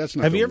 that's not.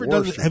 Have you ever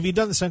done? Have you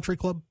done the Century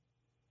Club?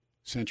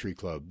 Century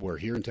Club, where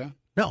here in town?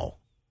 No,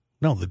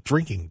 the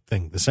drinking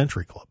thing, the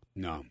Century Club.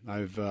 No,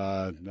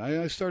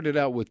 I started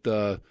out with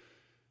the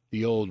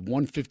old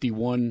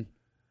 151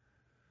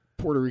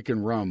 Puerto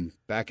Rican rum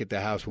back at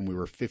the house when we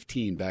were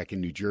 15 back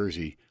in New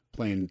Jersey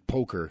playing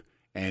poker,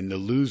 and the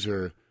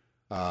loser,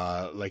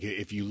 like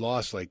if you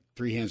lost like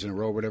 3 hands in a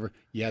row or whatever,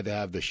 you had to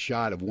have the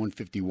shot of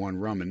 151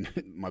 rum, and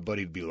my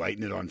buddy would be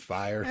lighting it on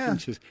fire, and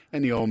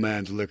the old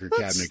man's liquor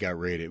cabinet got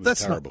raided. It was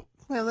terrible.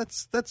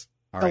 That's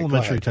all right,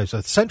 elementary type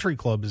stuff. Century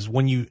Club is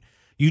when you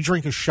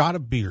drink a shot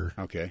of beer.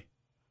 Okay.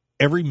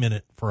 Every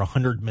minute for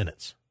 100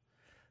 minutes.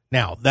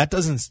 Now,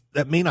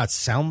 that may not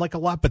sound like a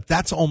lot, but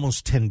that's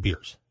almost 10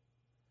 beers.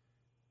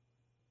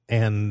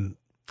 And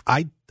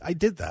I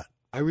did that.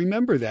 I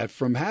remember that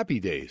from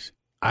Happy Days.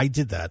 I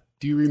did that.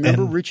 Do you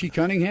remember Richie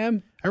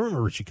Cunningham? I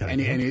remember Richie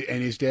Cunningham.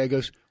 And his dad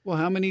goes, well,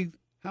 how many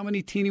How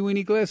many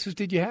teeny-weeny glasses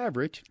did you have,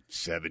 Rich?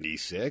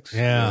 76.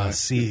 Yeah,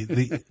 see,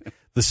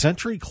 the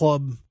Century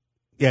Club,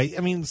 yeah,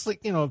 I mean, it's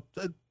like, a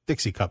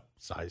Dixie Cup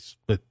size.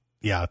 But,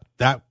 yeah,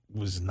 that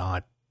was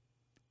not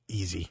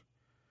easy.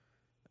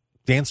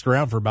 Danced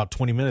around for about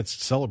 20 minutes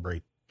to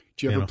celebrate.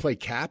 Did you ever play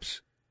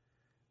caps?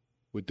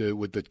 With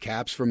the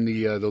caps from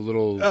the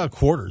little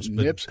quarters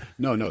nips?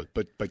 No,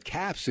 but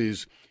caps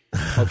is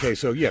okay.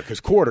 So yeah, because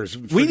quarters.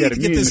 We need to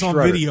get this on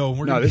video.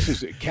 This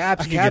is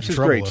caps. Caps is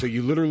great. So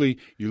you literally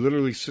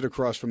sit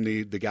across from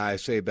the guy,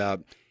 say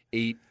about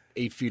 8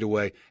 feet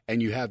away, and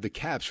you have the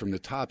caps from the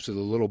tops of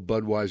the little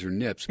Budweiser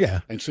nips. Yeah,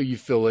 and so you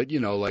fill it,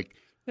 like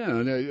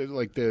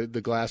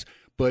the glass.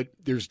 But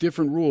there's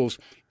different rules.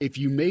 If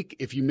you make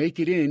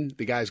it in,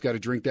 the guy's got to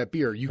drink that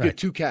beer. You get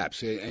 2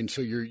 caps, and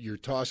so you're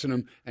tossing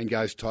them, and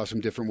guys toss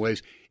them different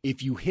ways.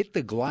 If you hit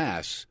the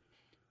glass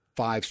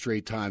 5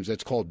 straight times,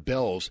 that's called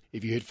bells.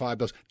 If you hit 5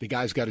 bells, the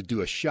guy's got to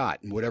do a shot,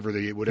 and whatever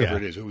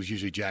it is. It was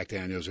usually Jack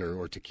Daniels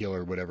or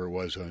tequila or whatever it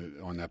was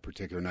on that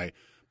particular night.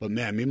 But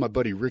man, me and my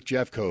buddy Rick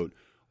Jeffcoat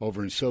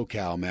over in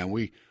SoCal, man,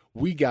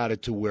 we got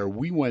it to where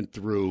we went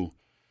through.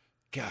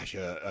 Gosh,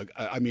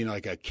 I mean,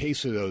 like a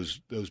case of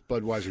those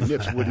Budweiser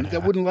nips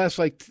wouldn't last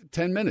like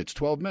 10 minutes,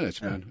 12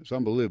 minutes, man. It's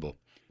unbelievable.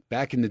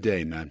 Back in the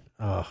day, man.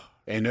 Oh.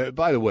 And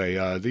by the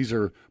way, these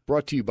are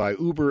brought to you by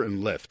Uber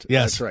and Lyft.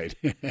 Yes. That's right.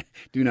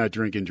 Do not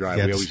drink and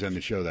drive. We always end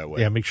the show that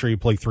way. Yeah, make sure you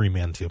play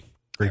 3-man, too.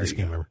 Greatest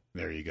game ever.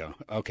 There you go.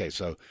 Okay,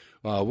 so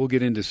we'll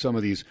get into some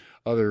of these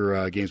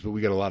other games, but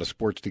we got a lot of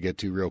sports to get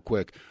to real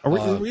quick. Are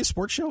we a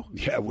sports show?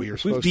 Yeah, we are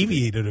We've supposed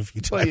deviated a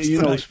few times.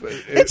 Well,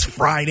 it's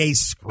Friday.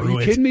 Screw it. Are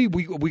you kidding me?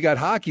 We got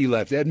hockey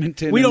left.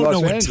 Edmonton. We don't and know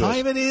Los what Angeles.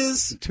 time it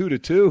is.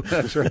 2-2.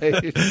 That's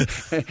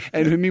right.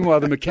 And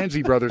meanwhile, the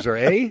McKenzie brothers are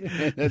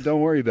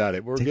Don't worry about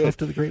it. We're Take good. off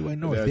to the Great White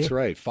North. That's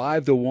right.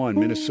 5-1.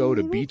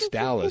 Minnesota beats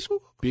Dallas.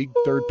 Big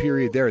third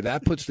period there.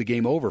 That puts the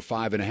game over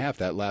 5.5.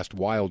 That last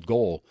wild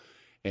goal.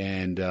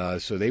 And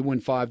so they win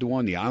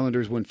 5-1. The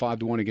Islanders win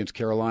 5-1 against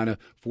Carolina.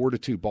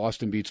 4-2.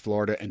 Boston beats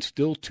Florida, and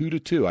still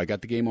 2-2. I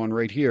got the game on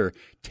right here.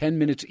 10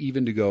 minutes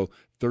even to go.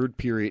 Third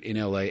period in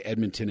L.A.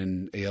 Edmonton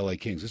and the L.A.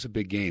 Kings. This is a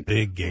big game.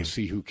 Big game. We'll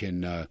see who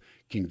can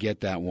get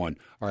that one.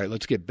 All right,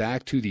 let's get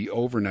back to the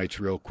overnights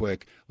real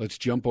quick. Let's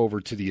jump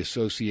over to the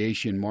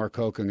association. Mark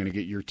Hoke, I'm going to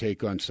get your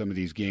take on some of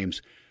these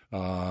games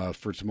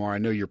for tomorrow. I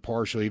know you're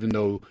partial, even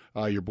though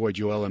your boy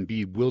Joel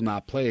Embiid will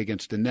not play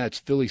against the Nets.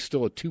 Philly's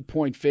still a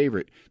 2-point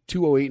favorite,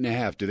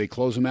 208.5. Do they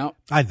close them out?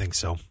 I think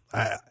so.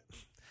 I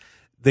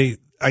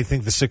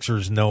think the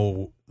Sixers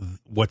know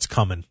what's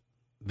coming.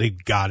 They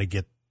want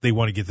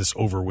to get this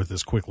over with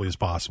as quickly as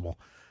possible.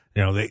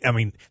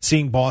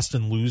 Seeing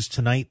Boston lose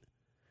tonight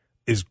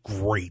is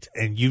great,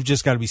 and you've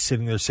just got to be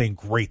sitting there saying,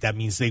 great, that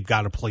means they've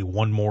got to play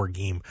one more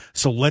game.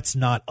 So let's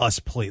not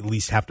at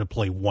least have to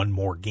play one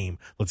more game.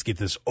 Let's get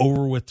this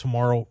over with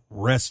tomorrow,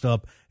 rest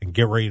up, and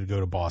get ready to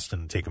go to Boston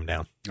and take them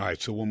down. All right,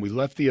 so when we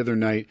left the other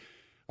night,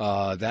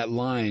 that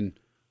line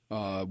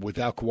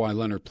without Kawhi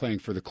Leonard playing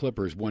for the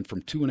Clippers went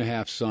from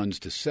 2.5 Suns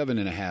to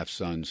 7.5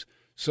 Suns.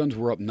 Suns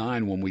were up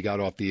 9 when we got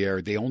off the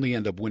air. They only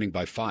end up winning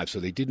by 5, so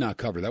they did not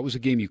cover. That was a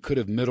game you could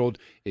have middled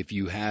if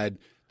you had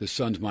the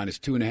Suns minus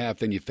 2.5.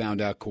 Then you found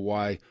out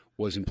Kawhi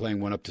wasn't playing,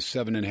 went up to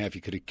 7.5.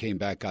 You could have came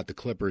back, got the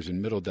Clippers,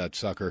 and middled that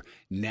sucker.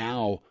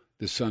 Now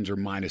the Suns are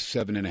minus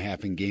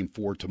 7.5 in Game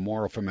 4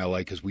 tomorrow from L.A.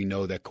 because we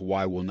know that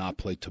Kawhi will not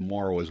play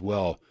tomorrow as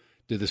well.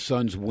 Do the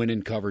Suns win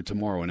and cover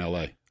tomorrow in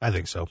L.A.? I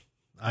think so.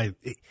 I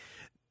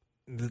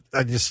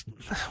just,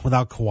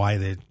 without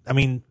Kawhi,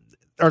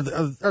 are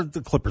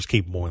the Clippers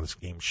capable in this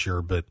game?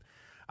 Sure, but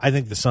I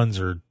think the Suns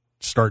are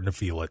starting to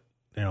feel it.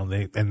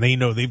 They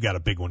know they've got a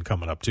big one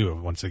coming up too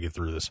once they get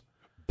through this.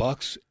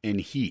 Bucks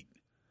and Heat.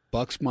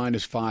 Bucks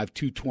minus 5,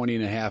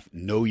 220.5.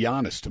 No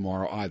Giannis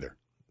tomorrow either.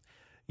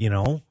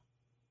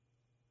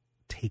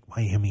 Take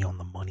Miami on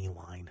the money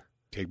line.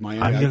 Take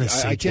Miami. I'm going to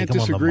say I can't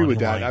disagree with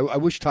that. I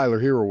wish Tyler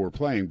Hero were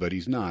playing, but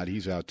he's not.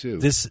 He's out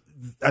too.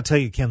 I tell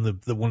you, Ken,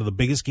 the one of the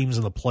biggest games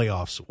in the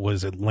playoffs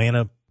was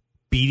Atlanta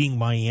beating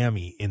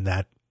Miami in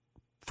that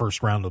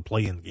first round of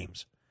play-in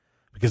games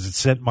because it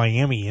sent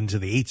Miami into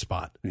the 8th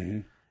spot.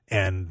 Mm-hmm.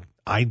 And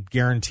I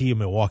guarantee you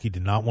Milwaukee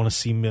did not want to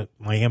see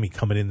Miami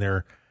coming in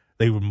there.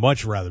 They would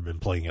much rather been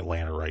playing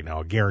Atlanta right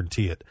now. I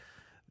guarantee it.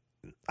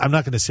 I'm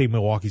not going to say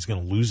Milwaukee's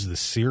going to lose this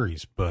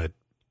series, but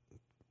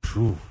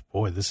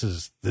boy, this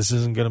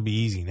isn't going to be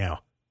easy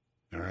now.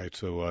 All right,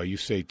 so you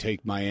say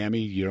take Miami.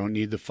 You don't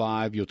need the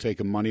 5. You'll take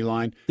a money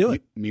line. Do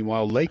it.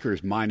 Meanwhile,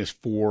 Lakers minus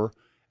 4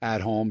 at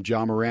home.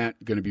 Ja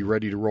Morant going to be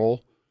ready to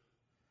roll.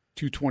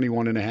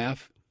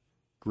 221.5.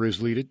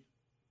 Grizz lead it.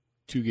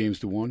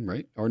 2-1,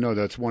 right? Or no,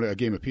 that's a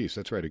game apiece.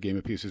 That's right, a game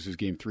apiece. This is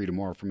Game 3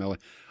 tomorrow from LA.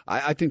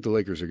 I think the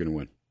Lakers are going to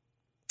win.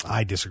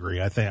 I disagree.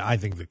 I think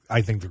the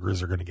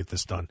Grizz are going to get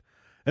this done.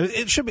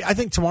 It should be. I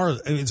think tomorrow.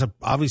 It's a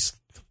obvious.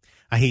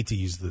 I hate to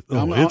use the. It's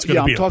going to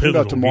be I'm talking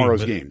about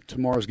tomorrow's game. game.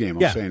 Tomorrow's game.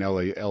 I'm Yeah. saying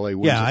LA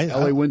wins. Yeah,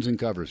 LA wins and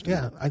covers.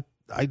 Tomorrow. Yeah,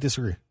 I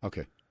disagree.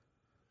 Okay.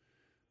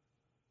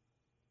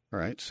 All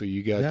right. So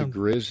you got the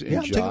Grizz and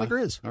I'm Ja. taking the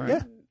Grizz. All right.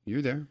 Yeah.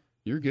 You're there.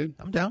 You're good.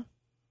 I'm down.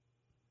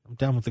 I'm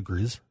down with the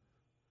Grizz.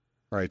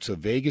 All right, so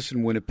Vegas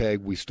and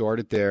Winnipeg, we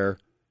started there.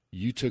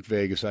 You took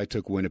Vegas, I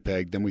took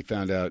Winnipeg. Then we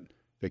found out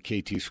that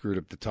KT screwed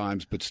up the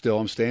times, but still,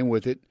 I'm staying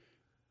with it.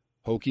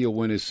 Hokie will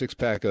win his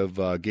 6-pack of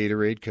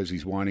Gatorade because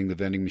he's whining the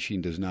vending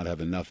machine does not have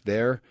enough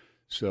there.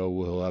 So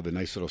we'll have a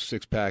nice little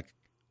 6-pack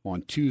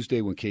on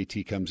Tuesday when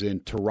KT comes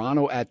in.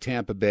 Toronto at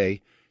Tampa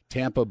Bay.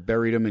 Tampa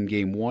buried them in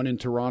Game 1 in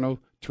Toronto.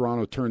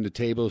 Toronto turned the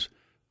tables,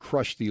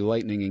 crushed the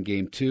Lightning in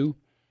Game 2.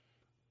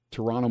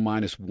 Toronto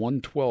minus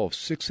 112,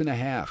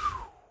 6.5.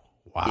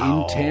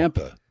 Wow. In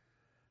Tampa.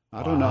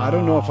 I don't know. I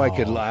don't know if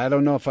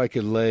I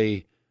could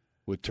lay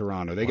with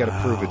Toronto. They got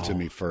to prove it to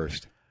me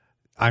first.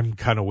 I'm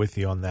kind of with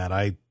you on that.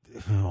 I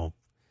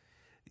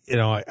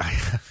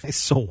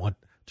so want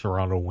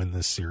Toronto to win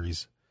this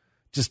series.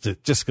 Just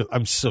 'cause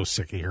I'm so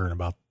sick of hearing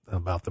about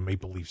the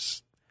Maple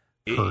Leafs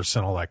curse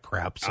and all that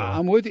crap. So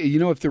I'm with you. You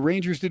know, if the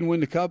Rangers didn't win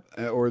the Cup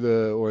or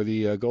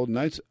the Golden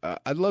Knights,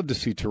 I'd love to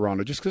see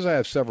Toronto. Just because I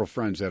have several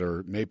friends that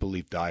are Maple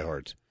Leaf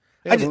diehards.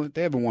 They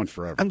haven't won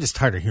forever. I'm just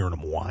tired of hearing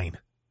them whine.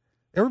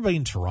 Everybody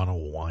in Toronto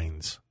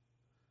whines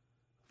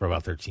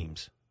about their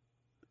teams.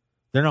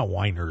 They're not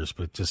whiners,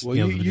 but just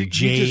the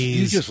Jays.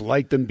 You just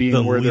like them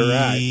being where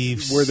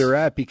they're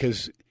at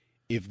because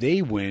if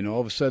they win, all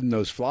of a sudden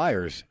those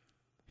Flyers,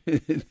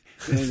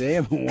 they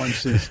haven't won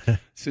since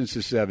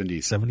the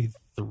 70s.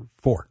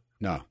 74.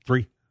 No.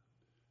 3.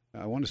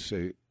 I want to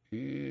say,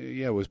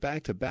 yeah, it was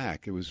back to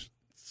back. It was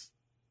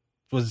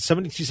it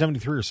 72,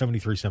 73 or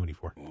 73,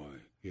 74? Boy,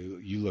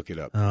 you look it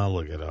up. I'll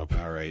look it up.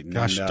 All right.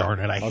 Gosh darn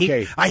it.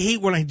 I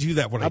hate when I do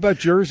that. How about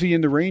Jersey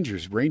and the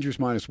Rangers? Rangers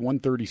minus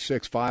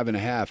 136,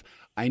 5.5.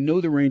 I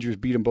know the Rangers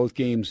beat them both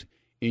games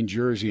in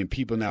Jersey, and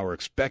people now are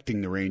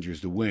expecting the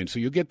Rangers to win. So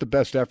you'll get the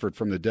best effort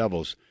from the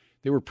Devils.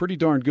 They were pretty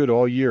darn good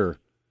all year.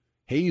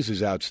 Hayes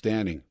is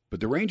outstanding, but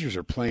the Rangers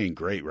are playing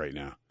great right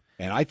now.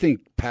 And I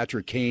think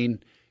Patrick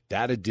Kane,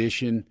 that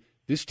addition,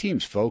 this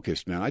team's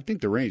focused, man. I think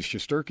the Rangers,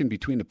 Shesterkin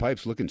between the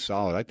pipes looking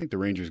solid. I think the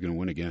Rangers are going to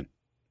win again.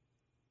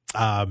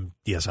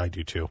 Yes, I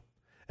do too.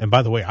 And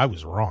by the way, I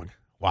was wrong.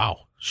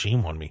 Wow.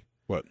 Shame on me.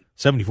 What?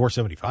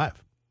 74-75.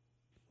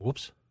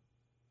 Whoops.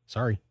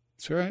 Sorry.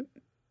 It's all right.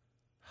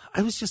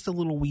 I was just a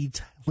little wee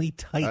tight.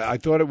 I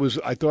thought it was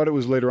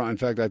later on. In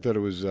fact, I thought it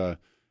was that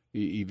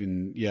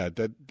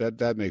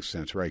makes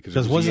sense, right?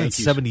 Because wasn't it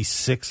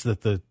 76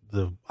 that the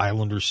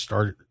Islanders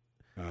started?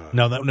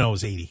 No, it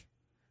was 80.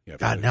 Yeah,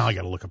 God, please. now I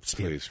got to look up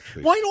Steve. Please.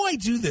 Why do I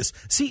do this?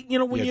 See,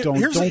 when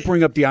don't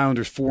bring up the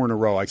Islanders 4 in a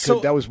row.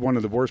 That was one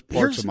of the worst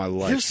parts of my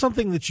life. Here's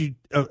something that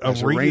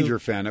as a Ranger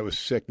fan, that was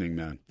sickening,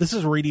 man. This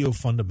is radio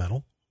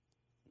fundamental.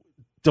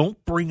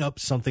 Don't bring up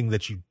something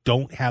that you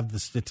don't have the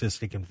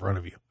statistic in front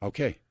of you.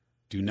 Okay,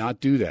 do not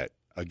do that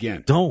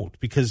again. Don't,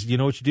 because you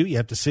know what you do. You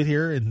have to sit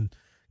here and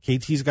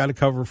KT's got to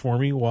cover for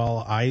me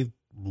while I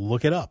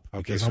look it up.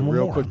 Okay, so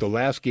real quick, the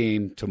last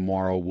game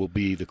tomorrow will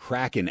be the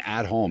Kraken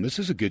at home. This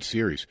is a good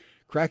series.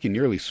 Kraken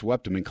nearly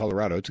swept them in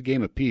Colorado. It's a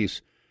game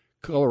apiece.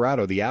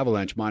 Colorado, the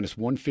Avalanche, minus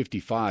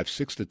 155,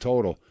 6 the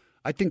total.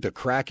 I think the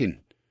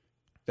Kraken,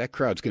 that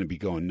crowd's going to be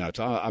going nuts.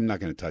 I'm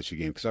not going to touch the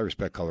game because I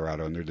respect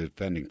Colorado and they're the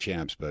defending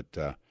champs,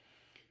 but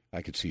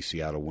I could see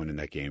Seattle winning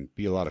that game.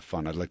 Be a lot of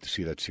fun. I'd like to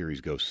see that series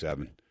go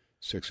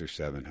 6 or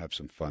 7. Have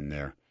some fun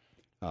there.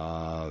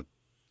 Go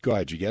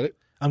ahead. You get it?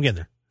 I'm getting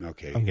there.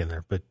 Okay. I'm getting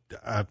there, but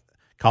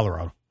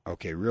Colorado.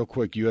 Okay, real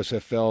quick,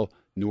 USFL,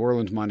 New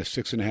Orleans minus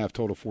 6.5,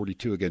 total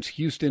 42 against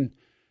Houston.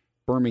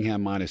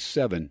 Birmingham minus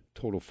 7,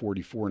 total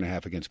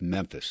 44.5 against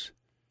Memphis.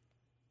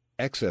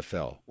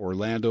 XFL,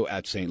 Orlando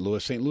at St.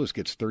 Louis. St. Louis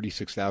gets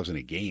 36,000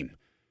 a game.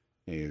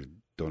 They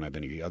don't have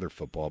any other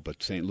football,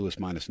 but St. Louis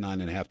minus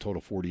 9.5,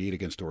 total 48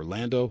 against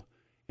Orlando.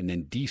 And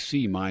then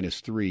DC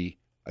minus 3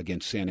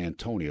 against San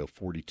Antonio,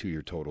 42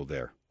 your total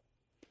there.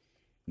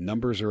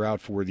 Numbers are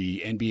out for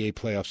the NBA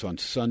playoffs on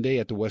Sunday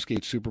at the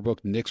Westgate Superbook.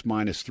 Knicks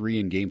minus 3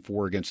 in Game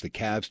 4 against the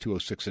Cavs,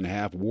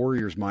 206.5.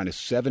 Warriors minus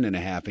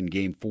 7.5 in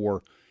Game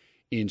 4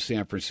 in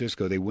San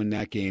Francisco. They win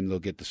that game, they'll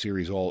get the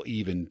series all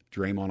even.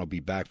 Draymond will be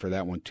back for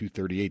that one,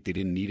 238. They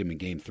didn't need him in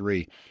Game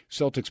 3.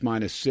 Celtics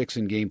minus 6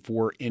 in Game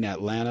 4 in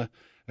Atlanta.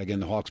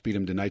 Again, the Hawks beat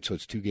them tonight, so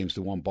it's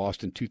 2-1.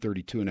 Boston,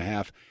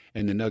 232.5.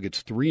 And the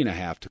Nuggets,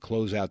 3.5 to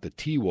close out the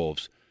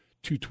T-Wolves,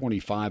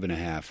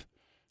 225.5.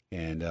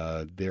 And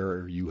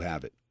there you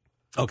have it.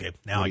 Okay,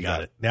 now I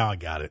got it. Now I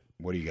got it.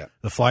 What do you got?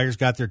 The Flyers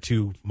got their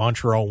 2.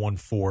 Montreal won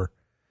 4.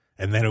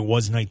 And then it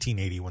was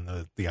 1980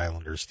 when the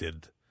Islanders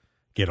did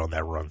get on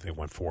that run. They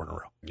won 4 in a row.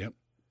 Yep,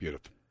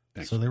 beautiful.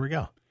 Thanks. So there we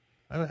go.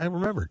 I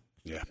remembered.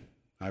 Yeah,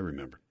 I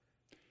remember.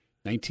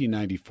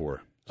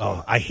 1994.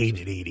 Oh, I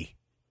hated 80.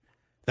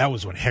 That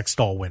was when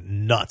Hextall went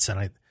nuts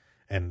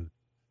and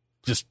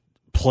just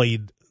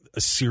played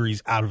a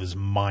series out of his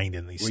mind,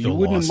 and they you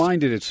wouldn't have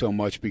minded it so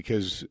much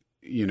because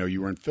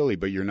you were in Philly,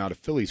 but you're not a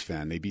Phillies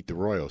fan. They beat the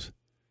Royals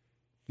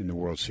in the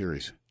World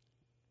Series.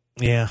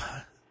 Yeah.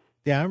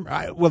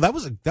 Well, that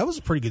was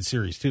a pretty good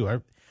series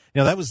too.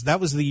 That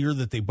was the year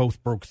that they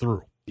both broke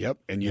through. Yep,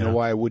 and you know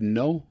why I wouldn't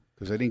know?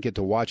 Because I didn't get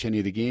to watch any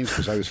of the games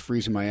because I was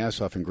freezing my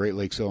ass off in Great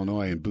Lakes,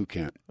 Illinois, in boot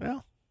camp.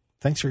 Well,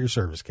 thanks for your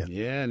service, Ken.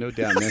 Yeah, no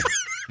doubt, man.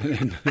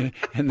 And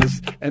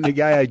the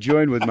guy I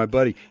joined with, my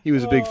buddy, he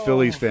was a big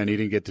Phillies fan. He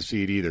didn't get to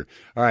see it either.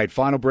 All right,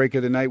 final break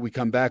of the night. We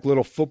come back.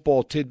 Little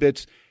football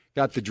tidbits.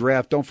 Got the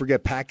draft. Don't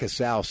forget Pat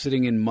Casale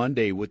sitting in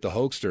Monday with the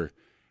Hoaxster.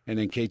 And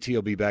then KT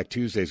will be back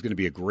Tuesday. It's going to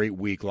be a great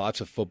week.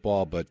 Lots of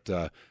football, but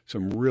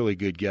some really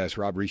good guests.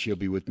 Rob Ricci will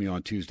be with me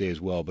on Tuesday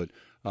as well, but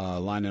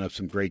lining up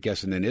some great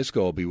guests. And then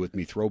Isco will be with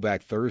me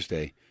Throwback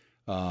Thursday.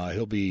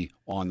 He'll be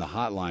on the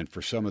hotline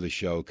for some of the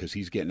show because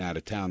he's getting out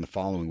of town the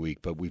following week,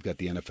 but we've got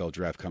the NFL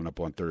draft coming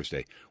up on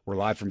Thursday. We're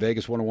live from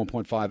Vegas,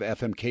 101.5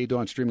 FM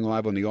KDAWN, streaming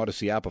live on the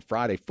Odyssey app of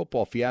Friday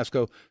Football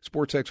Fiasco,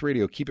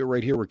 SportsXradio. Keep it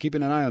right here. We're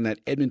keeping an eye on that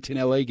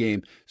Edmonton-LA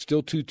game.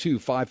 Still 2-2,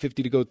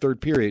 5:50 to go, third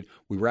period.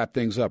 We wrap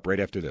things up right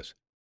after this.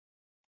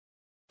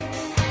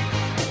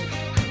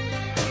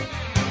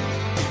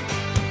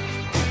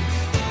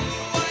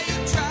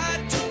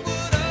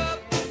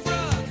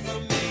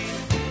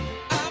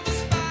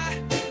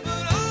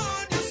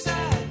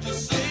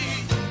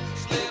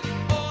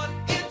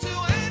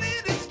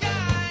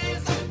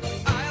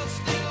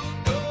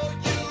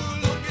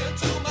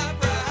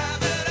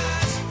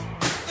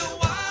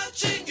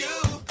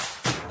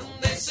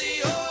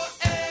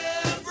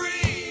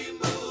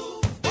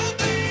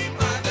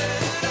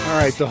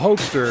 All right, the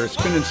Hoaxster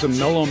spinning some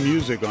mellow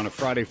music on a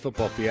Friday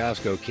Football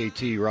Fiasco.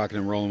 KT rocking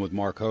and rolling with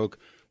Mark Hoke.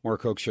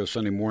 Mark Hoke Show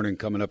Sunday morning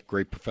coming up.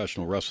 Great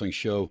professional wrestling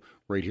show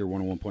right here,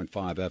 101.5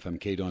 FM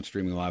KDAWN,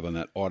 streaming live on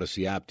that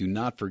Odyssey app. Do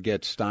not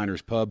forget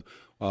Steiner's Pub,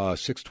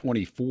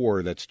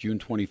 624. That's June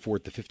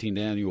 24th, the 15th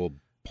annual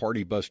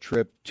party bus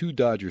trip to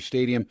Dodger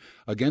Stadium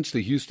against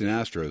the Houston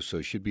Astros. So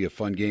it should be a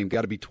fun game.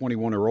 Got to be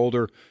 21 or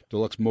older.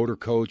 Deluxe motor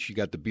coach. You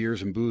got the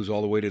beers and booze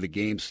all the way to the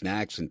game,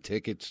 snacks and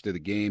tickets to the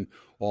game,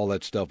 all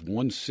that stuff.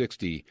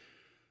 $160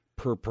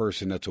 per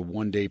person. That's a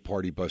one-day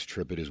party bus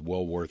trip. It is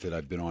well worth it.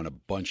 I've been on a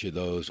bunch of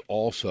those.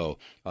 Also,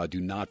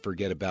 do not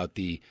forget about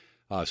the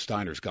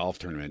Steiner's Golf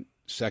Tournament.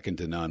 Second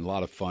to none. A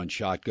lot of fun.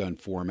 Shotgun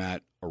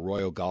format.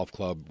 Arroyo Golf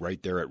Club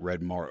right there at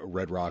Red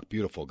Rock.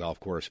 Beautiful golf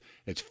course.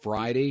 It's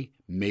Friday,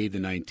 May the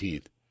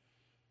 19th.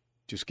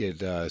 Just get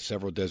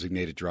several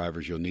designated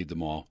drivers. You'll need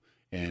them all.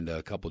 And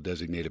a couple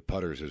designated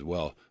putters as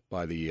well.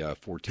 By the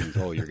 14th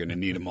hole, you're going to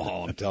need them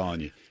all. I'm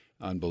telling you.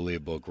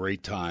 Unbelievable.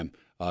 Great time.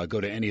 Go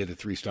to any of the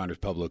three Steiner's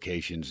Pub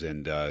locations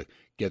and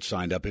get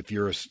signed up. If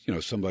you're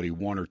somebody,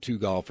 one or two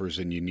golfers,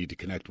 and you need to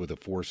connect with a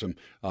foursome,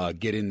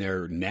 get in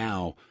there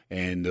now,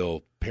 and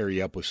they'll pair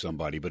you up with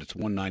somebody. But it's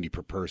 $190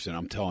 per person.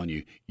 I'm telling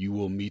you, you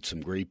will meet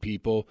some great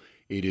people.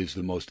 It is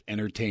the most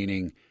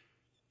entertaining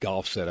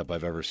golf setup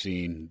I've ever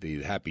seen.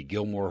 The Happy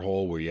Gilmore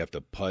hole where you have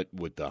to putt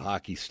with the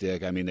hockey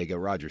stick. I mean, they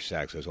got Roger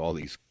Sachs has all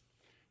these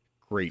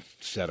great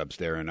setups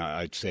there, and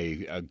I'd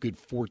say a good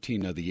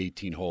 14 of the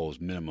 18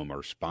 holes minimum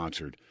are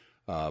sponsored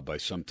by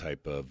some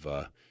type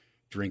of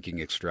drinking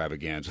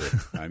extravaganza.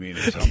 I mean,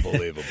 it's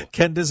unbelievable.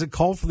 Ken, does it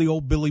call for the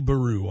old Billy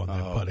Baroo on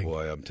that putting? Oh,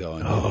 boy, I'm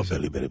telling you. Oh,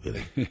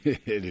 Billy.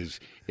 It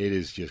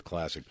is just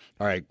classic.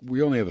 All right,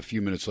 we only have a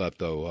few minutes left,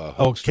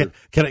 though.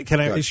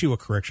 Can I issue a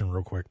correction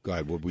real quick? Go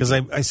ahead. Because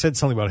I said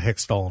something about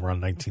Hextall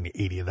around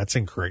 1980, and that's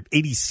incorrect.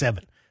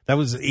 87. That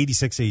was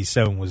 86,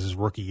 87 was his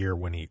rookie year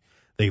when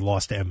they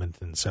lost to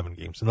Edmonton in 7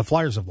 games. And the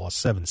Flyers have lost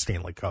 7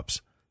 Stanley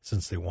Cups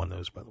since they won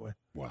those, by the way.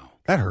 Wow.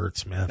 That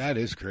hurts, man. That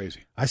is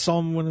crazy. I saw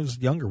him when I was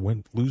younger,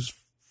 lose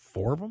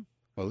 4 of them.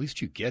 Well, at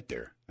least you get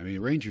there. I mean, the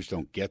Rangers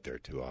don't get there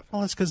too often.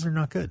 Well, that's because they're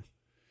not good.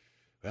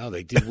 Well,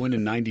 they did win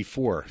in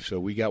 94, so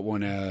we got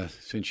one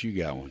since you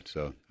got one.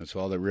 So that's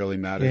all that really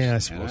matters. Yeah, I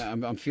suppose.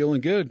 And I'm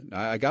feeling good.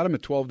 I got them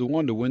at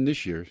 12-1 to win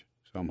this year,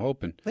 so I'm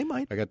hoping. They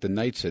might. I got the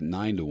Knights at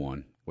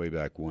 9-1 way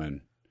back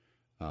when.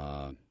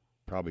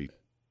 Probably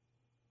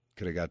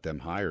could have got them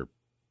higher,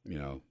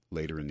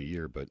 later in the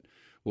year, but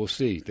we'll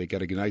see. They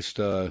got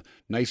a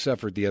nice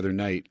effort the other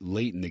night,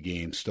 late in the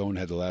game. Stone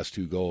had the last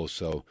 2 goals,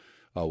 so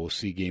we'll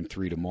see Game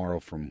 3 tomorrow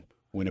from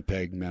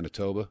Winnipeg,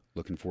 Manitoba.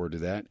 Looking forward to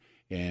that.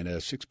 And a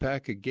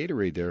 6-pack of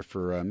Gatorade there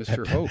for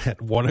Mr. Hope.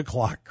 At 1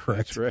 o'clock,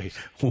 correct? That's right.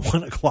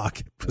 1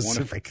 o'clock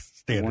Pacific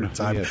Standard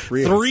Time. Yeah,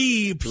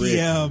 3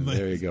 p.m.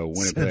 There you go,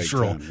 Winnipeg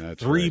Central. time.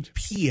 That's 3 right.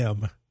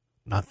 p.m.,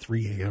 not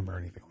 3 a.m. or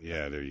anything.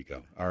 Yeah, there you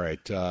go. All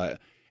right.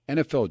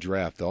 NFL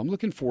draft, though. I'm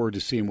looking forward to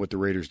seeing what the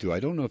Raiders do.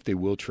 I don't know if they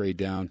will trade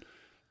down.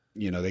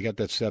 They got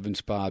that 7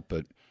 spot,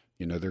 but,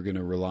 they're going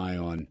to rely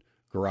on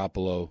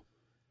Garoppolo.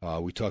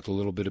 We talked a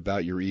little bit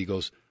about your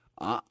Eagles.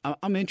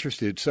 I'm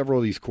interested. Several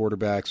of these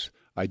quarterbacks,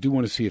 I do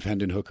want to see if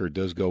Hendon Hooker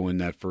does go in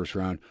that first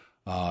round.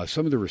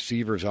 Some of the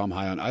receivers I'm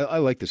high on. I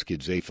like this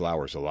kid, Zay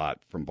Flowers, a lot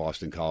from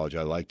Boston College.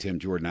 I liked him.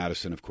 Jordan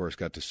Addison, of course,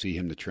 got to see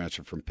him, the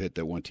transfer from Pitt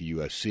that went to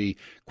USC.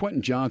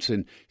 Quentin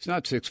Johnson, he's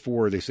not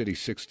 6'4". They said he's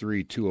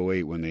 6'3",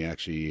 208 when they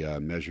actually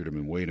measured him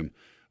and weighed him.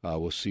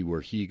 We'll see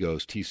where he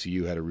goes.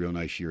 TCU had a real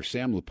nice year.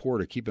 Sam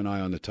Laporta, keep an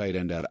eye on the tight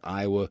end out of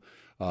Iowa.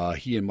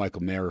 He and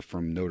Michael Mayer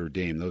from Notre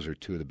Dame. Those are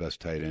 2 of the best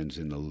tight ends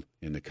in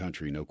the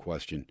country, no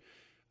question.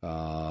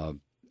 Let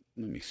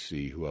me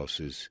see who else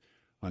is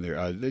on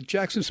there.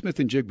 Jackson Smith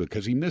and Jigba,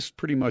 because he missed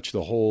pretty much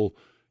the whole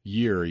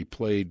year. He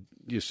played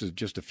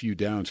just a few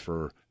downs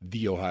for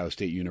The Ohio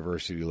State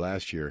University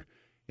last year.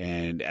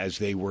 And as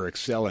they were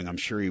excelling, I'm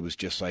sure he was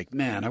just like,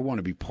 man, I want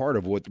to be part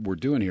of what we're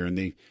doing here. And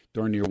they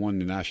darn near won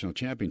the national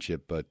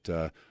championship,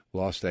 but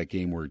lost that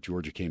game where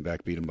Georgia came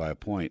back, beat him by a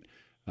point.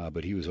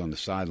 But he was on the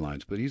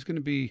sidelines. But he's going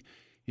to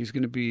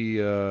be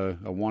a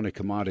wanted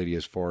commodity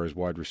as far as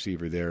wide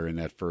receiver there in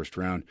that first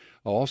round.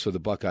 Also, the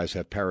Buckeyes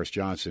have Paris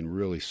Johnson,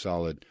 really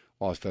solid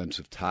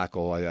offensive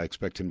tackle. I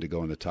expect him to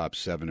go in the top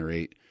 7 or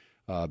 8.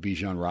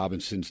 Bijan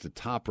Robinson's the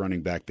top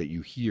running back that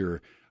you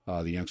hear.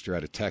 The youngster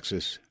out of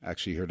Texas.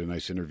 Actually heard a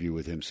nice interview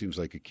with him. Seems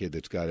like a kid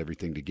that's got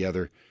everything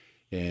together.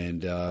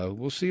 And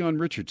we'll see on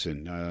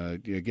Richardson.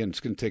 Again, it's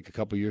going to take a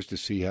couple years to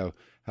see how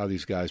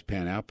these guys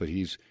pan out, but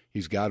he's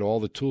got all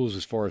the tools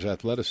as far as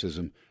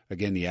athleticism.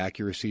 Again, the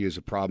accuracy is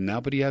a problem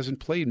now, but he hasn't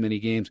played many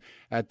games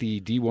at the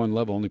D1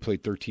 level, only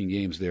played 13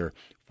 games there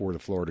for the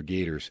Florida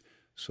Gators.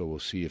 So we'll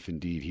see if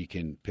indeed he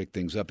can pick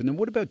things up. And then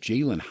what about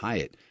Jalen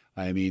Hyatt?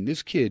 I mean,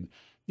 this kid,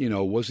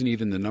 wasn't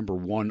even the number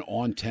 1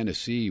 on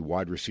Tennessee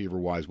wide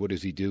receiver-wise. What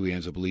does he do? He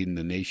ends up leading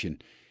the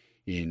nation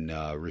in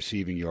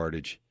receiving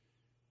yardage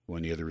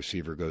when the other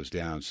receiver goes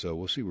down. So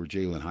we'll see where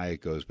Jalen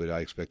Hyatt goes, but I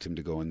expect him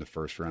to go in the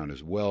first round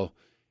as well.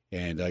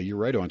 And you're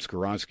right on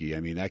Skoronski. I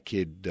mean, that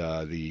kid,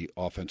 the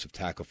offensive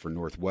tackle for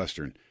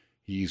Northwestern,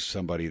 he's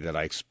somebody that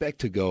I expect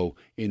to go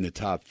in the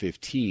top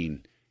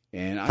 15.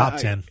 And top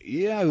 10.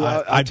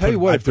 I'll tell you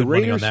what, if the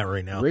Raiders, on that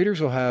right now. Raiders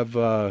will have,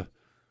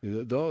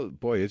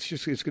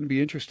 it's going to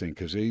be interesting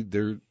because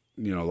they're,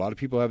 a lot of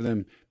people have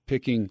them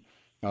picking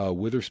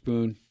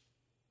Witherspoon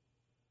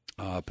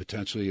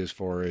potentially as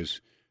far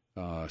as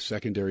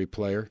secondary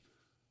player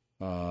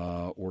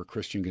or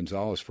Christian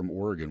Gonzalez from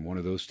Oregon, one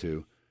of those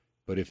two.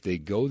 But if they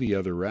go the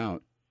other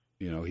route,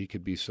 he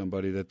could be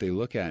somebody that they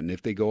look at. And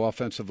if they go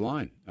offensive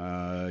line,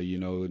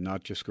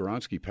 not just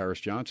Skoronski,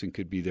 Paris Johnson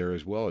could be there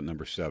as well at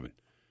number 7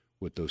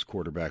 with those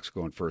quarterbacks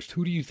going first.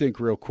 Who do you think,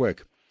 real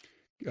quick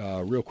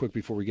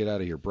before we get out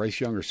of here, Bryce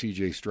Young or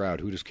C.J. Stroud?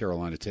 Who does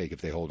Carolina take if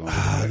they hold on to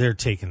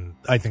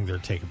I think they're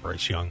taking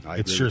Bryce Young.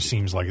 It sure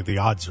seems like the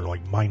odds are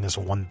like minus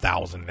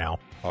 1,000 now.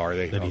 Are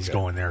they? That he's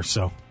going there,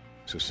 so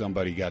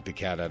somebody got the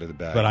cat out of the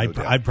bag. But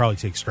I'd probably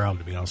take Stroud,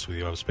 to be honest with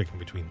you. I was picking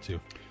between the two.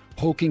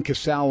 Hoke and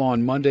Casal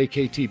on Monday,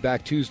 KT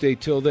back Tuesday.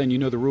 Till then, you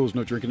know the rules.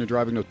 No drinking and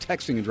driving, no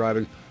texting and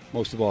driving.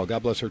 Most of all,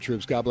 God bless our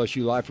troops. God bless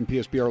you. Live from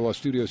PSBR Law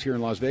Studios here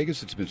in Las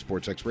Vegas. It's been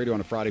SportsXradio on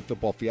a Friday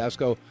football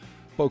fiasco.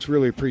 Folks,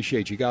 really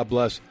appreciate you. God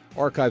bless.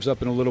 Archives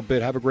up in a little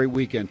bit. Have a great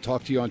weekend.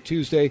 Talk to you on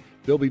Tuesday.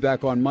 They'll be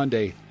back on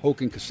Monday.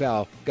 Hoke and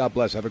Casal. God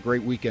bless. Have a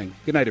great weekend.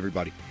 Good night,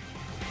 everybody.